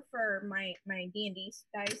D2 for my D&D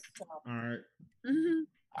dice. So All right. Mm-hmm.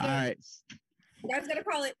 all right. you guys gotta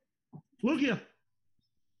call it. Lugia.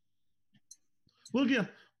 Lugia.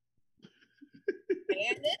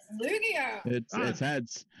 And it's Lugia. It's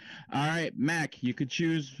heads. All right, Mac, you could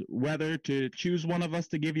choose whether to choose one of us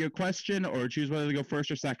to give you a question or choose whether to go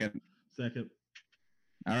first or second. Second.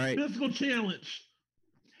 All right, Physical challenge.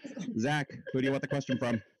 Zach, who do you want the question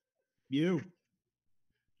from? You.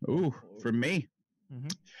 Ooh, from me.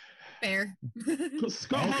 Fair. Hold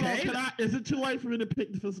on, Okay. is it too late for me to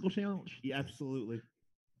pick the physical challenge? Yeah, absolutely.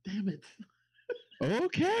 Damn it.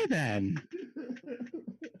 Okay, then.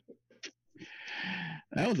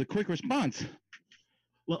 That was a quick response.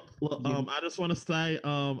 Look, I just want to say,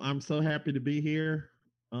 I'm so happy to be here.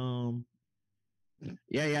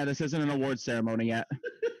 Yeah, this isn't an award ceremony yet.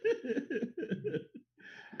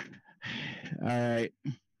 All right.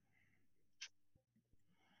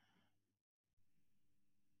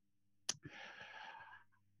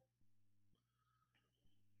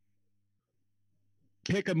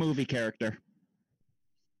 Pick a movie character.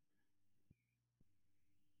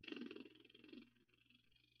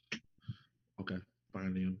 Okay,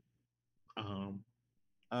 fine then.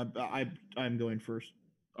 I'm going first.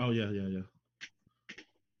 Oh yeah.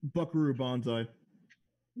 Buckaroo Banzai.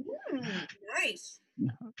 Nice.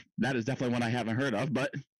 That is definitely one I haven't heard of,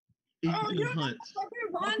 but Ethan you don't know Hunt.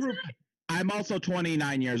 Buckaroo Banzai? I'm also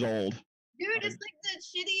 29 years old. Dude, it's like the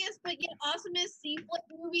shittiest but yet awesomest C-flick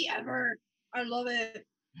movie ever. I love it.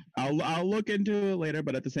 I'll look into it later,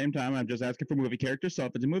 but at the same time, I'm just asking for movie characters. So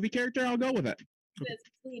if it's a movie character, I'll go with it.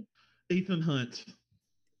 Sleep. Ethan Hunt.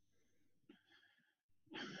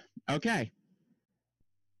 Okay.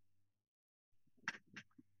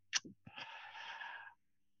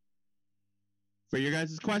 For your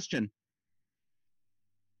guys' question,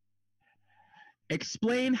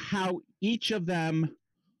 explain how each of them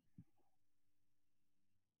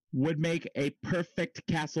would make a perfect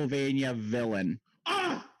Castlevania villain.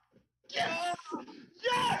 Ah! Yes!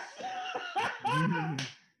 Yes!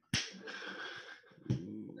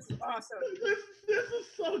 This is awesome. This is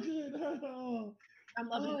so good. I'm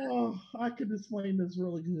loving it. Oh, I could explain this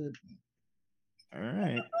really good. All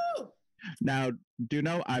right. Now, do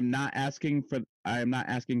know I'm not asking for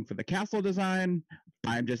the castle design.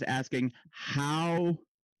 I'm just asking how.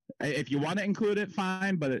 If you want to include it,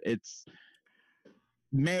 fine, but it's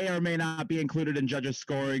may or may not be included in judges'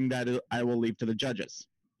 scoring. That I will leave to the judges.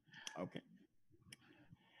 Okay.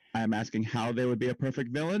 I'm asking how they would be a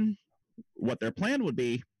perfect villain, what their plan would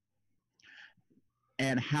be,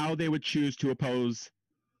 and how they would choose to oppose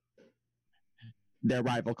their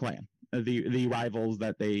rival clan, the rivals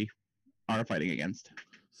that they are fighting against.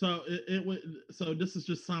 So it would. So this is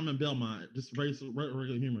just Simon Belmont, just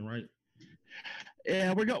regular human, right?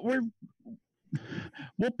 Yeah,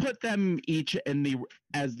 we'll put them each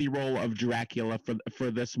as the role of Dracula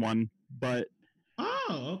for this one, but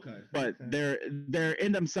okay. But okay. they're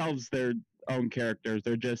in themselves their own characters.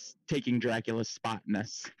 They're just taking Dracula's spot in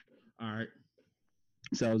this. All right.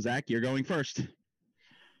 So Zach, you're going first.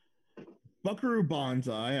 Buckaroo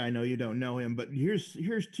Banzai, I know you don't know him, but here's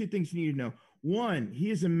two things you need to know. One,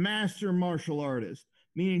 he is a master martial artist,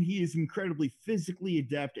 meaning he is incredibly physically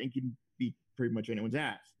adept and can beat pretty much anyone's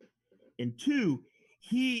ass. And two,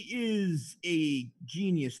 he is a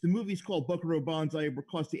genius. The movie's called Buckaroo Banzai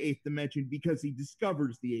across the eighth dimension because he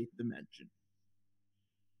discovers the eighth dimension.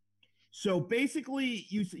 So basically,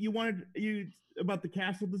 you wanted about the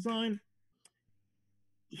castle design.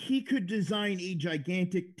 He could design a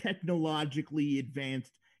gigantic, technologically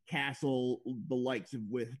advanced castle, the likes of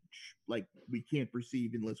which, like, we can't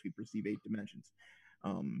perceive unless we perceive eight dimensions.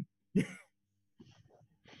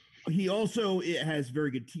 He also has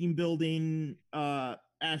very good team building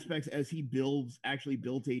aspects, as he actually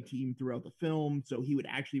built a team throughout the film, so he would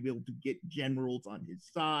actually be able to get generals on his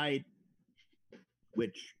side,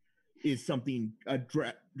 which is something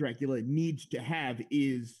Dracula needs to have,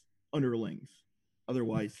 is underlings.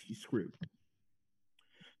 Otherwise, he's screwed.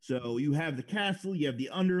 So you have the castle, you have the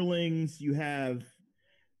underlings, you have,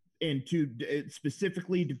 and to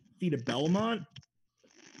specifically defeat a Belmont,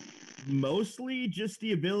 mostly just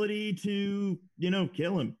the ability to,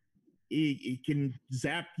 kill him. He can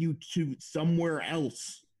zap you to somewhere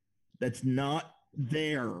else that's not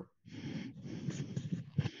there.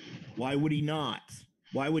 Why would he not?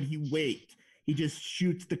 Why would he wait? He just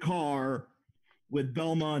shoots the car with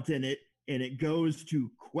Belmont in it, and it goes to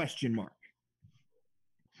question mark.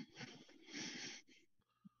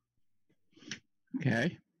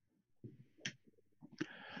 Okay.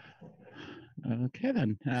 Okay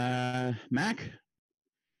then. Mac?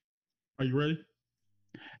 Are you ready?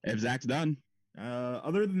 If Zach's done.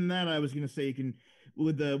 Other than that, I was gonna say you can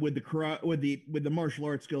with the martial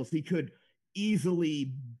arts skills, he could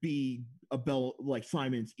easily be like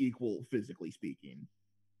Simon's equal, physically speaking.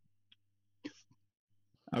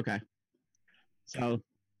 Okay. So,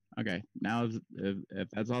 okay. Now, if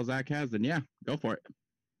that's all Zach has, then yeah, go for it.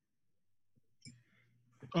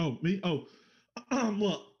 Oh, me? Oh,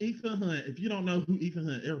 look, Ethan Hunt. If you don't know who Ethan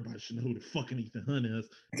Hunt, everybody should know who the fucking Ethan Hunt is.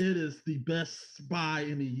 It is the best spy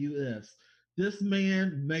in the U.S. This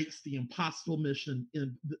man makes the impossible mission,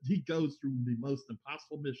 and he goes through the most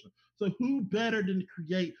impossible mission. So who better than to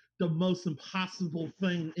create the most impossible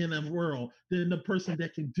thing in the world than the person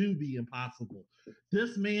that can do the impossible?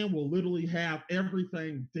 This man will literally have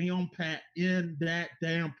everything down pat in that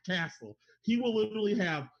damn castle. He will literally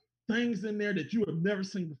have things in there that you have never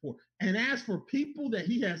seen before. And as for people that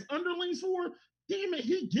he has underlings for, damn it,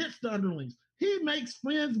 he gets the underlings. He makes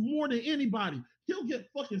friends more than anybody. He'll get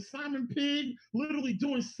fucking Simon Pegg literally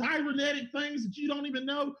doing cybernetic things that you don't even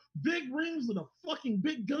know. Big rings with a fucking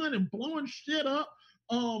big gun and blowing shit up.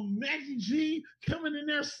 Maggie G coming in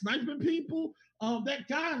there sniping people. That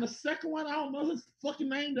guy in the second one, I don't know his fucking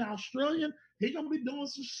name, the Australian. He gonna be doing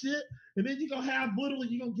some shit. And then you're gonna have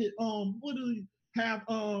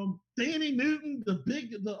Danny Newton, the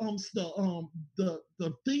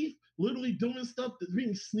thief, literally doing stuff, that's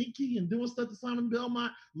being sneaky and doing stuff to Simon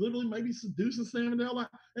Belmont, literally maybe seducing Simon Belmont.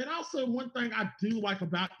 And also, one thing I do like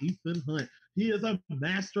about Ethan Hunt, he is a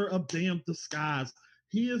master of damn disguise.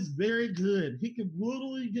 He is very good. He can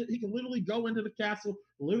literally go into the castle,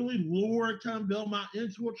 literally lure Simon Belmont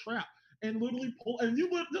into a trap, and literally pull. And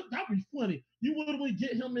that'd be funny. You literally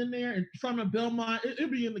get him in there, and Simon Belmont,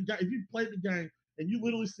 it'd be in the game. If you played the game, and you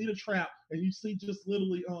literally see the trap, and you see just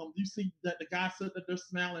literally, you see that the guy said that they're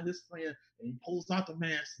smiling his friend, and he pulls out the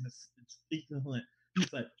mask, and it's Ethan Hunt.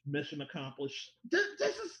 He's like, mission accomplished. This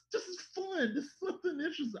is fun. This is something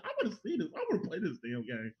interesting. I want to see this. I want to play this damn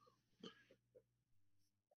game.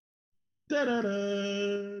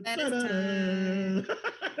 Da-da-da, That da-da-da.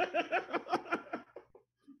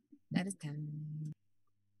 That is time.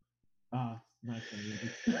 Nice.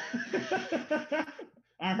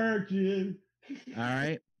 I heard you. All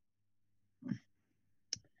right.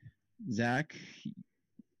 Zach,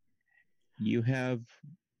 you have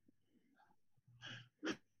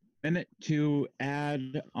a minute to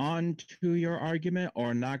add on to your argument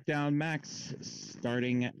or knock down Max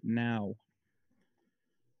starting now.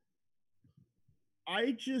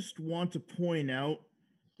 I just want to point out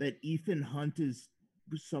that Ethan Hunt is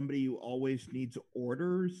somebody who always needs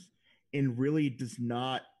orders and really does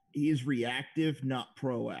not, he is reactive, not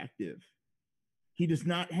proactive. He does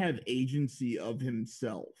not have agency of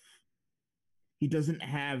himself. He doesn't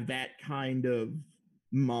have that kind of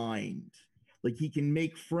mind. Like, he can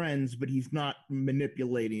make friends, but he's not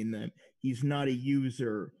manipulating them. He's not a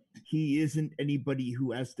user. He isn't anybody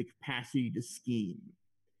who has the capacity to scheme.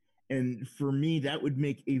 And for me, that would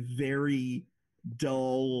make a very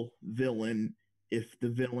dull villain if the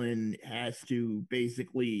villain has to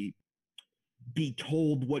basically be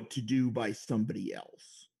told what to do by somebody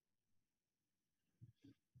else.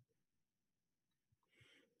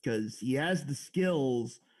 Because he has the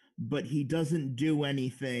skills, but he doesn't do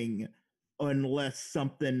anything unless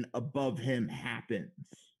something above him happens.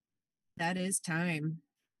 That is time.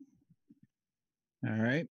 All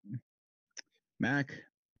right. Mac.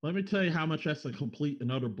 Let me tell you how much that's a complete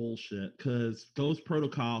and utter bullshit. Because Ghost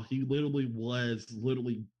Protocol, he literally was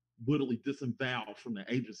literally disemboweled from the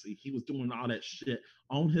agency. He was doing all that shit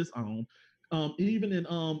on his own. Even in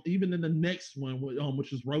the next one,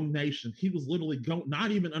 which is Rogue Nation, he was literally not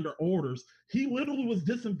even under orders. He literally was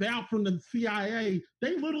disemboweled from the CIA.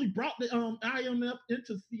 They literally brought the IMF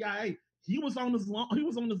into CIA. He was on his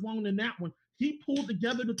loan in that one. He pulled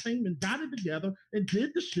together the team and got it together and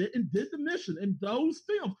did the shit and did the mission in those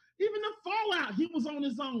films. Even the Fallout, he was on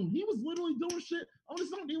his own. He was literally doing shit on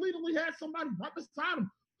his own. He literally had somebody right beside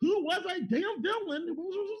him who was a damn villain who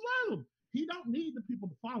was beside him. He don't need the people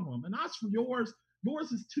to follow him. And as for yours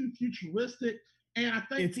is too futuristic. And I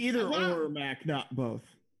think it's either or, Mac, not both.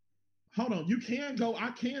 Hold on, you can go.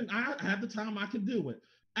 I have the time. I can do it.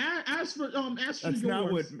 As for that's yours,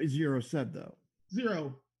 not what Zero said though.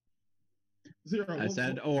 Zero. I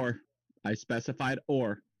said or. I specified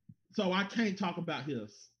or. So I can't talk about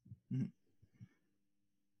his. Mm-hmm.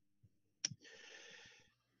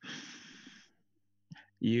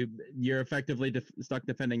 You're effectively stuck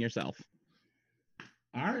defending yourself.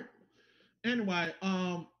 All right. Anyway,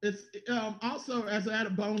 it's also as an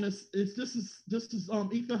added bonus, this is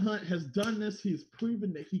Ethan Hunt has done this. He's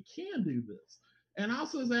proven that he can do this, and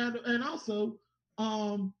also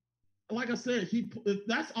like I said,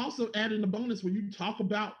 that's also adding a bonus when you talk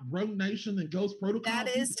about Rogue Nation and Ghost Protocol. That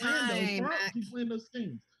is time. He's playing those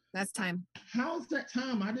schemes. That's time. How's that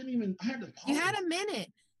time? I had to pause. You had a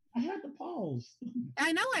minute. I had to pause.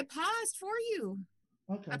 I know. I paused for you.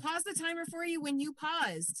 Okay. I paused the timer for you when you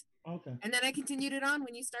paused. Okay. And then I continued it on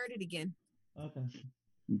when you started again. Okay.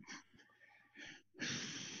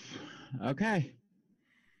 Okay.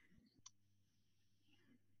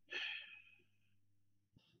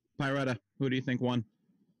 Pyretta, who do you think won?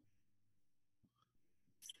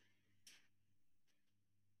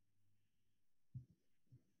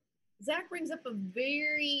 Zach brings up a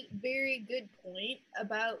very, very good point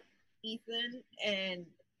about Ethan, and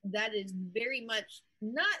that is very much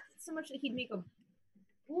not so much that he'd make a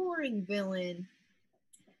boring villain.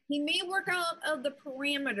 He may work out of the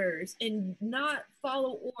parameters and not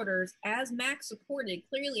follow orders, as Max supported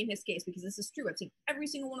clearly in his case, because this is true. I've seen every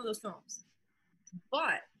single one of those films.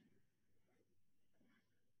 But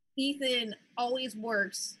Ethan always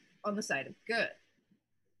works on the side of good.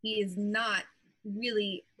 He is not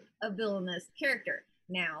really a villainous character.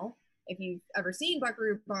 Now, if you've ever seen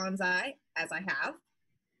Buckaroo Banzai, as I have,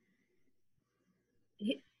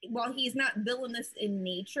 while he's not villainous in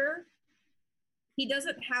nature, he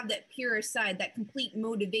doesn't have that pure side, that complete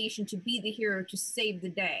motivation to be the hero to save the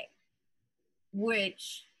day,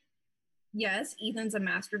 which yes, Ethan's a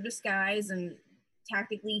master of disguise, and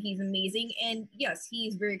tactically he's amazing. And yes,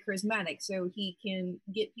 he's very charismatic, so he can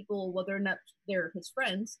get people, whether or not they're his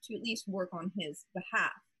friends, to at least work on his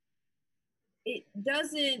behalf. It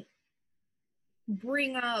doesn't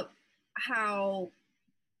bring up how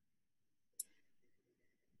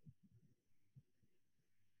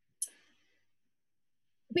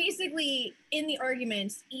basically in the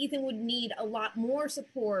arguments, Ethan would need a lot more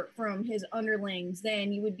support from his underlings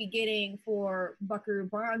than you would be getting for Buckaroo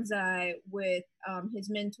Banzai with his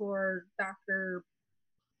mentor, Dr.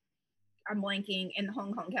 I'm blanking, and the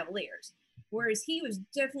Hong Kong Cavaliers. Whereas he was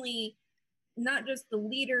definitely not just the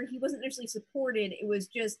leader, he wasn't necessarily supported, it was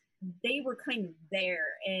just they were kind of there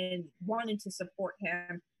and wanted to support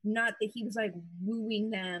him, not that he was like wooing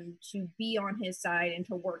them to be on his side and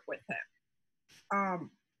to work with him.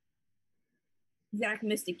 Zach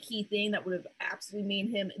missed a key thing that would have absolutely made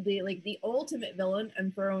him the ultimate villain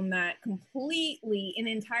and thrown that completely and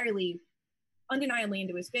entirely undeniably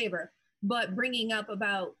into his favor. But bringing up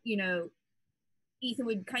about, Ethan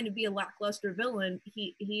would kind of be a lackluster villain,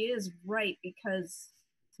 he is right, because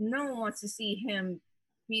no one wants to see him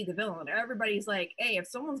be the villain. Everybody's like, hey, if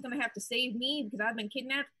someone's gonna have to save me because I've been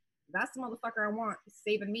kidnapped, that's the motherfucker I want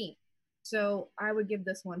saving me. So I would give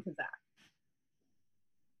this one to Zach.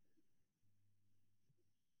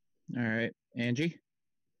 All right, Angie?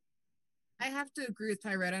 I have to agree with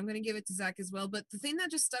Pyretta. I'm going to give it to Zach as well. But the thing that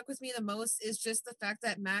just stuck with me the most is just the fact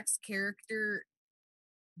that Mac's character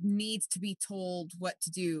needs to be told what to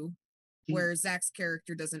do, where Zach's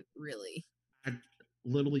character doesn't really. I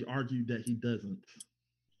literally argued that he doesn't.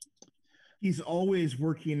 He's always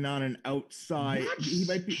working on an outside. He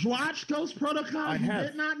might be. Watch Ghost Protocol. He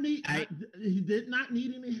did not need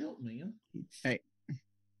any help, man. Hey.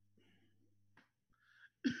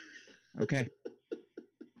 Okay.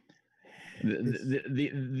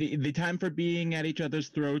 The time for being at each other's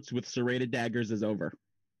throats with serrated daggers is over.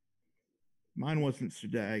 Mine wasn't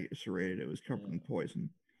serrated. It was covered in poison.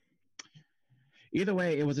 Either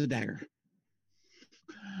way, it was a dagger.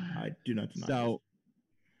 I do not deny so,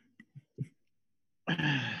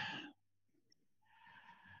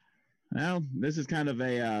 well, this is kind of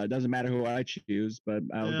a doesn't matter who I choose, but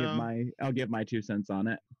I'll give my 2 cents on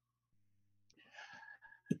it.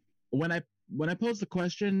 When I posed the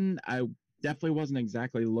question, I definitely wasn't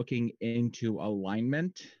exactly looking into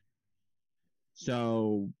alignment.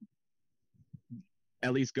 So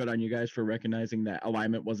at least good on you guys for recognizing that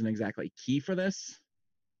alignment wasn't exactly key for this.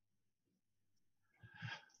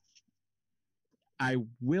 I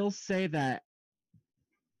will say that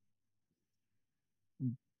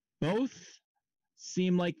both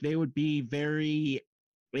seem like they would be very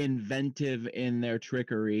inventive in their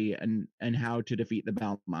trickery and how to defeat the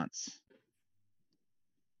Belmonts.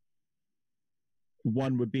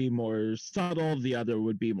 One would be more subtle, the other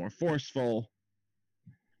would be more forceful,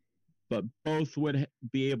 but both would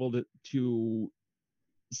be able to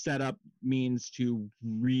set up means to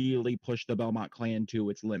really push the Belmont clan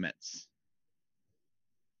to its limits.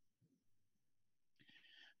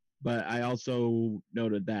 But I also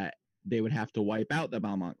noted that they would have to wipe out the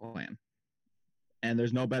Belmont clan. And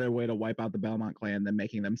there's no better way to wipe out the Belmont clan than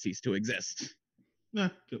making them cease to exist.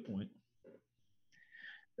 Good point.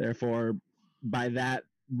 Therefore, by that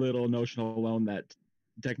little notion alone, that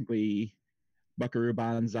technically Buckaroo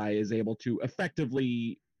Banzai is able to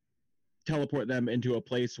effectively teleport them into a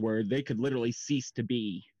place where they could literally cease to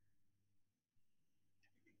be.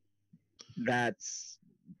 That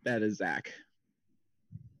is Zach.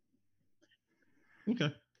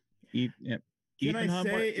 Okay. Can I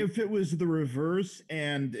say, if it was the reverse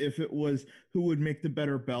and if it was who would make the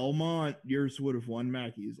better Belmont, yours would have won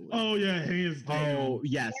Mac easily. Oh, yeah, hands down. Oh,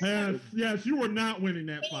 yes. Yes, you were not winning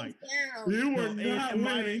that fight. You were not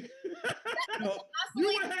winning. You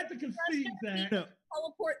would have had to concede that.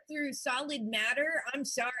 Teleport through solid matter. I'm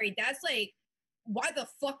sorry. That's like, why the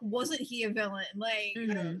fuck wasn't he a villain? Like,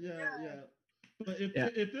 yeah. But if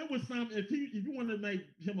it was if you wanted to make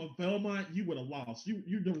him a Belmont, you would have lost.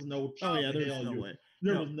 There was no chance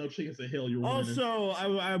was no chance in hell you were also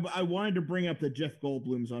winning. I wanted to bring up the Jeff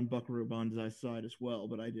Goldblum's on Buckaroo Banzai's side as well,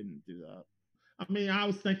 but I didn't do that. I mean, I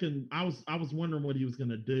was thinking, I was wondering what he was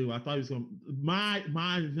gonna do. I thought he was gonna. My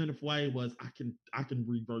inventive way was I can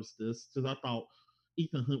reverse this, because I thought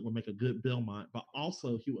Ethan Hunt would make a good Belmont, but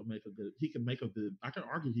also he can make a good. I can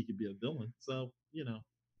argue he could be a villain. So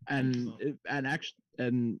And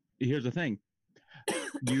here's the thing,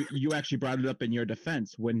 you actually brought it up in your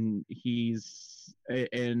defense when he's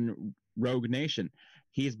in Rogue Nation.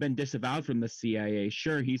 He's been disavowed from the CIA.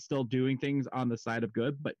 Sure, he's still doing things on the side of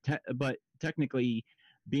good, but technically,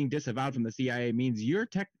 being disavowed from the CIA means you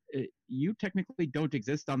technically don't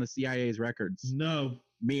exist on the CIA's records, No.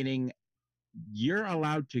 meaning you're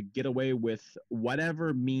allowed to get away with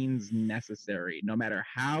whatever means necessary, no matter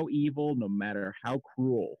how evil, no matter how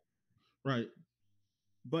cruel. Right.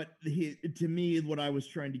 But to me, what I was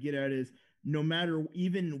trying to get at is no matter,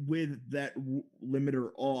 even with that limiter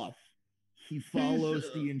off, he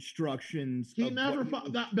follows the instructions. He never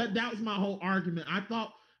that was my whole argument. I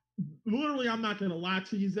thought, literally, I'm not going to lie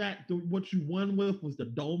to you, Zach, what you won with was the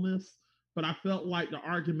dullness, but I felt like the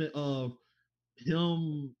argument of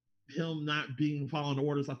him not being following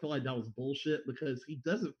orders, I feel like that was bullshit because he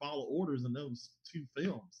doesn't follow orders in those two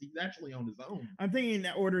films. He's actually on his own. I'm thinking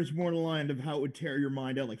that order is more the line of how it would tear your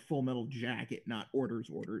mind out, like Full Metal Jacket, not orders.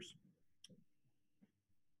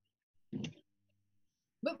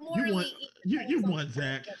 But more you won,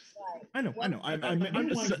 Zach. I know. I'm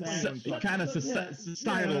just kind of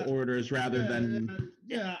societal orders rather than.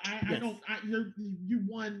 You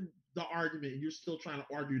won the argument. You're still trying to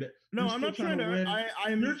argue that. No, I'm not trying to win.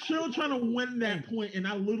 You're still trying to win that point, and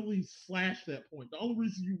I literally slashed that point. The only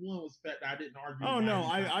reason you won was the fact that I didn't argue. Oh no,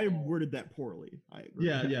 I worded that poorly. I agree.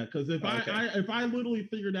 Yeah. Because if I literally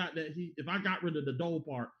figured out that if I got rid of the dull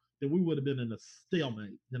part, then we would have been in a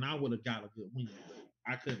stalemate. Then I would have got a good win.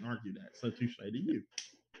 I couldn't argue that. So touche to you.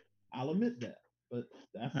 I'll admit that. But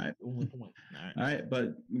that's the only point. All right.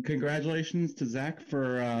 But congratulations to Zach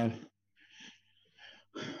for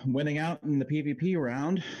winning out in the PvP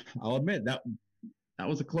round. I'll admit that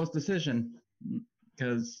was a close decision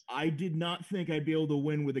because I did not think I'd be able to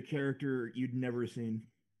win with a character you'd never seen.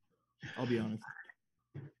 I'll be honest.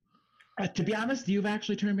 To be honest, you've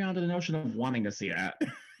actually turned me on to the notion of wanting to see that.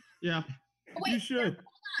 Yeah. Wait, you should. Hold on.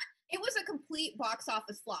 It was a complete box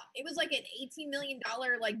office flop. It was like an $18 million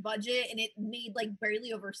budget, and it made like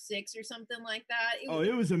barely over 6 or something like that.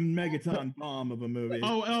 It was a megaton bomb of a movie.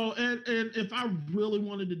 And if I really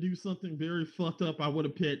wanted to do something very fucked up, I would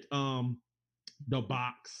have picked the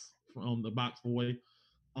box from the Box Boy.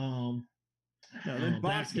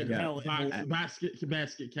 Basket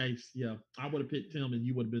case. Yeah, I would have picked him, and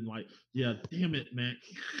you would have been like, "Yeah, damn it, Mac."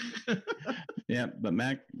 Yeah, but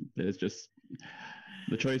Mac is just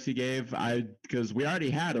the choice he gave. Because we already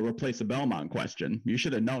had a replace a Belmont question. You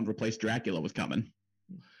should have known replace Dracula was coming.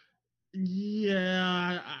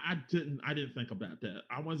 Yeah, I didn't think about that.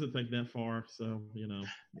 I wasn't thinking that far, so you know.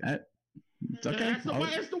 It's okay. It's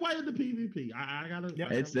the way of the PvP. I gotta. Yeah,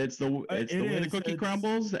 it's the way the cookie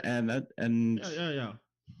crumbles, and. Yeah.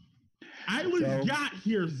 I at least got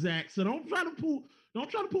here, Zach. So don't try to pull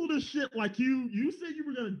this shit like you said you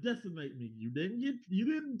were gonna decimate me. You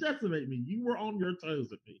didn't decimate me. You were on your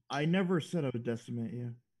toes at me. I never said I would decimate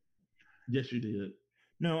you. Yes, you did.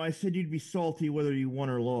 No, I said you'd be salty whether you won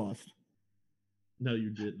or lost. No,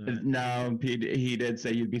 you did not. No, he did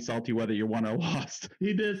say you'd be salty whether you won or lost.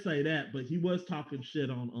 He did say that, but he was talking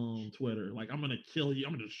shit on Twitter. Like, I'm gonna kill you.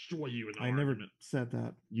 I'm gonna destroy you. In the argument. Never said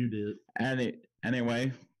that. You did.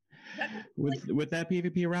 Anyway, with that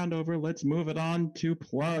PvP round over, let's move it on to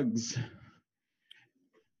plugs.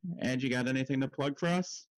 And you got anything to plug for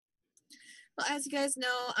us? Well, as you guys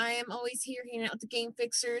know, I am always here hanging out with the Game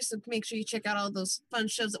Fixers, so make sure you check out all those fun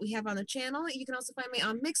shows that we have on the channel. You can also find me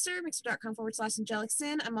on Mixer,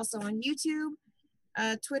 mixer.com/AngelicSin. I'm also on YouTube,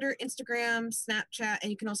 Twitter, Instagram, Snapchat,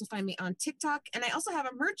 and you can also find me on TikTok. And I also have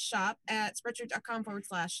a merch shop at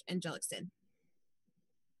spreadshirt.com/AngelicSin.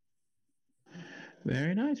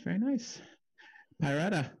 Very nice, very nice.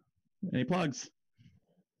 Pyretta, any plugs?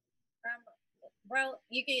 Well,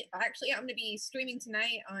 you can actually, I'm going to be streaming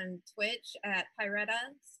tonight on Twitch at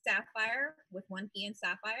Pyretta Sapphire with 1 P in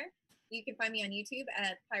Sapphire. You can find me on YouTube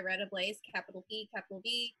at Pyretta Blaze, capital P, capital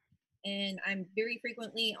V. And I'm very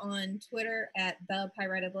frequently on Twitter at The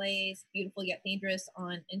Pyretta Blaze, Beautiful Yet Dangerous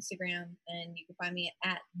on Instagram. And you can find me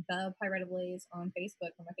at The Pyretta Blaze on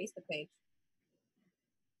Facebook, on my Facebook page.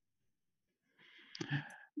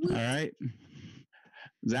 All right.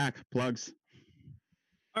 Zach, plugs.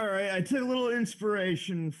 All right, I took a little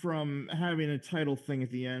inspiration from having a title thing at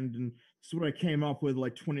the end, and this is what I came up with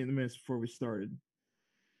like 20 minutes before we started.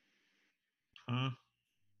 Why?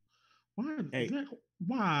 Hey.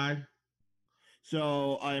 Why?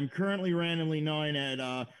 So I'm currently randomly 9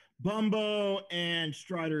 at Bumbo and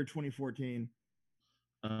Strider 2014.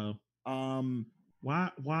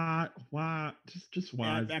 Why? Just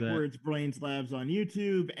why? At Backwards Brains Labs on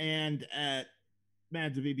YouTube and at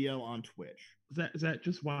Mads of VBL on Twitch. Is that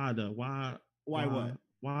just why though? Why what?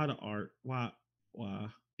 Why the art? Why?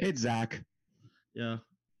 It's Zach. Yeah.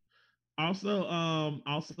 Also,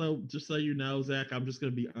 just so you know, Zach, I'm just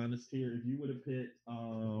gonna be honest here. If you would have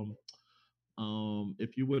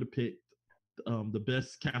picked the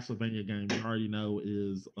best Castlevania game you already know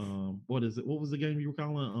is what is it? What was the game you were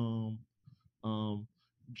calling?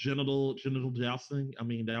 Genital jousting. I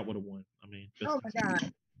mean, that would have won. I mean, Oh my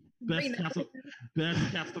god. best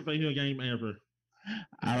Castlevania game ever.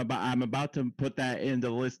 I'm about to put that in the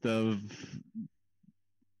list of.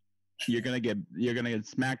 You're gonna get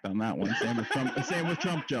smacked on that one. Same with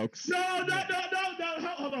Trump jokes. No.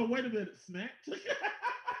 Hold on. Wait a minute. Smacked.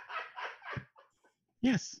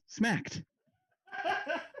 Yes, smacked.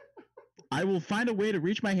 I will find a way to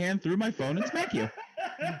reach my hand through my phone and smack you.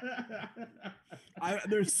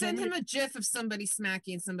 Send him a GIF of somebody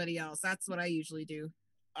smacking somebody else. That's what I usually do.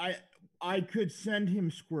 I could send him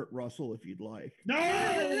Squirt Russell if you'd like. No.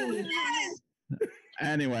 Yes!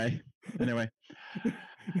 Anyway.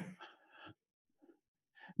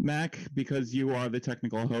 Mac, because you are the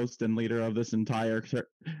technical host and leader of this entire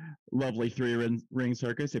lovely three-ring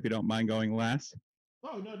circus, if you don't mind going last.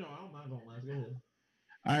 Oh, no, I don't mind going last. Go ahead.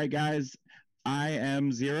 All right, guys. I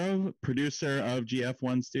am Zero, producer of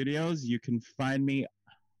GF1 Studios. You can find me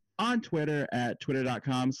on Twitter at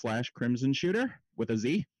twitter.com/Crimson Shooter with a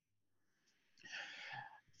Z.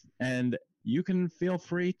 And you can feel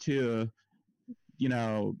free to,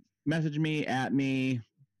 message me, at me,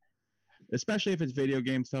 especially if it's video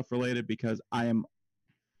game stuff related, because I am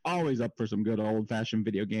always up for some good old-fashioned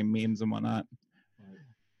video game memes and whatnot.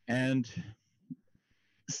 And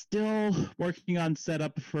still working on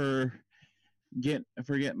setup for getting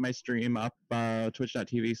my stream up,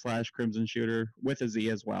 twitch.tv/Crimson Shooter with a Z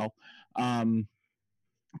as well.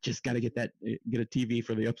 Just got to get a TV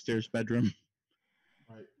for the upstairs bedroom.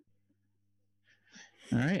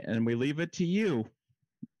 All right, and we leave it to you,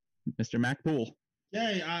 Mr. Mac Poole.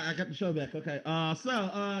 Yay, I got the show back. Okay. Guys,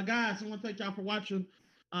 I want to thank y'all for watching.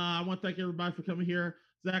 I want to thank everybody for coming here.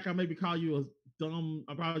 Zach, I maybe call you a dumb,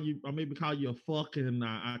 I maybe call you a fuck, and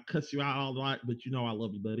I cuss you out all the lot, but I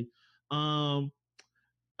love you, buddy.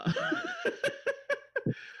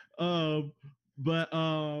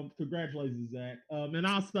 Congratulations, Zach. And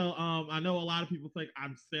also, I know a lot of people think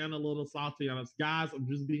I'm sounding a little salty on us. Guys, I'm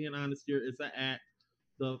just being honest here. It's an act.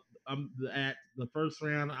 The first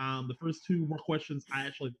round, the first two more questions I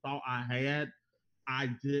actually thought I had. I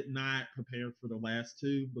did not prepare for the last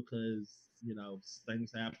two because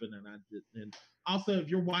things happen, and I did. And also, if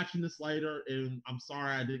you're watching this later, and I'm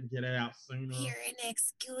sorry I didn't get it out sooner. Hearing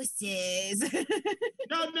excuses.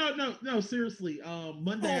 No. Seriously,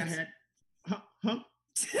 Monday I had. Huh?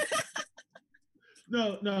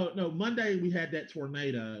 No. Monday we had that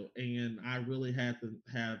tornado, and I really hadn't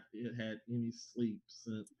had any sleep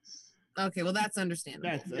since. Okay, well that's understandable.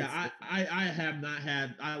 I have not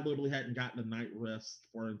had. I literally hadn't gotten a night rest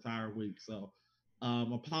for an entire week. So,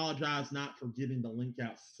 apologize not for getting the link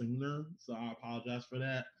out sooner. So I apologize for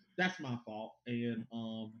that. That's my fault, and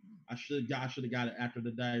I should have got it after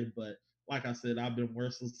the day. But like I said, I've been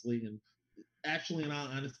mercilessly, and actually, in all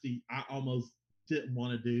honesty, I almost didn't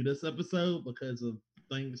want to do this episode because of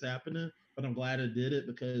things happening. But I'm glad I did it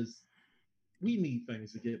because we need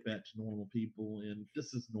things to get back to normal, people, and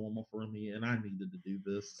this is normal for me, and I needed to do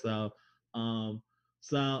this. So I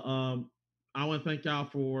want to thank y'all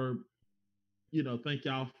for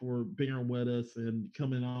being with us and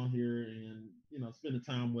coming on here and spending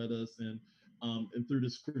time with us and through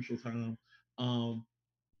this crucial time.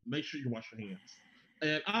 Make sure you wash your hands,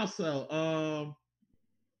 and also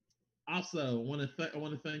I want to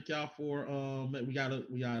thank y'all for we got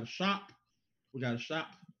a shop.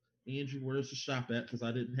 Angie, where's the shop at? Because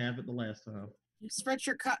I didn't have it the last time.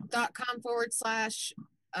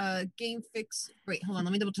 Spreadshirt.com/game fix. Wait, hold on.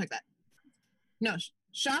 Let me double check that. No,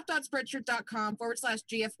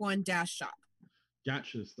 shop.spreadshirt.com/GF1-shop.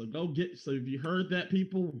 Gotcha. So if you heard that,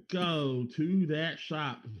 people, go to that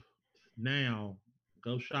shop now.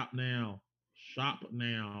 Go shop now. Shop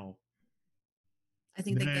now. I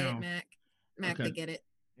think they get it, Mac. Okay. They get it.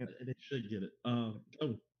 They should get it.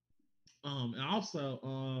 And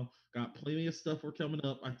also, got plenty of stuff we're coming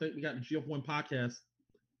up. I think we got the GF1 podcast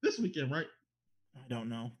this weekend, right? I don't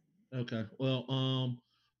know. Okay. Well,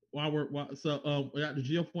 we got the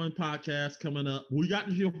GF1 podcast coming up. We got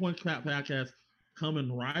the GF1 podcast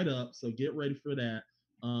coming right up, so get ready for that.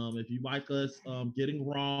 If you like us getting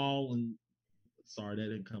raw and sorry that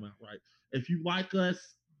didn't come out right. If you like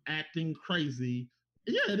us acting crazy,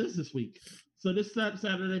 yeah, it is this week. So this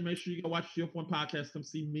Saturday, make sure you go watch GF1 podcast. Come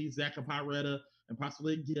see me, Zach, and Pyretta, and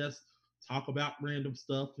possibly a guest. Talk about random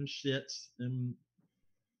stuff and shit. And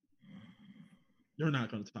you're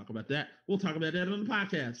not going to talk about that. We'll talk about that on the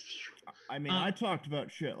podcast. I mean, I talked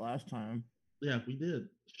about shit last time. Yeah, we did.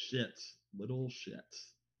 Shit. Little shit.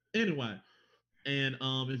 Anyway, And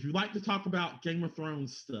if you like to talk about Game of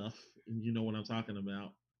Thrones stuff, and you know what I'm talking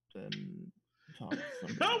about, Then talk to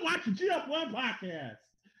somebody go else. watch the GF1 podcast.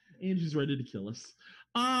 Angie's ready to kill us.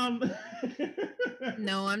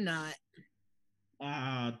 No, I'm not.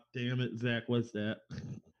 Ah, damn it, Zach. What's that?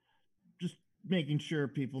 Just making sure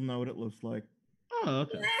people know what it looks like. Oh,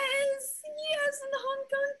 okay. Yes, and the Hong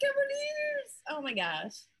Kong Cavaliers. Oh my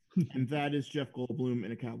gosh. And that is Jeff Goldblum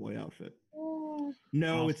in a cowboy outfit. Oh,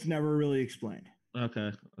 No, Awesome. it's never really explained.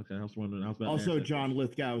 Okay. I was wondering. I was about to Also, ask that John question.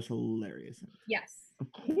 Lithgow is hilarious. yes.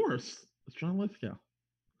 Of course, it's John Lithgow.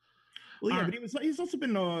 Well, yeah, Alright. but he's also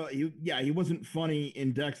been he wasn't funny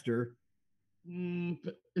in Dexter.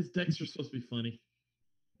 But is Dexter supposed to be funny?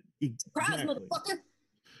 Surprise, Exactly.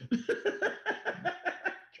 motherfucker.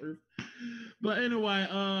 True. But anyway,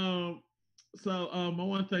 so I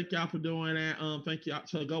want to thank y'all for doing that. Thank y'all.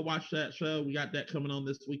 So go watch that show. We got that coming on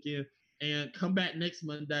this weekend, and come back next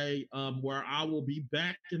Monday, where I will be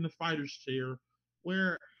back in the fighter's chair,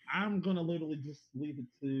 where I'm gonna literally just leave it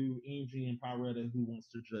to Angie and Pyretta who wants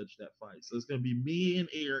to judge that fight. So it's gonna be me and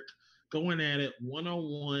Eric going at it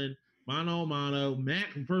 1-on-1, mano a mano,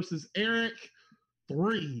 Mac versus Eric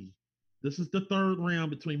 3. This is the third round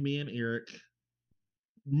between me and Eric.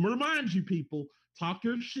 Remind you people, talk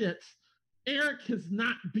your shit. Eric has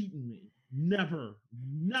not beaten me. Never,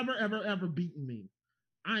 ever beaten me.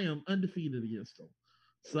 I am undefeated against him.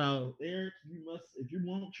 So, Eric, you must, if you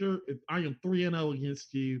want if I am 3-0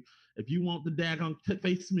 against you, if you want the daggone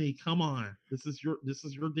face me, come on. This is your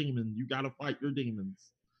demon. You gotta fight your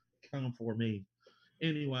demons. Come for me.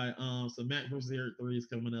 Anyway, so Mac versus Eric 3 is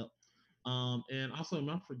coming up. And also, am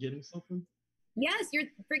I forgetting something? Yes, you're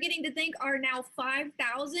forgetting to thank our now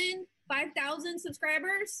 5,000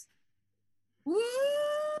 subscribers. Woo!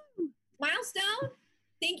 Milestone.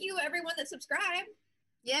 Thank you, everyone that subscribed.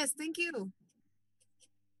 Yes, thank you.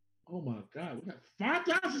 Oh my God, we got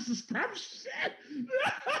 5,000 subscribers. Shit.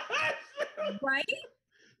 Right?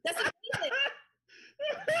 That's amazing.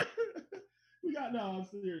 We got, no, I'm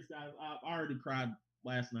serious, guys. I already cried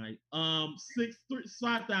last night. 5,000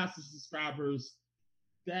 subscribers.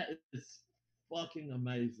 That is fucking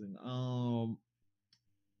amazing. I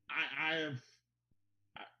have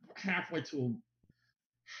halfway to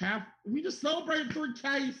we just celebrated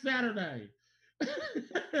 3K Saturday.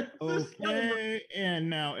 Okay, and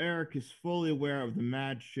now Eric is fully aware of the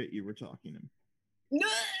mad shit you were talking him.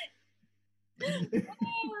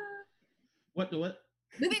 What?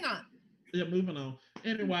 Moving on. Yeah, moving on.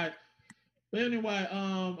 Anyway,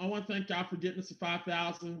 I want to thank y'all for getting us to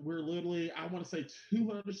 5,000. We're literally, I want to say,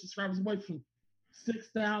 200 subscribers away from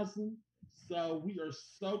 6,000. So we are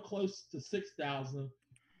so close to 6,000.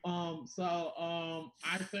 I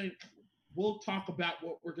think we'll talk about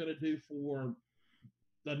what we're gonna do for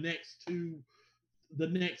the next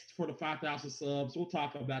for the 5,000 subs. We'll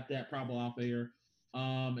talk about that probably off air.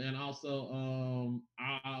 And also,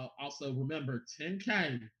 I'll also remember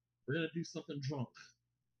 10K. We're gonna do something drunk.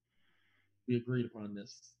 We agreed upon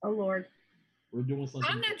this. Oh Lord. We're doing something.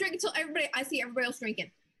 I'm not drinking until I see everybody else drinking.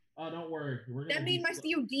 Oh, don't worry. That made my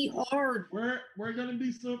COD hard. We're gonna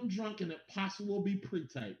do something drunk, and it possibly will be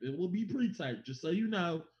pre-taped. It will be pre-taped, just so you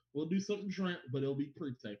know. We'll do something drunk, but it'll be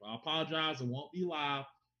pre-taped. I apologize, it won't be live,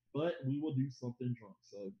 but we will do something drunk.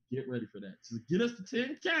 So get ready for that. To get us to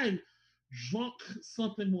 10K, drunk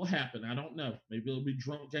something will happen. I don't know. Maybe it'll be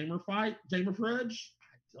drunk gamer fudge. I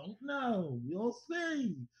don't know. We'll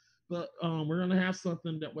see. But we're gonna have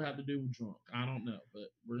something that will have to do with drunk. I don't know,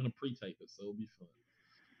 but we're gonna pre-tape it, so it'll be fun.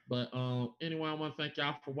 But anyway, I want to thank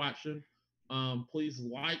y'all for watching. Please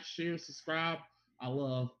like, share, subscribe. I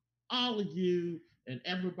love all of you and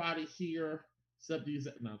everybody here, except these.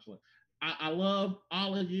 No, I love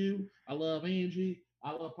all of you. I love Angie.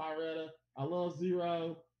 I love Pyretta. I love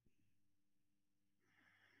Zero.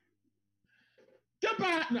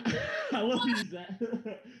 Goodbye. No, I love you, Zach.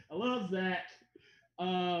 I love Zach.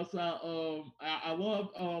 I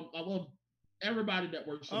love everybody that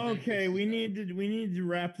works. Okay, we need to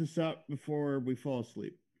wrap this up before we fall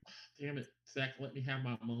asleep. Damn it, Zach, let me have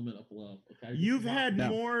my moment of love, okay? You've had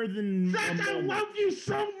more than Zach, I love you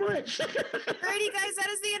so much. Alrighty, guys, that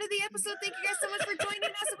is the end of the episode. Thank you guys so much for joining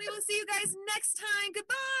us, and we will see you guys next time.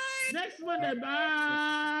 Goodbye. Next Monday,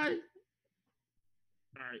 bye.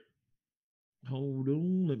 All right. Hold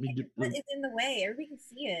on, let me get What is in the way? Everybody can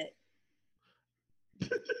see it.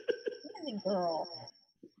 Girl.